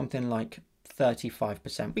down to something like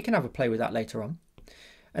 35%. We can have a play with that later on.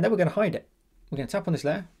 And then we're going to hide it. We're going to tap on this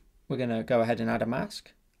layer. We're going to go ahead and add a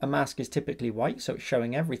mask. A mask is typically white, so it's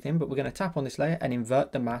showing everything, but we're going to tap on this layer and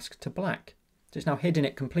invert the mask to black. So it's now hidden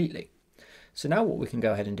it completely. So now what we can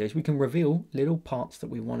go ahead and do is we can reveal little parts that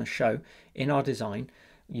we want to show in our design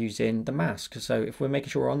using the mask. So if we're making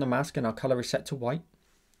sure we're on the mask and our color is set to white,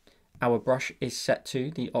 our brush is set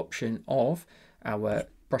to the option of our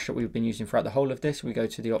brush that we've been using throughout the whole of this. We go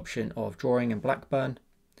to the option of drawing and Blackburn.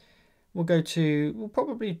 We'll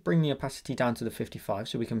probably bring the opacity down to the 55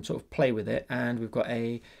 so we can sort of play with it, and we've got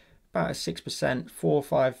about a 6%, 4,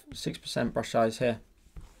 5, 6% brush size here.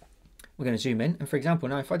 We're going to zoom in, and for example,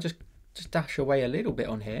 now if I just dash away a little bit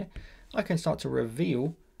on here, I can start to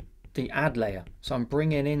reveal the add layer. So I'm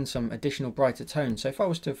bringing in some additional brighter tones. So if I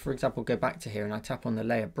was to, for example, go back to here and I tap on the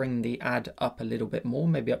layer, bring the add up a little bit more,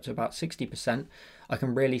 maybe up to about 60%, I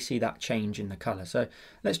can really see that change in the color. So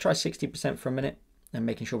let's try 60% for a minute and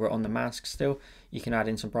making sure we're on the mask still. You can add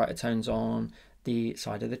in some brighter tones on the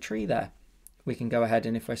side of the tree there. We can go ahead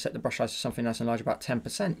and if I set the brush size to something nice and large, about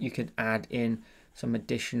 10%, you could add in some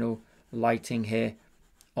additional lighting here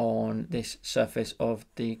on this surface of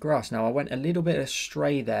the grass. Now I went a little bit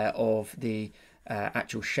astray there of the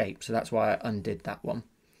actual shape, so that's why I undid that one.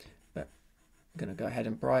 But I'm going to go ahead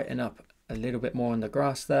and brighten up a little bit more on the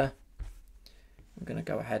grass there. I'm going to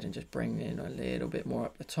go ahead and just bring in a little bit more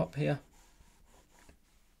up the top here.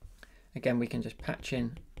 Again, we can just patch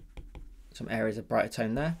in some areas of brighter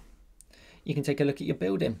tone there. You can take a look at your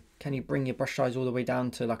building. Can you bring your brush size all the way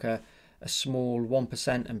down to like a small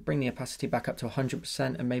 1% and bring the opacity back up to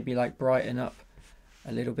 100% and maybe like brighten up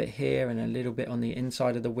a little bit here and a little bit on the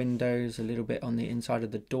inside of the windows, a little bit on the inside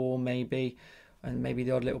of the door maybe, and maybe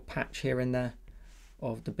the odd little patch here and there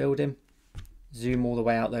of the building. Zoom all the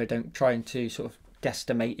way out though, don't try to sort of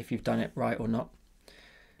guesstimate if you've done it right or not.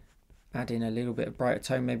 Add in a little bit of brighter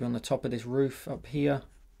tone maybe on the top of this roof up here.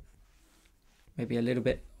 Maybe a little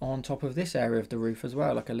bit on top of this area of the roof as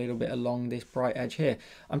well, like a little bit along this bright edge here.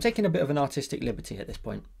 I'm taking a bit of an artistic liberty at this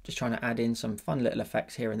point, just trying to add in some fun little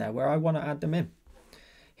effects here and there where I want to add them in.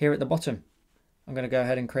 Here at the bottom, I'm going to go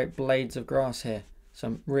ahead and create blades of grass here.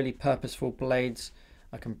 Some really purposeful blades.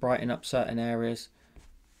 I can brighten up certain areas.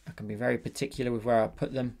 I can be very particular with where I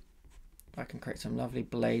put them. I can create some lovely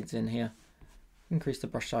blades in here. Increase the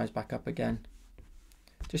brush size back up again.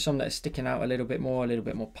 Just some that are sticking out a little bit more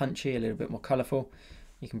punchy, a little bit more colourful.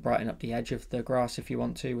 You can brighten up the edge of the grass if you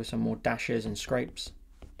want to with some more dashes and scrapes.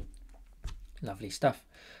 Lovely stuff.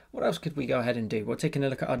 What else could we go ahead and do? Well, taking a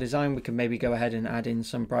look at our design, we can maybe go ahead and add in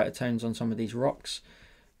some brighter tones on some of these rocks.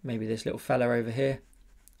 Maybe this little fella over here.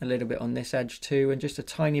 A little bit on this edge too, and just a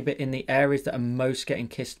tiny bit in the areas that are most getting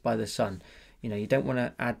kissed by the sun. You know, you don't want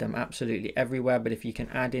to add them absolutely everywhere, but if you can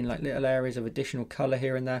add in like little areas of additional color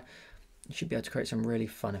here and there, you should be able to create some really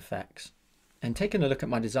fun effects. And taking a look at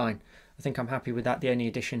my design, I think I'm happy with that. The only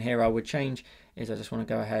addition here I would change is I just want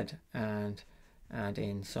to go ahead and add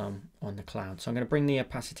in some on the cloud. So I'm going to bring the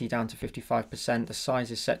opacity down to 55%. The size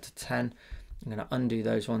is set to 10. I'm going to undo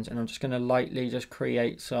those ones, and I'm just going to lightly just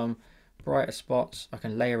create some brighter spots. I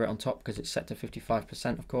can layer it on top because it's set to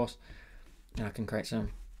 55%, of course, and I can create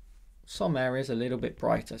some areas a little bit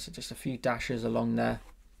brighter, so just a few dashes along there,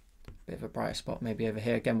 bit of a brighter spot maybe over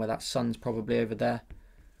here again where that sun's probably over there,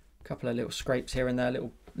 a couple of little scrapes here and there,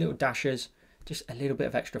 little dashes, just a little bit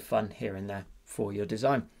of extra fun here and there for your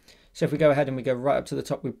design. So if we go ahead and we go right up to the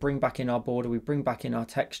top, we bring back in our border, we bring back in our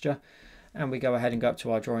texture, and we go ahead and go up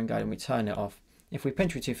to our drawing guide and we turn it off. If we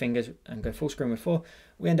pinch with 2 fingers and go full screen with 4,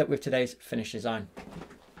 we end up with today's finished design.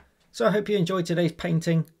 So I hope you enjoyed today's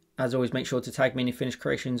painting. As always, make sure to tag me in your finished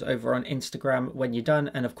creations over on Instagram when you're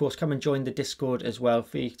done. And of course, come and join the Discord as well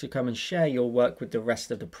for you to come and share your work with the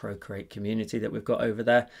rest of the Procreate community that we've got over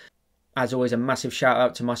there. As always, a massive shout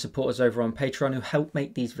out to my supporters over on Patreon who help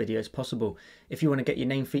make these videos possible. If you want to get your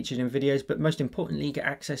name featured in videos, but most importantly, get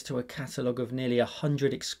access to a catalogue of nearly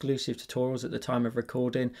 100 exclusive tutorials at the time of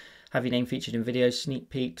recording, have your name featured in videos, sneak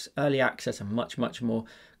peeks, early access, and much, much more,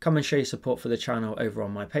 come and show your support for the channel over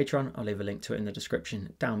on my Patreon. I'll leave a link to it in the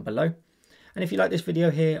description down below. And if you like this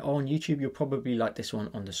video here on YouTube, you'll probably like this one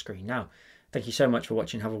on the screen now. Thank you so much for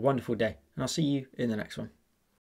watching. Have a wonderful day, and I'll see you in the next one.